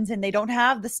happens and they don't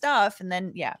have the stuff. And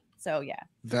then, So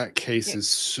that case is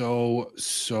so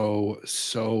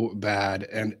bad.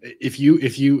 And if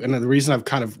you, and the reason I've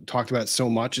kind of talked about it so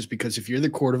much is because if you're the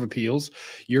Court of Appeals,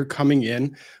 you're coming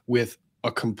in with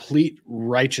a complete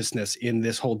righteousness in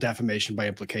this whole defamation by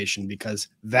implication, because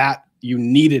that you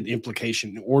needed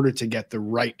implication in order to get the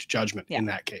right judgment in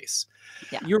that case.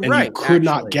 Yeah, you're right. You could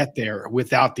not get there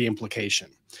without the implication.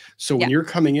 So when you're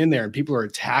coming in there and people are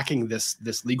attacking this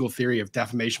legal theory of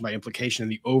defamation by implication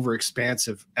and the over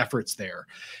expansive efforts there,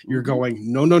 you're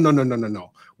going,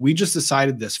 no. We just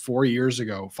decided this 4 years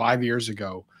ago, 5 years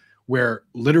ago, where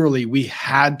literally we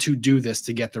had to do this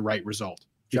to get the right result.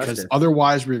 Because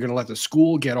otherwise we're going to let the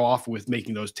school get off with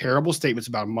making those terrible statements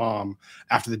about mom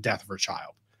after the death of her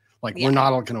child. Like we're not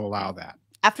going to allow that.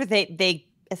 After they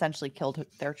essentially killed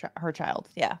her child.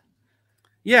 Yeah.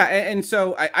 Yeah. And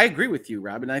so I agree with you,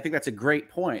 Rob. And I think that's a great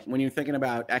point. When you're thinking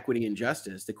about equity and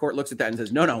justice, the court looks at that and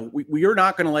says, no, we are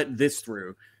not going to let this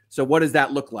through. So what does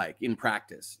that look like in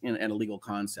practice in a legal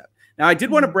concept? Now, I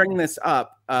did want to bring this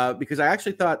up because I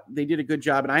actually thought they did a good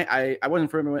job. And I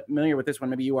wasn't familiar with this one.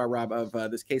 Maybe you are, Rob, of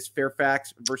this case,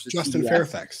 Fairfax versus Justin CBS.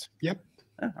 Fairfax. Yep.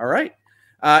 All right.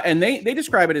 And they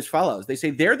describe it as follows. They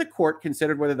say there the court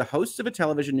considered whether the hosts of a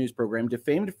television news program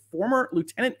defamed former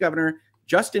Lieutenant Governor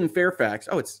Justin Fairfax.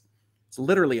 Oh, it's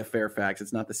literally a Fairfax.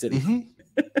 It's not the city.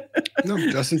 No,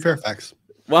 Justin Fairfax.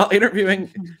 While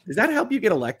interviewing, does that help you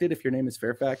get elected if your name is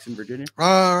Fairfax in Virginia?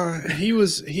 He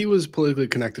was politically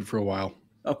connected for a while.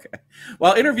 Okay.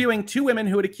 While interviewing two women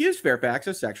who had accused Fairfax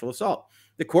of sexual assault,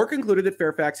 the court concluded that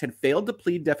Fairfax had failed to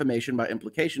plead defamation by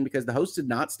implication because the hosts had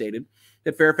not stated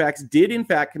that Fairfax did in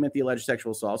fact commit the alleged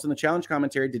sexual assaults, and the challenge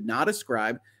commentary did not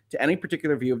ascribe to any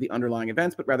particular view of the underlying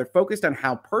events, but rather focused on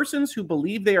how persons who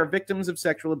believe they are victims of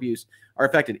sexual abuse are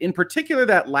affected. In particular,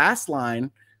 that last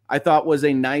line I thought was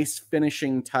a nice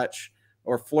finishing touch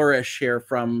or flourish here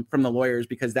from the lawyers,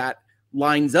 because that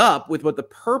lines up with what the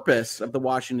purpose of the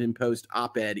Washington Post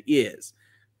op-ed is.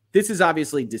 This is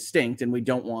obviously distinct, and we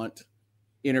don't want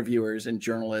interviewers and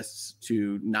journalists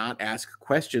to not ask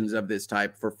questions of this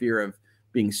type for fear of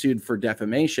being sued for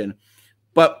defamation.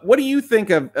 But what do you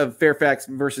think of Fairfax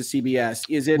versus CBS?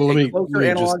 Is it a closer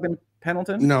analog than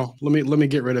Pendleton? No, let me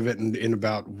get rid of it in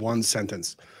about one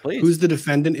sentence. Please. Who's the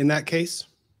defendant in that case?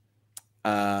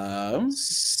 CBS.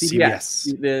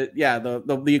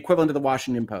 The equivalent of the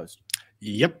Washington Post.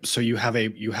 Yep. So you have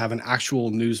an actual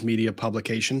news media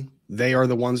publication. They are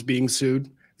the ones being sued.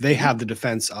 They have the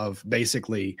defense of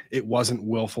basically it wasn't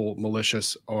willful,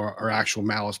 malicious, or actual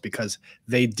malice because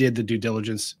they did the due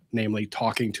diligence, namely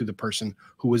talking to the person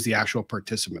who was the actual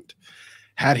participant.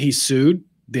 Had he sued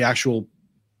the actual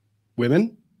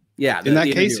women, in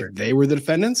that case, if they were the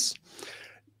defendants,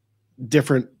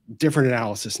 different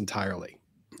analysis entirely.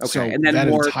 Okay, so and then that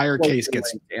entire case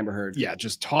gets Amber Heard. Yeah,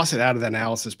 just toss it out of the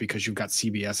analysis because you've got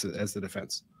CBS as the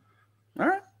defense. All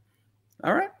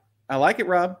right. I like it,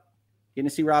 Rob. Getting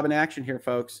to see Rob in action here,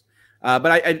 folks. But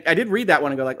I did read that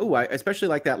one and go like, oh, I especially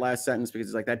like that last sentence because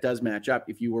it's like that does match up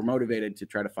if you were motivated to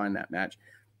try to find that match.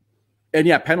 And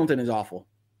yeah, Pendleton is awful.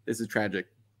 This is tragic.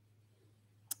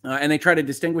 And they try to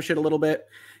distinguish it a little bit.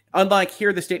 Unlike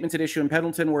here, the statements at issue in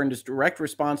Pendleton were in direct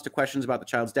response to questions about the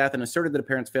child's death and asserted that a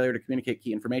parent's failure to communicate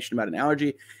key information about an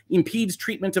allergy impedes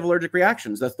treatment of allergic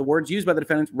reactions. Thus, the words used by the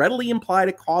defendants readily implied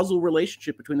a causal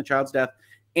relationship between the child's death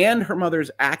and her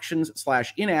mother's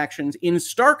actions/inactions. In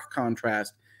stark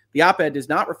contrast, the op-ed does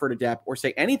not refer to Depp or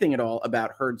say anything at all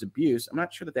about Heard's abuse. I'm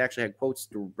not sure that they actually had quotes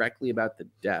directly about the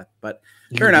death, but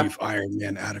fair enough. Iron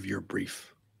Man out of your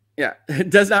brief. Yeah, it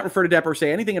does not refer to Depp or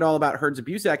say anything at all about Heard's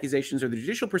abuse accusations or the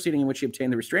judicial proceeding in which he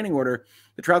obtained the restraining order.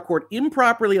 The trial court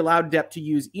improperly allowed Depp to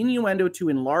use innuendo to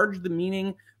enlarge the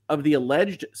meaning of the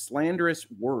alleged slanderous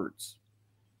words.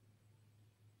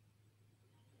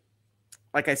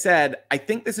 Like I said, I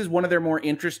think this is one of their more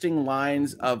interesting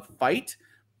lines of fight,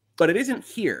 but it isn't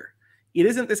here. It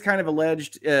isn't this kind of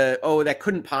alleged, oh, that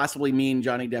couldn't possibly mean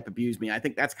Johnny Depp abused me. I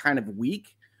think that's kind of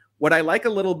weak. What I like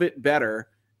a little bit better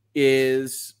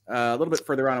is a little bit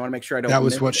further on. I want to make sure I don't. That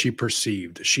was what she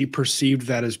perceived. She perceived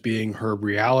that as being her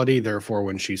reality. Therefore,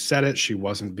 when she said it, she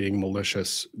wasn't being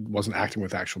malicious, wasn't acting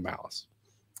with actual malice.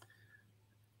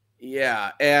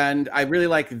 Yeah, and I really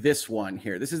like this one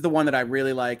here. This is the one that I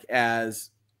really like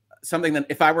as something that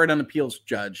if I were an appeals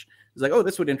judge, it's like, oh,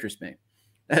 this would interest me.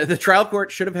 The trial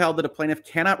court should have held that a plaintiff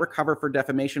cannot recover for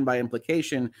defamation by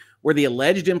implication where the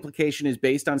alleged implication is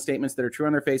based on statements that are true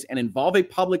on their face and involve a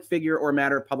public figure or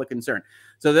matter of public concern.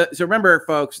 So remember,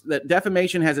 folks, that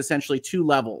defamation has essentially two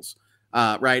levels,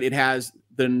 right? It has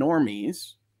the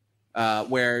normies,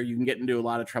 where you can get into a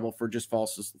lot of trouble for just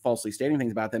falsely stating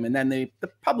things about them. And then the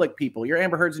public people, your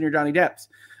Amber Heards and your Johnny Depps,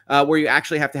 where you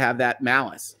actually have to have that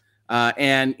malice.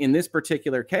 And in this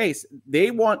particular case,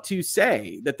 they want to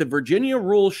say that the Virginia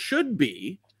rule should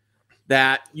be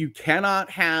that you cannot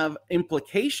have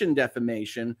implication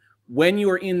defamation when you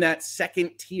are in that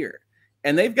second tier.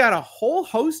 And they've got a whole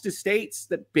host of states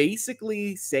that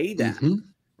basically say that.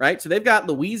 Right? So they've got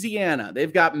Louisiana,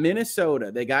 they've got Minnesota,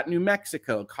 they got New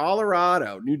Mexico,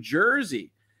 Colorado, New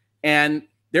Jersey. And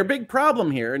their big problem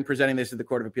here in presenting this to the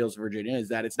Court of Appeals of Virginia is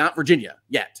that it's not Virginia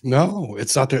yet. No,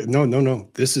 it's not there. No.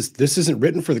 This isn't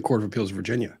written for the Court of Appeals of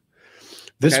Virginia.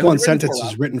 This one sentence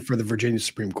is written for the Virginia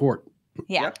Supreme Court.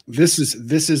 Yeah. This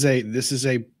is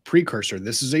a precursor.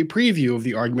 This is a preview of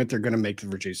the argument they're going to make to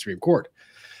the Virginia Supreme Court.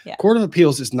 Yeah. Court of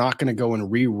Appeals is not going to go and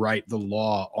rewrite the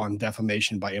law on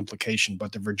defamation by implication,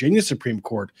 but the Virginia Supreme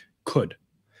Court could.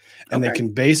 And they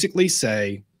can basically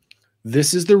say,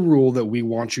 this is the rule that we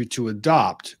want you to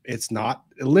adopt. It's not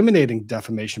eliminating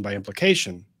defamation by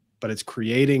implication, but it's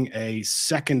creating a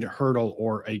second hurdle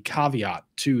or a caveat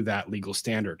to that legal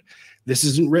standard. This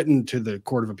isn't written to the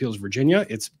Court of Appeals of Virginia.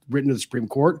 It's written to the Supreme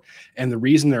Court. And the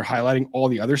reason they're highlighting all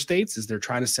the other states is they're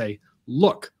trying to say,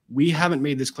 look, we haven't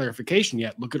made this clarification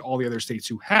yet. Look at all the other states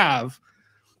who have.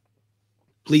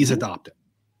 Please adopt it.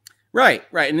 Right.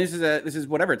 And this is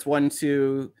whatever. It's 1,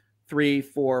 2, 3,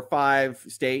 4, 5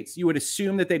 states. You would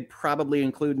assume that they'd probably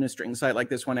include in a string site like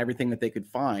this one everything that they could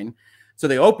find. So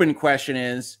the open question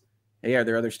is, hey, are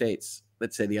there other states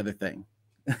that say the other thing?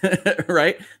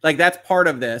 Right? Like that's part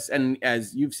of this. And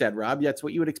as you've said, Rob, that's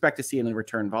what you would expect to see in a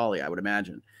return volley, I would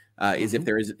imagine, is if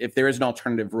there is an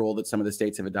alternative rule that some of the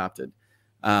states have adopted.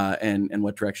 And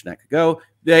what direction that could go.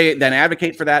 They then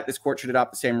advocate for that. This court should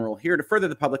adopt the same rule here to further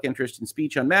the public interest in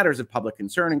speech on matters of public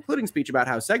concern, including speech about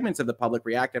how segments of the public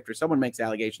react after someone makes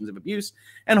allegations of abuse,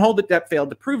 and hold that Depp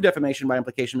failed to prove defamation by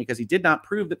implication because he did not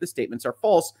prove that the statements are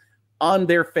false on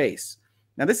their face.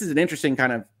 Now, this is an interesting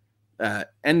kind of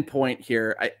endpoint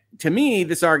here. To me,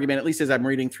 this argument, at least as I'm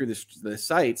reading through the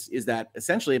sites, is that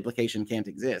essentially implication can't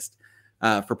exist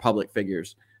for public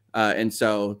figures. And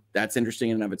so that's interesting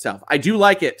in and of itself. I do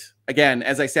like it. Again,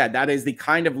 as I said, that is the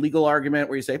kind of legal argument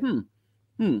where you say,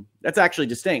 that's actually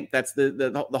distinct. That's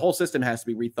the whole system has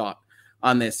to be rethought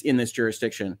on this in this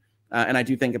jurisdiction. And I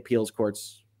do think appeals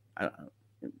courts,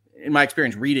 in my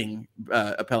experience, reading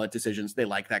appellate decisions, they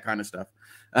like that kind of stuff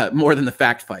more than the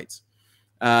fact fights.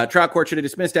 Trial court should have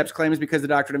dismissed Depp's claims because the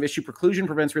doctrine of issue preclusion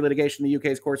prevents relitigation in the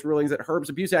UK's court's rulings that Herb's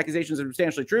abuse accusations are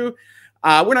substantially true.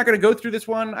 We're not going to go through this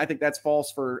one. I think that's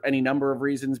false for any number of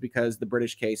reasons because the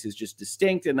British case is just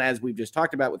distinct. And as we've just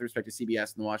talked about with respect to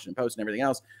CBS and the Washington Post and everything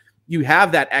else, you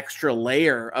have that extra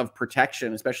layer of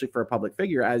protection, especially for a public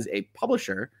figure as a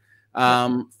publisher,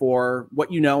 for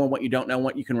what you know and what you don't know and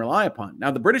what you can rely upon.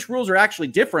 Now, the British rules are actually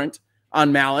different on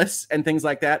malice and things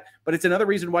like that. But it's another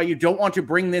reason why you don't want to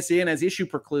bring this in as issue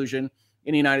preclusion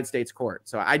in the United States court.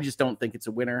 So I just don't think it's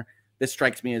a winner. This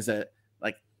strikes me as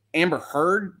Amber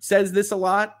Heard says this a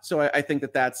lot. So I think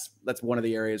that's one of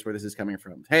the areas where this is coming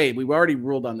from. Hey, we've already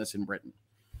ruled on this in Britain.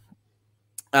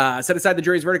 Set aside the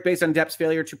jury's verdict based on Depp's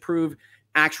failure to prove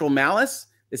actual malice.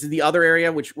 This is the other area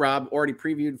which Rob already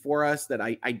previewed for us that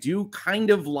I do kind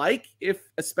of like, if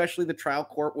especially the trial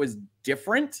court was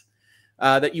different.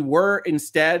 That you were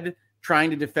instead trying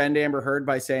to defend Amber Heard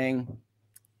by saying,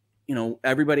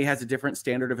 everybody has a different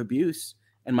standard of abuse,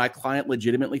 and my client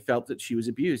legitimately felt that she was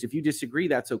abused. If you disagree,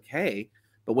 that's okay.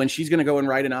 But when she's going to go and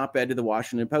write an op-ed to the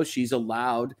Washington Post, she's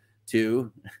allowed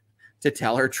to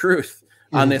tell her truth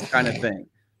on this kind of thing,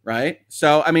 right?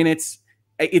 So, I mean,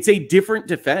 it's a different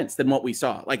defense than what we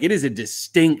saw. Like, it is a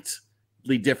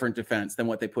distinctly different defense than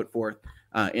what they put forth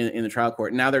in the trial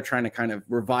court. Now they're trying to kind of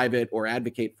revive it or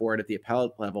advocate for it at the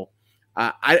appellate level.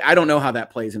 I don't know how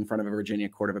that plays in front of a Virginia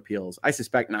Court of Appeals. I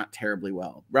suspect not terribly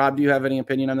well. Rob, do you have any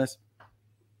opinion on this?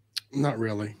 Not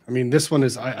really. I mean, this one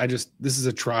is, this is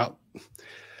a trial.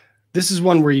 This is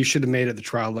one where you should have made it at the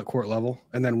trial court level.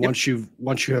 And then once you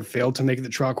have failed to make it the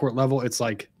trial court level, it's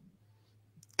like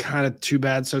kind of too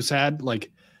bad, so sad.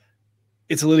 Like,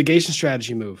 it's a litigation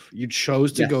strategy move. You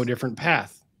chose to go a different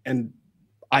path. And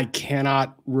I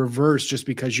cannot reverse just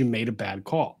because you made a bad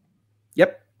call.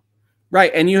 Yep.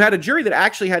 Right. And you had a jury that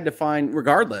actually had to find,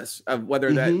 regardless of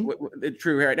whether that's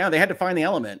true right now, they had to find the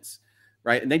elements.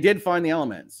 Right. And they did find the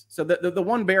elements. So the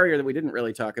one barrier that we didn't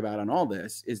really talk about on all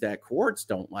this is that courts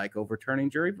don't like overturning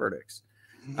jury verdicts.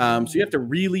 So you have to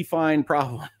really find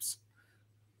problems.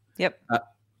 Yep.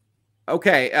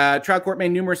 Okay. Trial court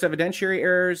made numerous evidentiary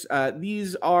errors.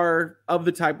 These are of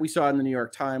the type we saw in the New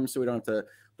York Times, so we don't have to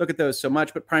look at those so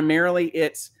much. But primarily,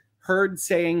 it's Heard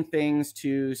saying things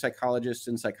to psychologists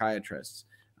and psychiatrists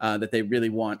that they really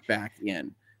want back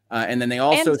in. And then they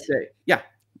also say,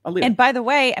 and by the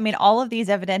way, I mean, all of these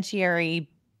evidentiary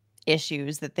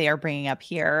issues that they are bringing up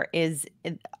here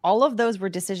all of those were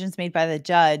decisions made by the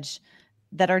judge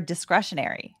that are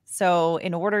discretionary. So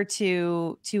in order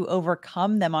to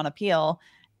overcome them on appeal,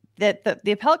 that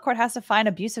the appellate court has to find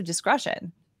abuse of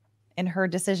discretion in her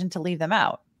decision to leave them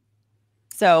out.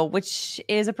 So, which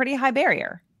is a pretty high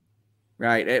barrier.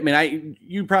 Right. I mean,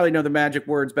 you probably know the magic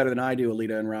words better than I do,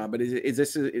 Alita and Rob, but is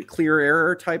this a clear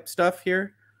error type stuff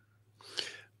here?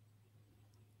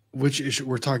 Which issue?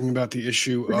 We're talking about the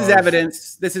issue of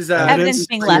evidence. This is evidence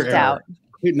being left out.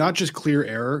 Not just clear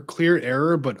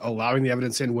error, but allowing the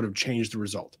evidence in would have changed the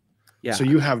result. Yeah. So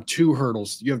you have two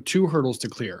hurdles. You have two hurdles to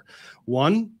clear.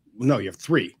 You have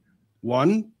three.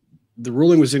 One, the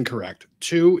ruling was incorrect.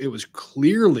 Two, it was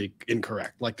clearly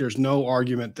incorrect. Like, there's no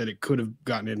argument that it could have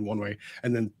gotten in one way.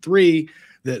 And then three,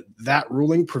 that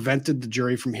ruling prevented the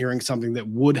jury from hearing something that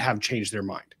would have changed their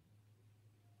mind.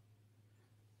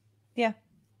 Yeah.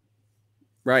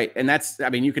 Right. And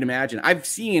you can imagine, I've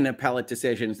seen appellate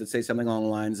decisions that say something along the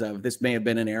lines of, this may have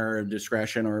been an error of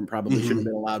discretion or probably shouldn't have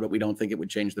been allowed, but we don't think it would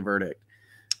change the verdict.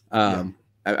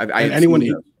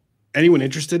 Anyone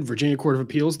interested, Virginia Court of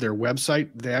Appeals, their website,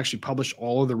 they actually publish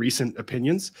all of the recent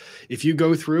opinions. If you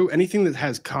go through anything that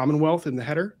has Commonwealth in the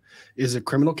header is a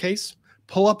criminal case,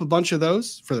 pull up a bunch of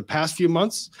those for the past few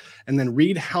months and then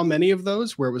read how many of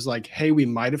those where it was like, hey, we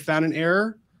might have found an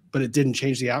error, but it didn't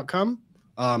change the outcome.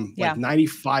 Like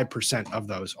 95% of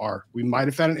those are, we might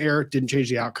have found an error, didn't change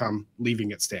the outcome, leaving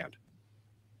it stand.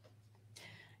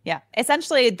 Yeah.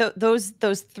 Essentially those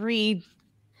three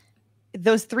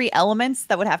elements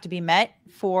that would have to be met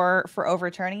for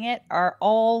overturning it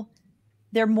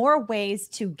there are more ways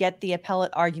to get the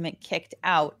appellate argument kicked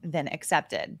out than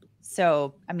accepted.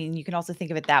 So, I mean, you can also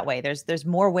think of it that way. There's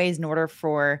more ways in order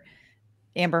for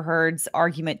Amber Heard's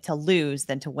argument to lose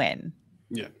than to win.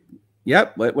 Yeah.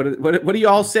 Yep. What do you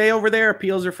all say over there?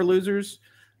 Appeals are for losers.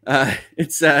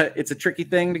 It's a tricky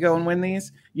thing to go and win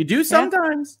these. You do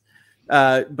sometimes.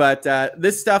 But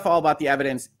this stuff, all about the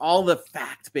evidence, all the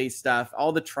fact-based stuff,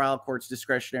 all the trial court's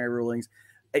discretionary rulings,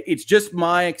 it's just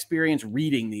my experience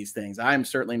reading these things. I'm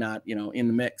certainly not, in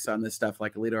the mix on this stuff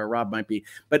like Alita or Rob might be,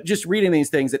 but just reading these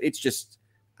things, that it's just,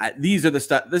 this is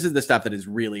the stuff that is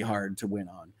really hard to win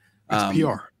on. It's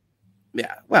PR.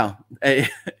 Yeah. Well, I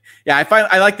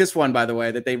like this one, by the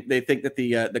way, that they think that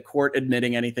the court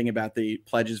admitting anything about the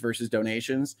pledges versus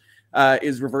donations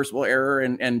is reversible error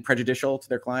and prejudicial to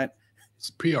their client.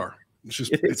 It's PR.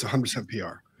 It's 100%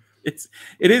 PR.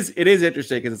 It is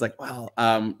interesting because it's like, well,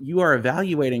 you are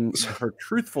evaluating her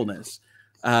truthfulness.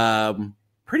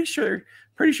 Pretty sure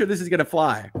this is gonna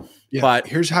fly. Yeah. But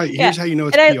here's how you know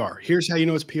it's PR. Here's how you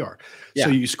know it's PR. Yeah. So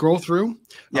you scroll through,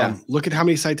 look at how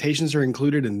many citations are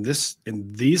included in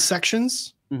these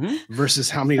sections versus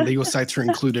how many legal sites are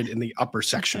included in the upper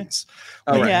sections.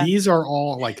 These are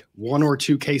all like one or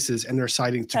two cases, and they're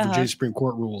citing to Virginia Supreme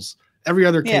Court rules. Every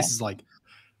other case is like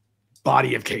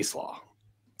body of case law.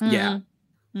 Yeah.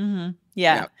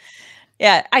 Yeah.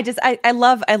 I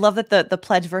love that the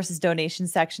pledge versus donation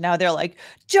section, now they're like,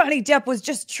 Johnny Depp was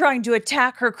just trying to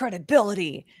attack her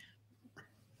credibility.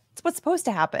 It's what's supposed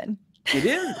to happen. It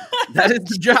is. That is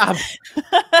the job.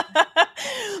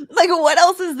 Like, what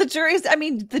else is the jury's? I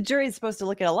mean, the jury is supposed to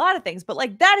look at a lot of things, but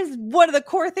like, that is one of the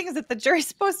core things that the jury's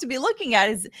supposed to be looking at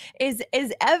is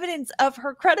evidence of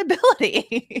her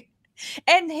credibility.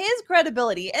 And his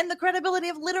credibility and the credibility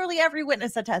of literally every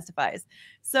witness that testifies.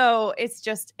 So it's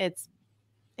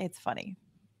funny.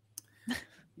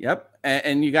 Yep.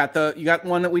 And you got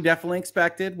one that we definitely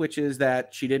expected, which is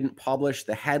that she didn't publish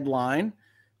the headline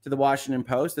to the Washington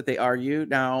Post that they argue.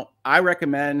 Now, I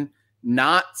recommend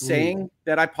not saying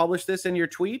that I published this in your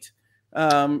tweet.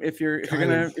 If you're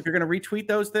gonna retweet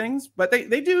those things, but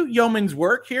they do yeoman's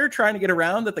work here trying to get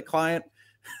around that the client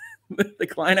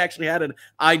actually had an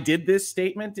 "I did this"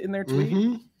 statement in their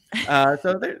tweet.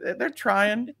 So they're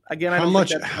trying again.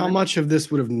 How much of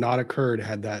this would have not occurred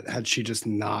had she just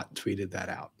not tweeted that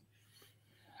out?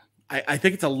 I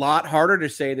think it's a lot harder to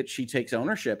say that she takes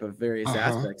ownership of various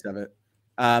aspects of it.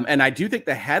 And I do think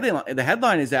the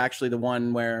headline is actually the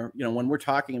one where, when we're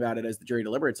talking about it as the jury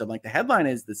deliberates, I'm like, the headline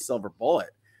is the silver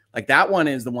bullet. Like that one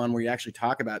is the one where you actually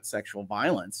talk about sexual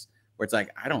violence, where it's like,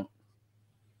 I don't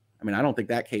think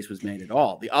that case was made at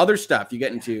all. The other stuff you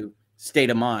get into state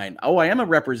of mind. Oh, I am a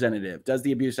representative. Does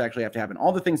the abuse actually have to happen?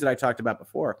 All the things that I talked about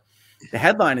before. The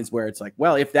headline is where it's like,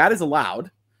 well, if that is allowed,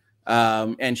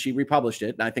 and she republished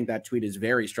it, and I think that tweet is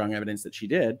very strong evidence that she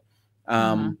did.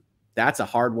 That's a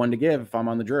hard one to give if I'm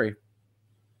on the jury.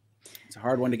 It's a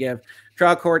hard one to give.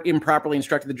 Trial court improperly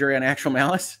instructed the jury on actual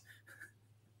malice.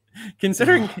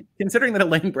 Considering that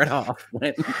Elaine Bredoff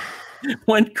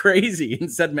went crazy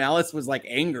and said malice was like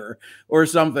anger or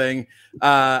something,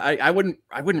 I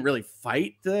wouldn't really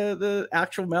fight the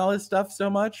actual malice stuff so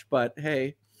much. But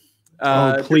hey,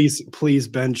 please,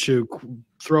 Ben Chu,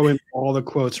 throw in all the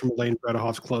quotes from Elaine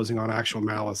Bredoff's closing on actual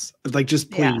malice. Like,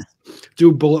 just please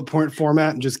do bullet point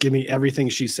format and just give me everything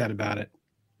she said about it.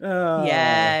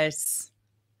 Yes.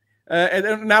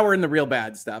 And now we're in the real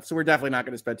bad stuff, so we're definitely not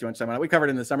going to spend too much time on it. We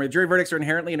covered in the summary. Jury verdicts are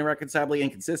inherently and irreconcilably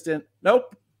inconsistent.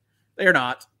 Nope, they are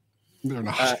not. They're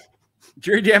not.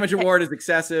 Jury damage award is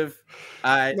excessive.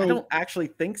 I don't actually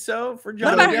think so for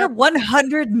Johnny What about Depp.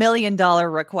 her $100 million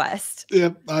request?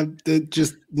 Yep,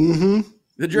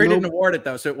 The jury didn't award it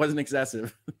though, so it wasn't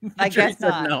excessive. I guess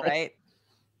not, no. Right?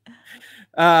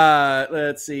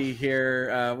 Let's see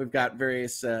here. We've got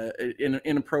various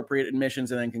inappropriate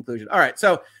admissions and then conclusion. All right,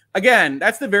 so again,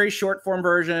 that's the very short form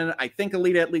version. I think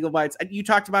Alita at Legal Bites, you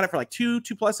talked about it for like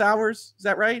 2+ hours. Is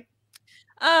that right?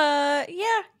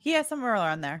 Yeah, somewhere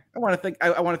around there. I want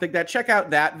to think that. Check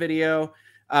out that video.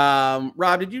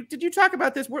 Rob, did you talk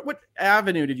about this? What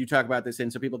avenue did you talk about this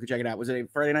in so people could check it out? Was it a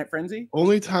Friday Night Frenzy?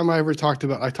 Only time I talked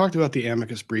about the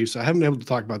amicus briefs. I haven't been able to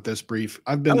talk about this brief.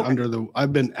 I've been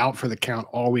I've been out for the count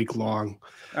all week long.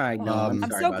 I know.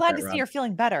 I'm so glad to see you're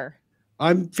feeling better.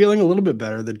 I'm feeling a little bit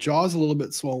better. The jaw's a little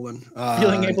bit swollen.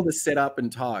 Feeling able to sit up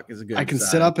and talk is a good. I can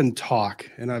sit up and talk,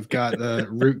 and I've got the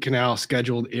root canal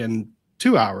scheduled in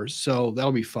 2 hours, so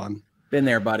that'll be fun. Been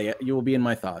there, buddy. You will be in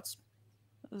my thoughts.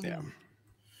 Yeah.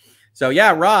 So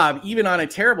yeah, Rob, even on a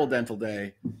terrible dental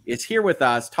day, is here with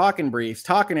us, talking briefs,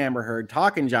 talking Amber Heard,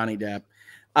 talking Johnny Depp.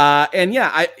 And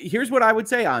yeah, here's what I would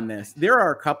say on this. There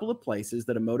are a couple of places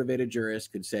that a motivated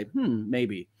jurist could say,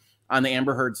 maybe, on the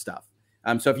Amber Heard stuff.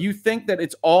 So if you think that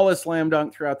it's all a slam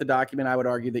dunk throughout the document, I would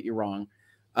argue that you're wrong.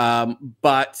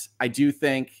 But I do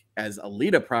think, as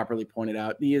Alita properly pointed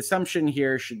out, the assumption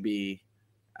here should be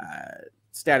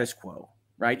status quo,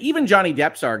 right? Even Johnny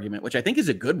Depp's argument, which I think is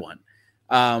a good one.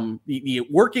 The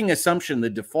working assumption,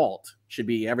 the default should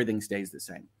be everything stays the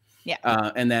same. Yeah.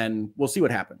 And then we'll see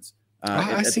what happens.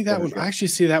 I see that one. I actually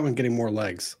see that one getting more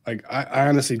legs. Like I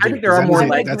honestly do. I think there are more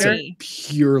legs. That's a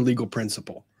pure legal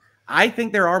principle. I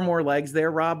think there are more legs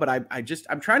there, Rob, but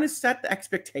I'm trying to set the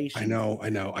expectation. I know.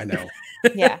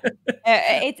 Yeah.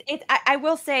 I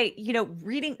will say,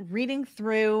 reading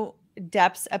through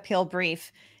Depp's appeal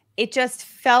brief, it just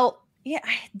felt,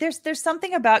 there's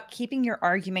something about keeping your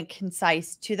argument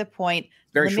concise to the point,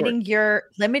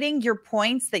 limiting your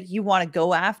points that you want to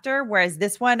go after. Whereas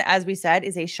this one, as we said,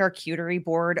 is a charcuterie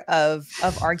board of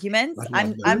arguments.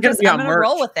 I'm gonna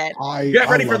roll with it. Get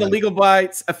ready for the Legal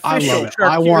Bites official.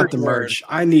 I want the merch.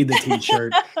 I need the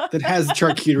T-shirt that has the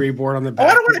charcuterie board on the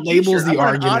back. That labels the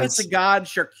arguments. Honest to God,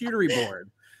 charcuterie board.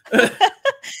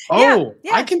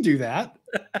 I can do that.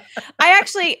 I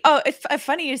actually, it's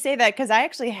funny you say that, because I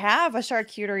actually have a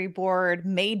charcuterie board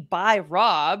made by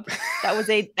Rob. That was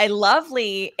a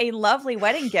lovely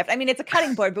wedding gift. I mean, it's a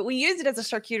cutting board, but we used it as a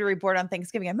charcuterie board on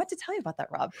Thanksgiving. I meant to tell you about that,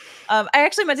 Rob. I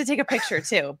actually meant to take a picture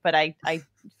too, but I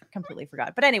completely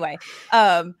forgot. But anyway,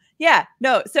 So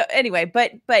anyway,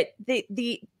 but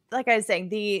the like I was saying,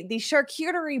 the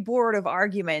charcuterie board of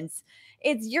arguments,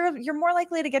 it's you're more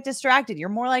likely to get distracted. You're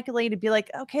more likely to be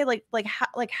like, okay,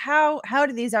 how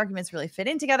do these arguments really fit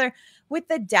in together? With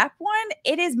the Depp one,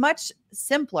 it is much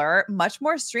simpler, much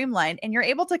more streamlined, and you're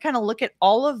able to kind of look at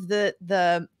all of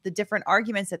the different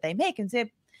arguments that they make and say,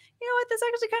 you know what, this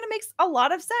actually kind of makes a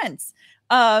lot of sense.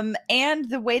 And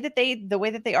the way that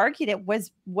they argued it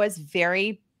was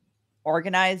very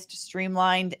organized,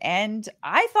 streamlined, and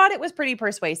I thought it was pretty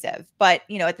persuasive. But,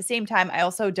 at the same time, I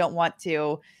also don't want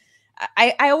to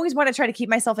I always want to try to keep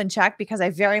myself in check because I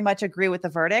very much agree with the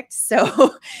verdict.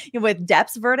 So with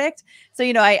Depp's verdict. So,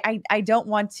 I don't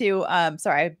want to,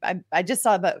 sorry, I just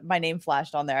saw that my name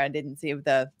flashed on there. I didn't see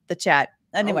the chat.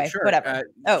 Anyway, sure. Whatever.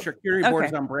 Charcuterie board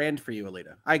is on brand for you,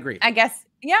 Alita. I agree. I guess.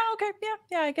 Yeah. Okay.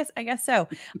 Yeah. I guess so.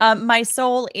 My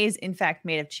soul is in fact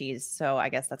made of cheese. So I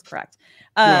guess that's correct.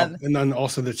 And then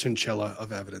also the chinchilla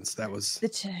of evidence. That was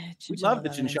we love the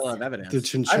chinchilla of evidence. The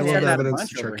chinchilla of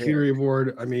evidence, the charcuterie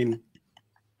board. I mean,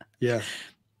 yeah.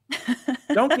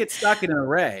 Don't get stuck in an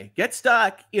array. Get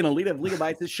stuck in Alita of Legal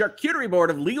Bites' charcuterie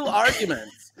board of legal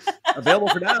arguments. Available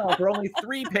for now for only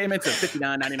 3 payments of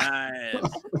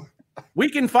 $59.99. We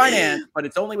can finance, but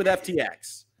it's only with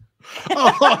FTX.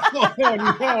 Oh,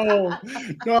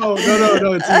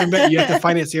 no. It's even better. You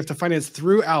have to finance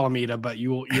through Alameda, but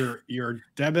your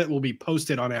debit will be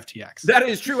posted on FTX. That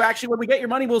is true. Actually, when we get your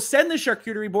money, we'll send the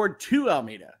charcuterie board to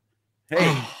Alameda.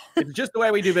 Hey, it's just the way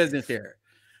we do business here.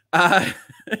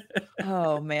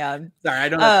 Oh man. Sorry, I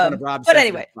don't have one of Rob's. But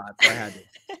anyway, spots, so I had to.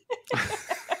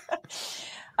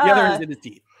 The other is in his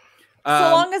teeth.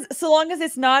 So long as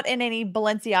it's not in any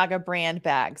Balenciaga brand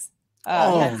bags. My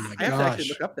gosh! I have to actually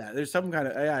look up that. There's some kind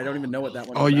of I don't even know what that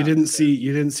one. Oh, you didn't see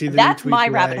the that's new tweet my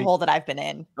today. rabbit hole that I've been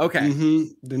in. Okay. Mm-hmm.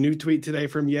 The new tweet today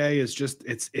from Ye is just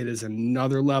it is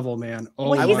another level, man. Oh,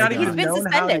 well, I've not he's even been known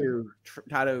suspended.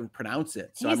 how to pronounce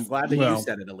it. So I'm glad that you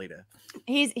said it, Alita.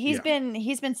 He's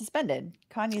been suspended.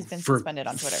 Kanye's been suspended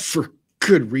on Twitter for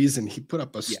good reason. He put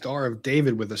up a Star of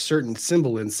David with a certain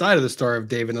symbol inside of the Star of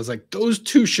David. And I was like, those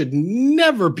two should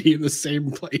never be in the same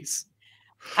place.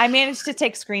 I managed to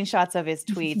take screenshots of his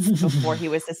tweets before he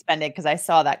was suspended because I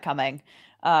saw that coming.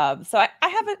 So I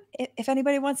have it. If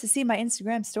anybody wants to see my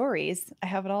Instagram stories, I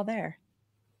have it all there.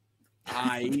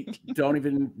 I don't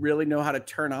even really know how to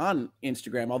turn on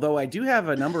Instagram, although I do have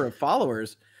a number of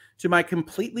followers to my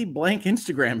completely blank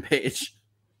Instagram page.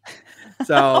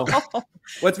 So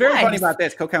what's very funny about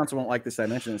this, co-counsel won't like this, I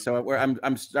mentioned it. So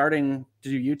I'm starting to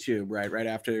do YouTube right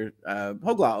after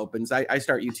Hoglaw opens. I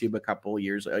start YouTube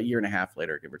a year and a half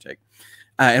later, give or take.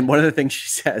 And one of the things she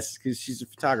says, because she's a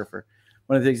photographer,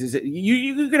 one of the things is that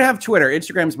you could have Twitter,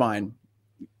 Instagram's mine.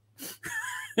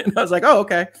 And I was like, oh,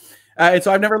 okay. And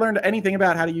so I've never learned anything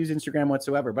about how to use Instagram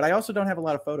whatsoever, but I also don't have a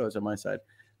lot of photos on my side.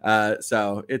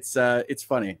 So it's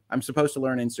funny. I'm supposed to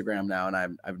learn Instagram now, and I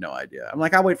have no idea. I'm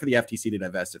like, I'll wait for the FTC to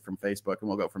divest it from Facebook, and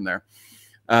we'll go from there.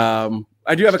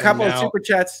 I do have a couple of super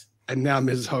chats. And now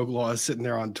Mrs. Hoglaw is sitting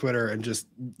there on Twitter and just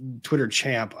Twitter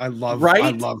champ. I love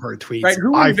her tweets. Right?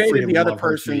 Who invaded the other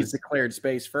person's declared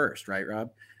space first, right, Rob?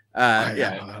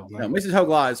 Mrs.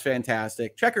 Hoglaw is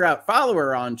fantastic. Check her out. Follow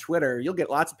her on Twitter. You'll get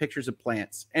lots of pictures of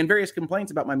plants and various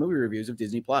complaints about my movie reviews of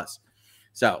Disney Plus.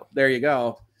 So there you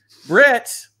go. Britt,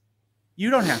 you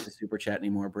don't have to super chat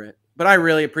anymore, Britt, but I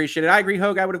really appreciate it. I agree,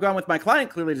 Hogue. I would have gone with my client.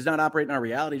 Clearly does not operate in our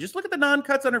reality. Just look at the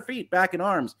non-cuts on her feet, back, and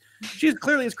arms. She's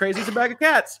clearly as crazy as a bag of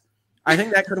cats. I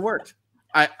think that could have worked.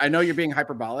 I know you're being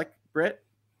hyperbolic, Britt,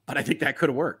 but I think that could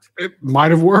have worked. It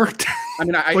might have worked. I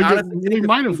mean, I honestly think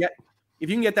if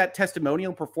you can get that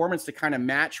testimonial performance to kind of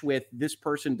match with this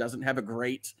person doesn't have a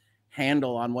great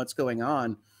handle on what's going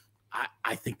on,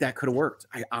 I think that could have worked.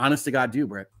 I honest to God do,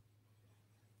 Britt.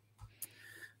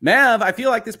 Mav, I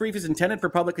feel like this brief is intended for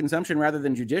public consumption rather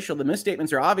than judicial. The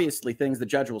misstatements are obviously things the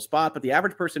judge will spot, but the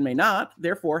average person may not,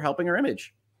 therefore helping her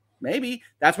image. Maybe.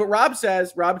 That's what Rob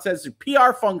says. Rob says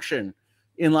PR function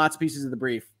in lots of pieces of the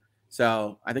brief.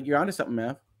 So I think you're onto something,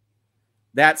 Mav.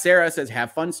 That Sarah says,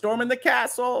 have fun storming the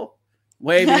castle.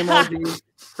 Waving emoji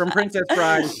from Princess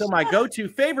Bride is still my go-to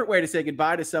favorite way to say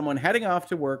goodbye to someone heading off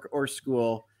to work or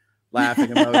school. Laughing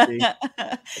emoji.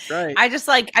 That's right. I just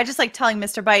like telling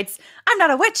Mr. Bites, I'm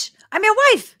not a witch. I'm your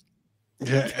wife.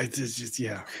 Yeah, it's just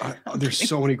there's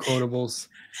so many quotables.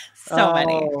 So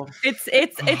many.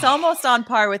 It's almost on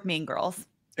par with Mean Girls.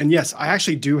 And yes, I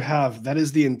actually do have that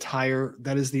is the entire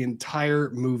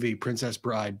movie, Princess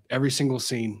Bride. Every single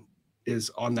scene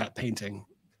is on that painting.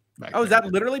 Is that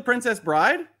literally Princess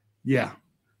Bride? Yeah.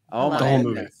 Oh my the whole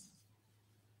goodness. movie.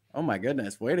 Oh my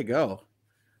goodness. Way to go.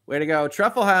 Way to go.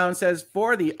 Trufflehound says,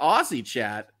 for the Aussie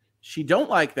chat, she don't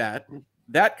like that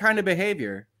kind of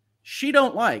behavior. She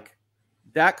don't like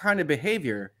that kind of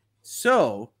behavior.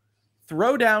 So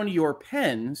throw down your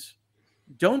pens.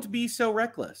 Don't be so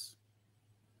reckless.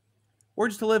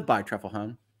 Words to live by,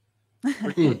 Trufflehound.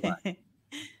 Words to live by.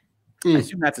 I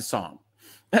assume that's a song.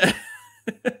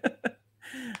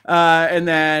 And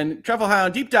then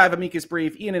Trufflehound, deep dive, amicus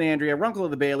brief, Ian and Andrea, Runkle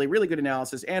of the Bailey, really good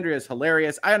analysis. Andrea is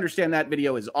hilarious. I understand that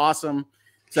video is awesome.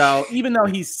 So even though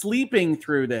he's sleeping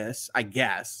through this, I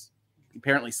guess, he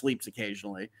apparently sleeps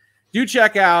occasionally. Do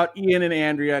check out Ian and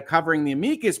Andrea covering the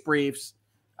amicus briefs,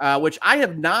 which I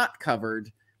have not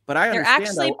covered, but I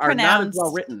understand are not as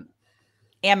well written.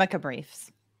 Amica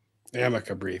briefs.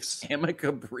 Amica briefs.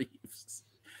 Amica briefs.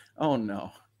 Oh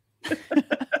no.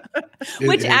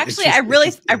 Which actually, I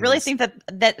really think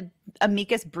that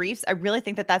amicus briefs, I really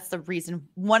think that that's the reason,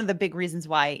 one of the big reasons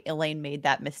why Elaine made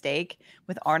that mistake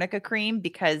with arnica cream,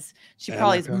 because she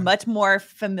probably is much more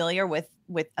familiar with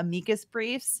amicus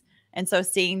briefs. And so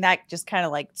seeing that just kind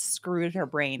of like screwed her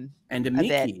brain. And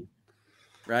amici,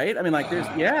 right? I mean, like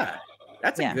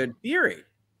that's a good theory.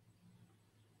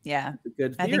 Yeah.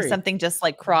 Good theory. I think something just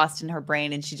like crossed in her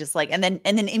brain, and she just like, and then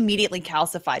immediately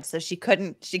calcified. So she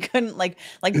couldn't like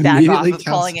back off of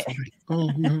calling it.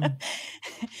 Oh no.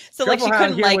 So like she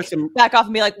couldn't like back off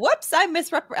and be like, whoops, I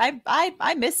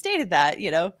misstated that,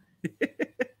 you know.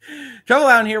 Trouble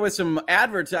out here with some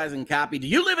advertising copy. Do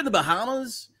you live in the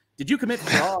Bahamas? Did you commit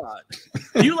fraud?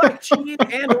 Do you like cheese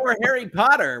and or Harry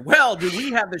Potter? Well, do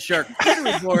we have the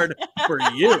charcuterie board for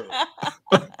you?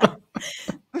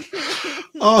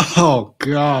 Oh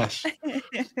gosh.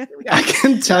 I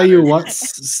can tell you what,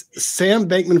 Sam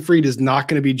Bankman-Fried is not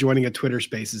going to be joining a Twitter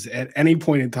Spaces at any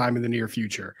point in time in the near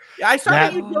future. Yeah, I saw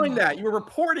you doing that. You were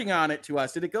reporting on it to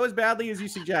us. Did it go as badly as you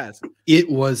suggest? It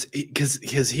was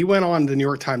because he went on the New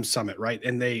York Times Summit, right?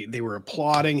 And they were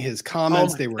applauding his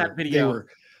comments. They were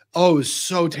oh, it was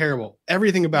so terrible.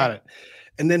 Everything about it.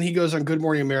 And then he goes on Good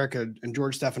Morning America, and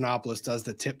George Stephanopoulos does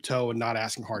the tiptoe and not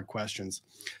asking hard questions.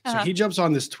 So he jumps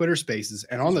on this Twitter Spaces,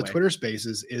 and on the Twitter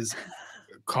Spaces is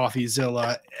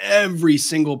CoffeeZilla, every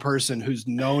single person who's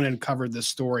known and covered this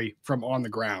story from on the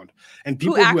ground, and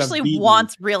people who actually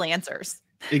wants real answers.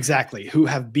 Exactly, who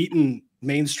have beaten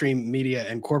mainstream media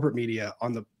and corporate media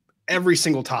on every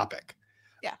single topic.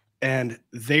 And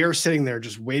they are sitting there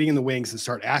just waiting in the wings and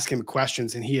start asking him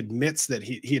questions. And he admits that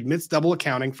he admits double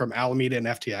accounting from Alameda and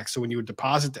FTX. So when you would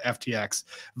deposit to FTX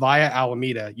via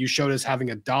Alameda, you showed as having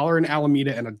 $1 in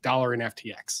Alameda and $1 in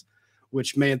FTX,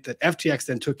 which meant that FTX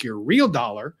then took your real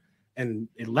dollar and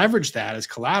it leveraged that as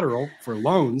collateral for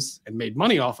loans and made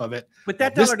money off of it. But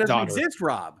that dollar doesn't exist,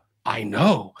 Rob. I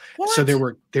know. What? So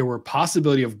there were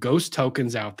possibility of ghost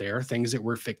tokens out there, things that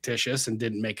were fictitious and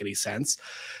didn't make any sense.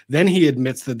 Then he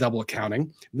admits the double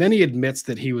accounting. Then he admits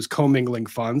that he was commingling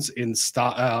funds in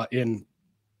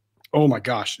oh my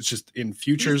gosh, it's just in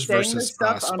futures versus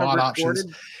spot options.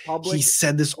 He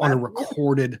said this on a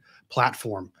recorded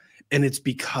platform, and it's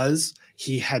because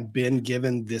he had been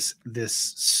given this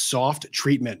soft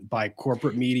treatment by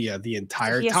corporate media the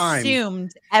entire time. He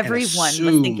assumed everyone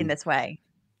was thinking this way.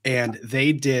 And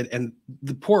they did, and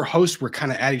the poor hosts were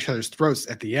kind of at each other's throats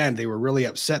at the end. They were really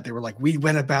upset. They were like, "We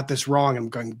went about this wrong." I'm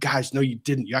going, "Guys, no, you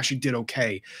didn't. You actually did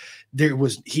okay."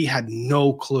 He had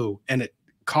no clue, and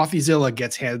CoffeeZilla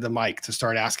gets handed the mic to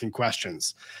start asking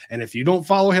questions. And if you don't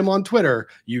follow him on Twitter,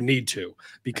 you need to,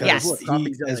 because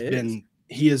he has been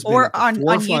or on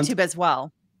YouTube as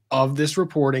well of this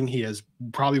reporting. He is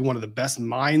probably one of the best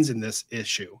minds in this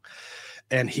issue,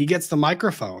 and he gets the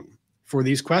microphone for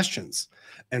these questions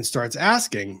and starts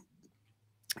asking.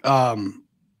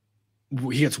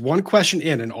 He gets one question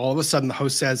in, and all of a sudden the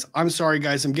host says, "I'm sorry,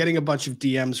 guys, I'm getting a bunch of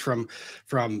DMs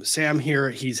from Sam here.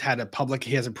 He has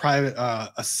a private,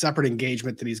 a separate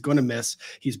engagement that he's going to miss.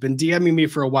 He's been DMing me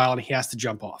for a while, and he has to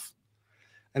jump off."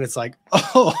 And it's like,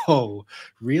 oh,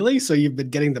 really? So you've been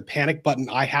getting the panic button,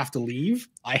 I have to leave?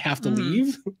 I have to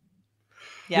leave?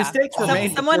 Yeah. Mistakes were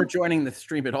made before joining the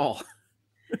stream at all.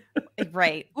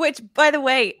 Right. Which, by the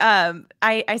way,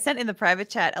 I sent in the private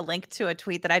chat a link to a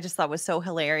tweet that I just thought was so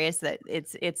hilarious that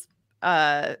it's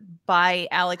by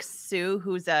Alex Sue,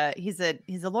 who's he's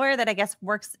a lawyer that I guess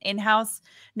works in-house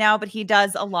now, but he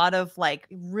does a lot of like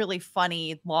really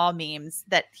funny law memes.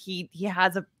 That he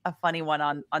has a funny one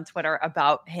on Twitter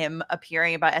about him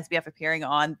about SBF appearing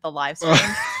on the live stream.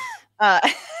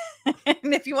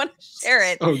 And if you want to share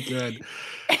it, oh good.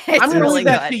 I'm going to leave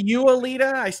that to you,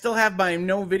 Alita. I still have my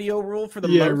no video rule for the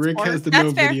most Rick part. has the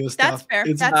no video stuff.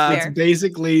 That's fair. It's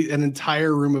basically an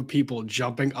entire room of people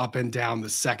jumping up and down the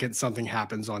second something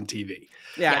happens on TV.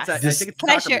 Yeah,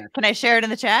 Can I share it in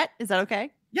the chat? Is that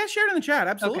okay? Yeah, share it in the chat.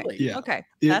 Absolutely. Okay. Yeah. Okay.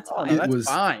 That's fine. That's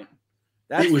fine.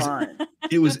 That's fine.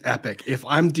 It was epic. If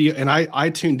I'm and I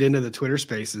tuned into the Twitter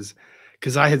Spaces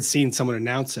because I had seen someone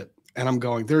announce it. And I'm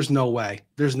going, there's no way.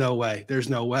 There's no way. There's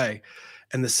no way.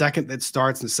 And the second it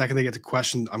starts, and the second they get to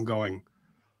question, I'm going,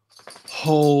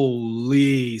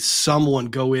 holy, someone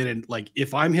go in and like,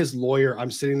 if I'm his lawyer, I'm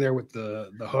sitting there with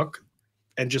the hook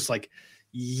and just like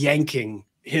yanking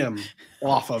him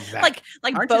off of that.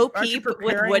 Like Bo aren't you Peep with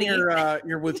preparing Woody.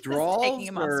 your withdrawals?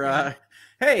 him off Or screen.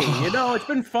 hey, it's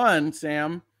been fun,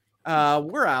 Sam.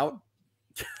 We're out.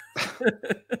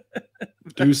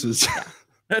 Deuces.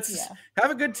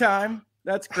 Have a good time.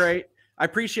 That's great. I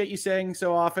appreciate you saying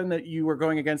so often that you were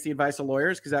going against the advice of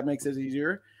lawyers, because that makes it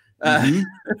easier.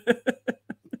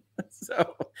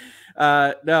 So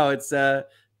no,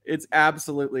 it's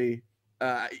absolutely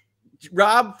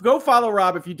Rob, go follow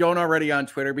Rob if you don't already on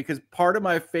Twitter, because part of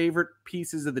my favorite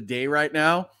pieces of the day right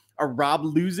now are Rob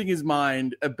losing his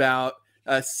mind about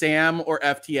Sam or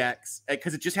FTX,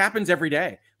 because it just happens every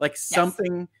day. Like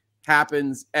something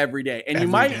happens every day. And you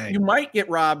might get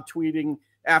Rob tweeting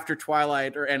after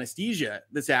Twilight or Anesthesia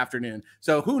this afternoon.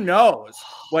 So who knows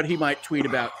what he might tweet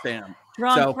about Sam.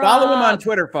 So follow him on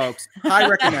Twitter, folks. I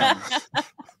recommend.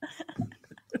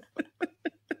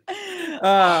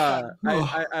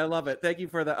 I love it. Thank you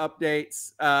for the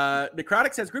updates.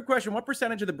 Necrotic says, group question, what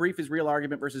percentage of the brief is real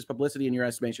argument versus publicity in your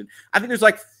estimation? I think there's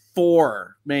like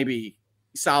 4 maybe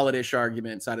solid-ish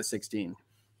arguments out of 16.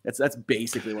 That's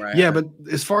basically where I am. But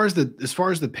as far as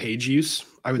the page use,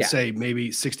 I would say maybe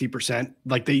 60%.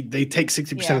 Like they take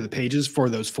 60% of the pages for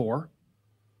those 4.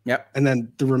 Yep. And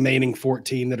then the remaining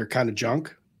 14 that are kind of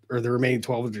junk, or the remaining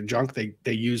 12 that are junk, they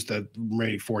use the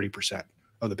remaining 40%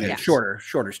 of the pages.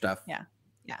 Shorter stuff. Yeah.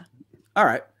 All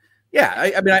right.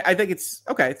 Yeah. I mean, I think it's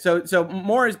okay. So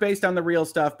more is based on the real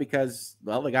stuff because,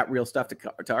 well, they got real stuff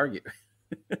to argue.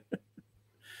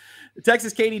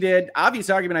 Texas Katie did. Obvious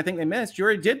argument I think they missed.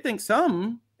 Jury did think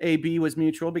some AB was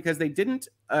mutual because they didn't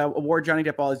award Johnny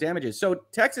Depp all his damages. So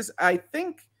Texas, I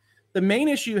think the main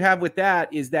issue you have with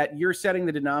that is that you're setting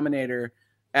the denominator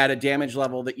at a damage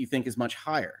level that you think is much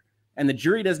higher. And the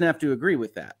jury doesn't have to agree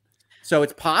with that. So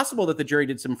it's possible that the jury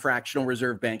did some fractional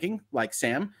reserve banking like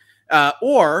Sam,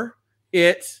 or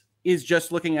it is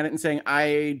just looking at it and saying,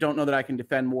 I don't know that I can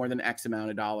defend more than X amount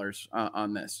of dollars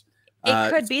on this.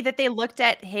 It could be that they looked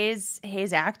at his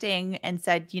acting and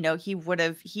said, he would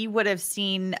have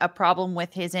seen a problem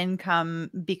with his income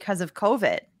because of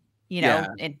COVID,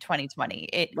 in 2020.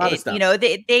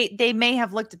 They may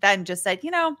have looked at that and just said,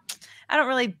 I don't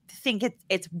really think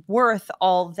it's worth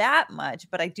all that much,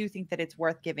 but I do think that it's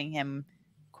worth giving him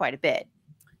quite a bit.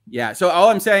 Yeah. So all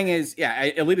I'm saying is,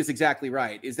 Elita's exactly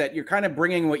right, is that you're kind of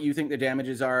bringing what you think the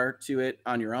damages are to it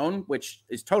on your own, which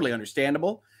is totally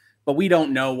understandable. But we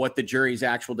don't know what the jury's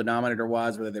actual denominator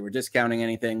was, whether they were discounting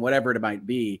anything, whatever it might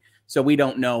be. So we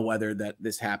don't know whether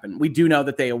this happened. We do know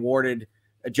that they awarded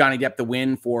Johnny Depp the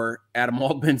win for Adam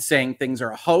Waldman saying things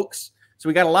are a hoax. So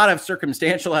we got a lot of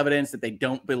circumstantial evidence that they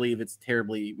don't believe it's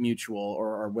terribly mutual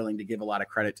or are willing to give a lot of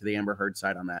credit to the Amber Heard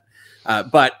side on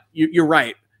that. But you're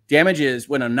right. Damages,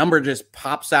 when a number just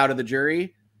pops out of the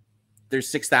jury, there's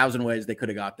 6,000 ways they could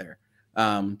have got there.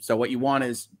 So what you want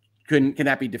is, can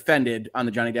that be defended on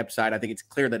the Johnny Depp side? I think it's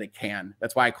clear that it can.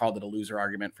 That's why I called it a loser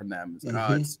argument from them. It's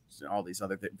like, it's all these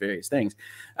other various things.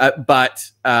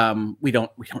 But we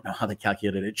don't know how they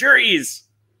calculated it. Juries.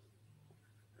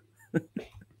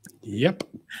 Yep.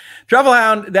 Travel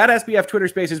Hound, that SBF Twitter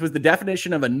Spaces was the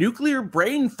definition of a nuclear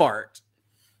brain fart.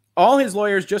 All his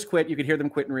lawyers just quit. You could hear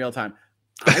them quit in real time.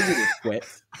 I would have quit.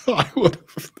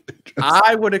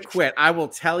 I would have quit. I will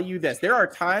tell you this. There are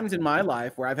times in my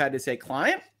life where I've had to say,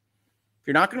 client, if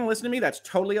you're not going to listen to me, that's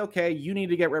totally okay. You need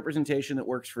to get representation that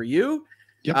works for you.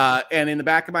 Yep. And in the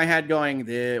back of my head going,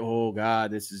 oh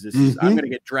God, this is I'm going to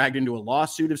get dragged into a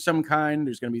lawsuit of some kind.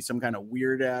 There's going to be some kind of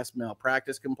weird ass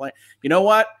malpractice complaint. You know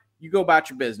what? You go about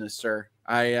your business, sir.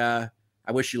 I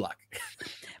wish you luck.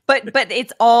 But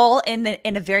it's all in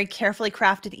a very carefully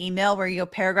crafted email where you go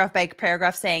paragraph by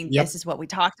paragraph saying, this is what we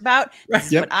talked about.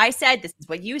 This is what I said. This is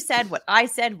what you said, what I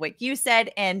said, what you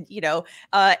said. And,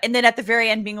 and then at the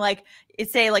very end being like,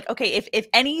 okay, if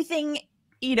anything,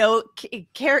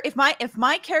 if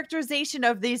my characterization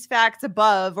of these facts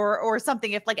above or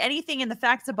something, if like anything in the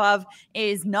facts above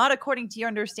is not according to your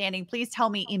understanding, please tell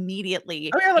me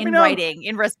immediately in writing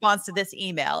in response to this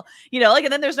email,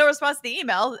 and then there's no response to the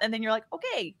email. And then you're like,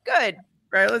 okay, good.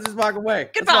 Right. Let's just walk away.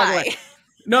 Goodbye.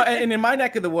 No, and in my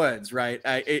neck of the woods, right,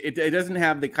 it doesn't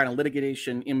have the kind of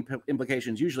litigation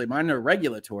implications. Usually mine are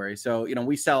regulatory. So,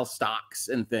 we sell stocks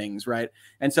and things, right?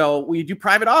 And so we do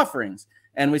private offerings.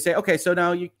 And we say, okay, so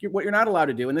now what you're not allowed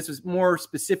to do, and this was more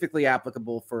specifically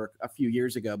applicable for a few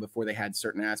years ago before they had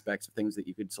certain aspects of things that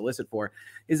you could solicit for,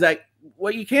 is that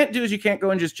what you can't do is you can't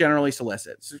go and just generally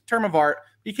solicit. It's a term of art.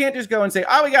 You can't just go and say,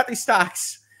 oh, we got these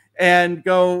stocks and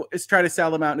go try to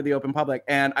sell them out into the open public.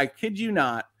 And I kid you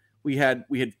not, we had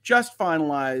just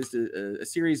finalized a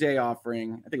Series A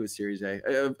offering. I think it was Series A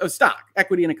of stock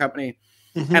equity in a company.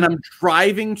 And I'm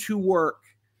driving to work.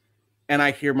 and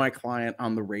I hear my client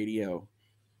on the radio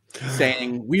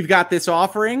saying, "We've got this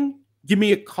offering. Give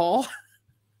me a call."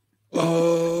 And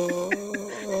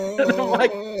I'm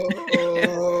like,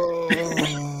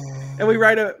 and we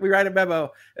write a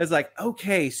memo. It's like,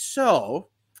 okay, so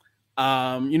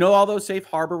you know all those safe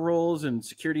harbor rules and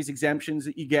securities exemptions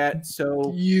that you get.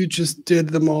 So you just did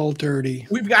them all dirty.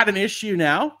 We've got an issue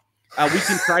now. We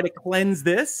can try to cleanse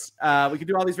this. We can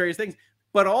do all these various things.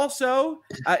 But also,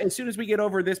 as soon as we get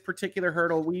over this particular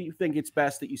hurdle, we think it's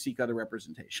best that you seek other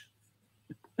representation.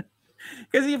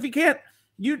 Because if you can't,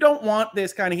 you don't want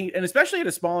this kind of heat, and especially at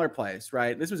a smaller place,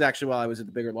 right? This was actually while I was at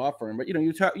the bigger law firm. But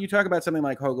you talk about something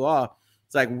like Hogue Law.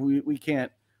 It's like we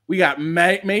can't. We got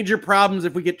major problems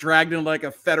if we get dragged into like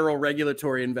a federal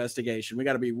regulatory investigation. We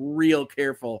got to be real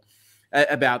careful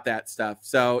about that stuff.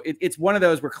 So it's one of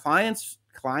those where clients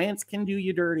can do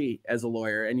you dirty as a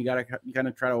lawyer, and you kind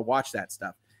of try to watch that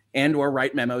stuff and or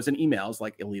write memos and emails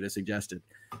like Alita suggested.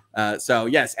 So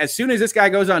yes, as soon as this guy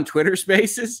goes on Twitter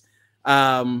Spaces,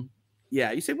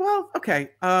 yeah, you say, well,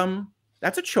 okay,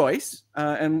 that's a choice,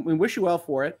 and we wish you well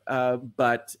for it,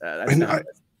 but that's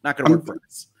not going to work for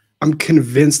us. I'm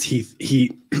convinced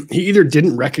he either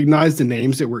didn't recognize the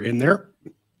names that were in there,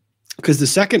 because the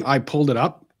second I pulled it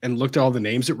up and looked at all the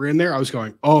names that were in there, I was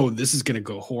going, "Oh, this is going to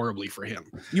go horribly for him."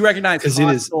 You recognize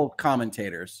hostile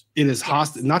commentators. It is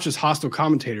hostile, not just hostile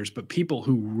commentators, but people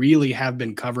who really have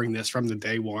been covering this from the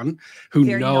day one, who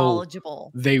Very know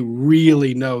knowledgeable. They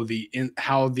really know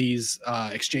how these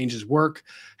exchanges work,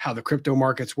 how the crypto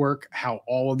markets work, how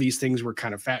all of these things were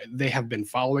kind of they have been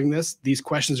following this. These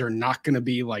questions are not going to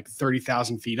be like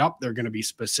 30,000 feet up. They're going to be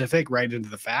specific, right into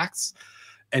the facts.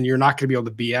 And you're not going to be able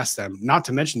to BS them. Not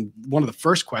to mention, one of the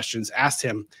first questions asked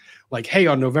him, like, "Hey,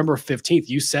 on November 15th,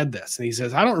 you said this." And he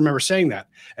says, "I don't remember saying that."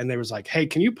 And they was like, "Hey,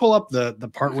 can you pull up the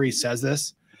part where he says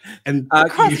this?" And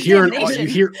you hear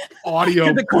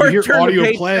audio, the court you hear audio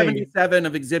page playing. 77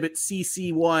 of Exhibit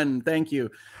CC1. Thank you.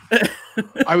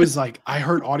 I was like, I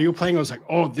heard audio playing. I was like,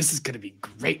 "Oh, this is going to be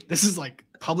great. This is like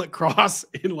public cross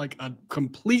in like a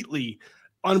completely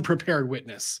unprepared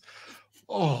witness."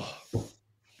 Oh.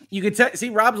 You could see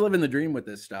Rob's living the dream with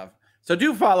this stuff. So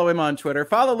do follow him on Twitter.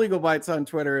 Follow Legal Bites on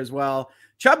Twitter as well.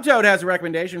 Chub Toad has a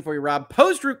recommendation for you, Rob.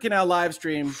 Post root canal live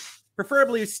stream,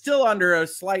 preferably still under a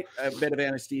slight bit of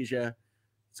anesthesia.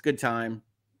 It's a good time.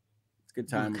 It's a good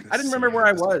time. I didn't remember where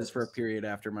I was for a period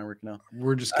after my root canal.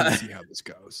 We're just going to see how this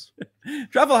goes.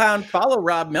 Trufflehound, follow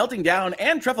Rob melting down,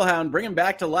 and Trufflehound bring him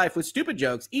back to life with stupid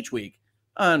jokes each week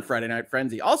on Friday Night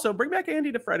Frenzy. Also, bring back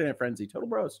Andy to Friday Night Frenzy. Total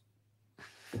Bros.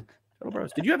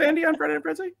 Bros. Did you have Andy on Friday Night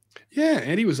Frenzy? Yeah,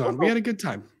 Andy was on. We had a good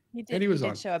time. He did. Andy was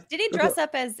on. Show up. Did he dress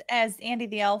up as Andy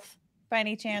the Elf by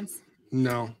any chance?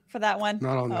 No. For that one?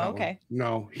 Not on that okay. one.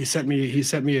 No. He sent me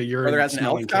a urine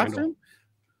smelling candle.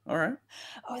 All right.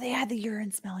 Oh, they had the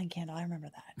urine smelling candle. I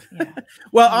remember that. Yeah.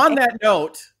 Well, on that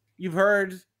note, you've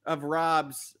heard of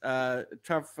Rob's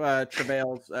tough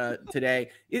travails today.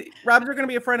 Rob, is there going to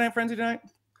be a Friday Night Frenzy tonight?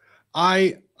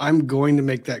 I'm going to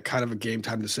make that kind of a game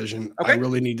time decision. Okay. I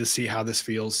really need to see how this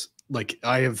feels. Like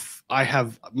I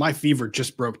have my fever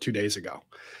just broke 2 days ago.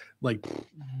 Like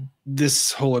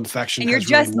this whole infection. And you're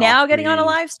just now getting on a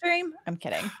live stream? I'm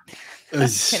kidding. I'm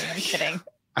kidding.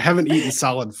 I haven't eaten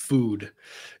solid food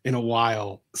in a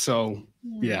while. So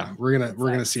yeah, we're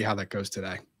gonna see how that goes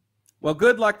today. Well,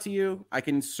 good luck to you. I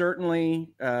can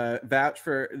certainly vouch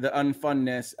for the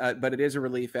unfunness, but it is a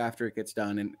relief after it gets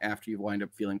done and after you wind up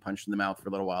feeling punched in the mouth for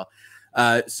a little while.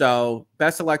 So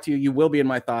best of luck to you. You will be in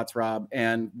my thoughts, Rob.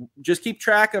 And just keep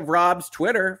track of Rob's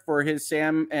Twitter for his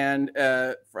Sam and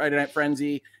Friday Night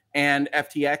Frenzy and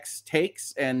FTX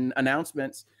takes and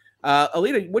announcements.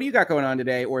 Alita, what do you got going on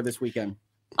today or this weekend?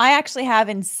 I actually have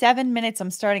in 7 minutes, I'm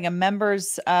starting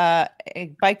a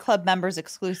Bike Club members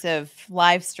exclusive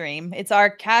live stream. It's our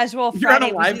casual Friday. You're on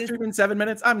a live stream in 7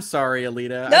 minutes? I'm sorry,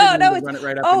 Alita. No, run it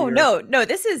right up no.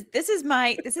 This is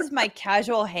my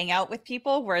casual hangout with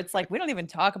people where it's like, we don't even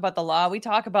talk about the law. We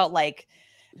talk about like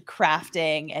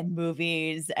crafting and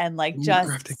movies and like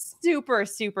just super,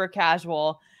 super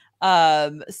casual.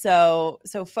 So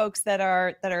folks that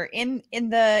are in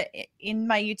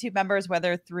my YouTube members,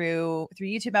 whether through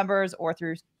YouTube members or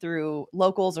through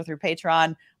locals or through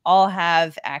Patreon, all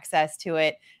have access to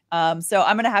it. So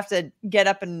I'm going to have to get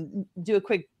up and do a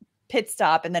quick pit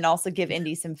stop and then also give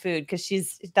Indy some food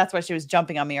because that's why she was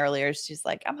jumping on me earlier. She's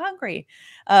like, I'm hungry.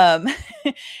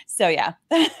 So yeah.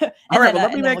 All right. Well,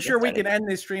 let me make sure we can end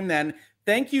this stream then.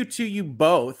 Thank you to you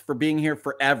both for being here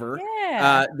forever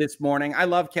this morning. I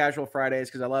love Casual Fridays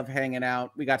because I love hanging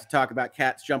out. We got to talk about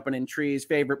cats jumping in trees,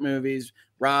 favorite movies,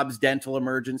 Rob's dental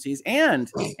emergencies, and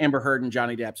Amber Heard and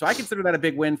Johnny Depp. So I consider that a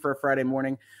big win for a Friday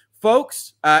morning.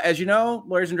 Folks, as you know,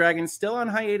 Lawyers and Dragons still on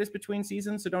hiatus between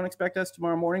seasons, so don't expect us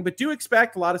tomorrow morning, but do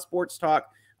expect a lot of sports talk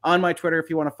on my Twitter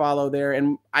if you want to follow there.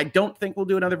 And I don't think we'll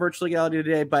do another virtual legality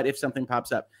today, but if something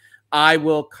pops up, I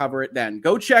will cover it then.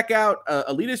 Go check out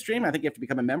Alita's stream. I think you have to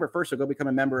become a member first, so go become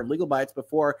a member of Legal Bites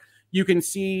before you can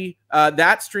see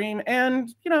that stream.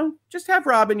 And, just have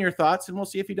Rob in your thoughts, and we'll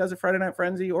see if he does a Friday Night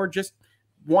Frenzy or just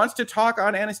wants to talk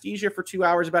on anesthesia for 2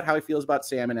 hours about how he feels about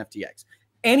Sam and FTX.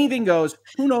 Anything goes.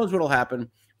 Who knows what'll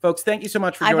happen? Folks, thank you so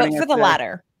much for joining us. I vote for the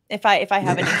latter if I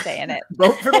have any say in it.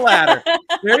 Vote for the latter.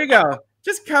 There you go.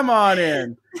 Just come on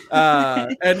in.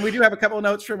 And we do have a couple of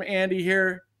notes from Andy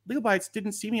here. Legal Bites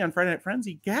didn't see me on Friday Night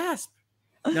Frenzy. Gasp.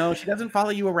 No, she doesn't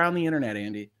follow you around the internet,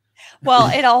 Andy. Well,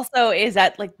 it also is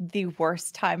at like the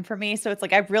worst time for me. So it's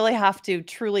like I really have to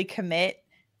truly commit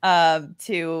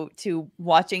to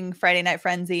watching Friday Night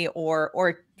Frenzy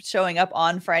or showing up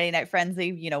on Friday Night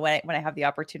Frenzy, when I have the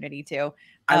opportunity to.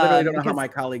 I literally don't know how my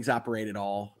colleagues operate at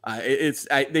all.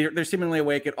 They're seemingly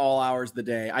awake at all hours of the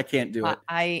day. I can't do it.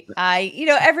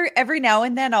 Every now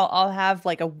and then I'll have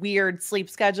like a weird sleep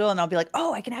schedule and I'll be like,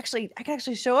 oh, I can actually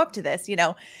show up to this,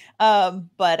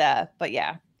 but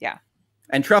yeah.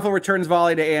 And Truffle returns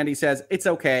volley to Andy, says, "It's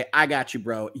okay. I got you,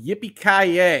 bro.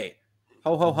 Yippee-ki-yay.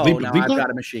 Ho, ho, ho. Now I've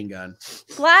got a machine gun."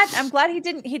 I'm glad he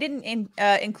didn't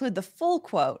include the full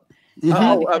quote.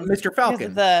 Mr.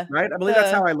 Falcon, right? I believe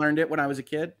that's how I learned it when I was a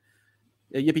kid.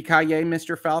 Yippee-ki-yay,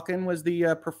 Mr. Falcon was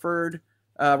the preferred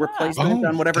replacement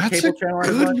on whatever cable channel I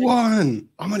was watching. Good one.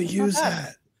 I'm going to use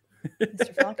that.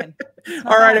 Mr. Falcon.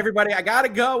 All right, everybody. I got to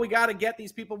go. We got to get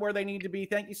these people where they need to be.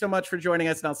 Thank you so much for joining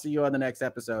us, and I'll see you on the next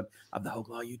episode of the Hogue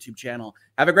Law YouTube channel.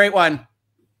 Have a great one.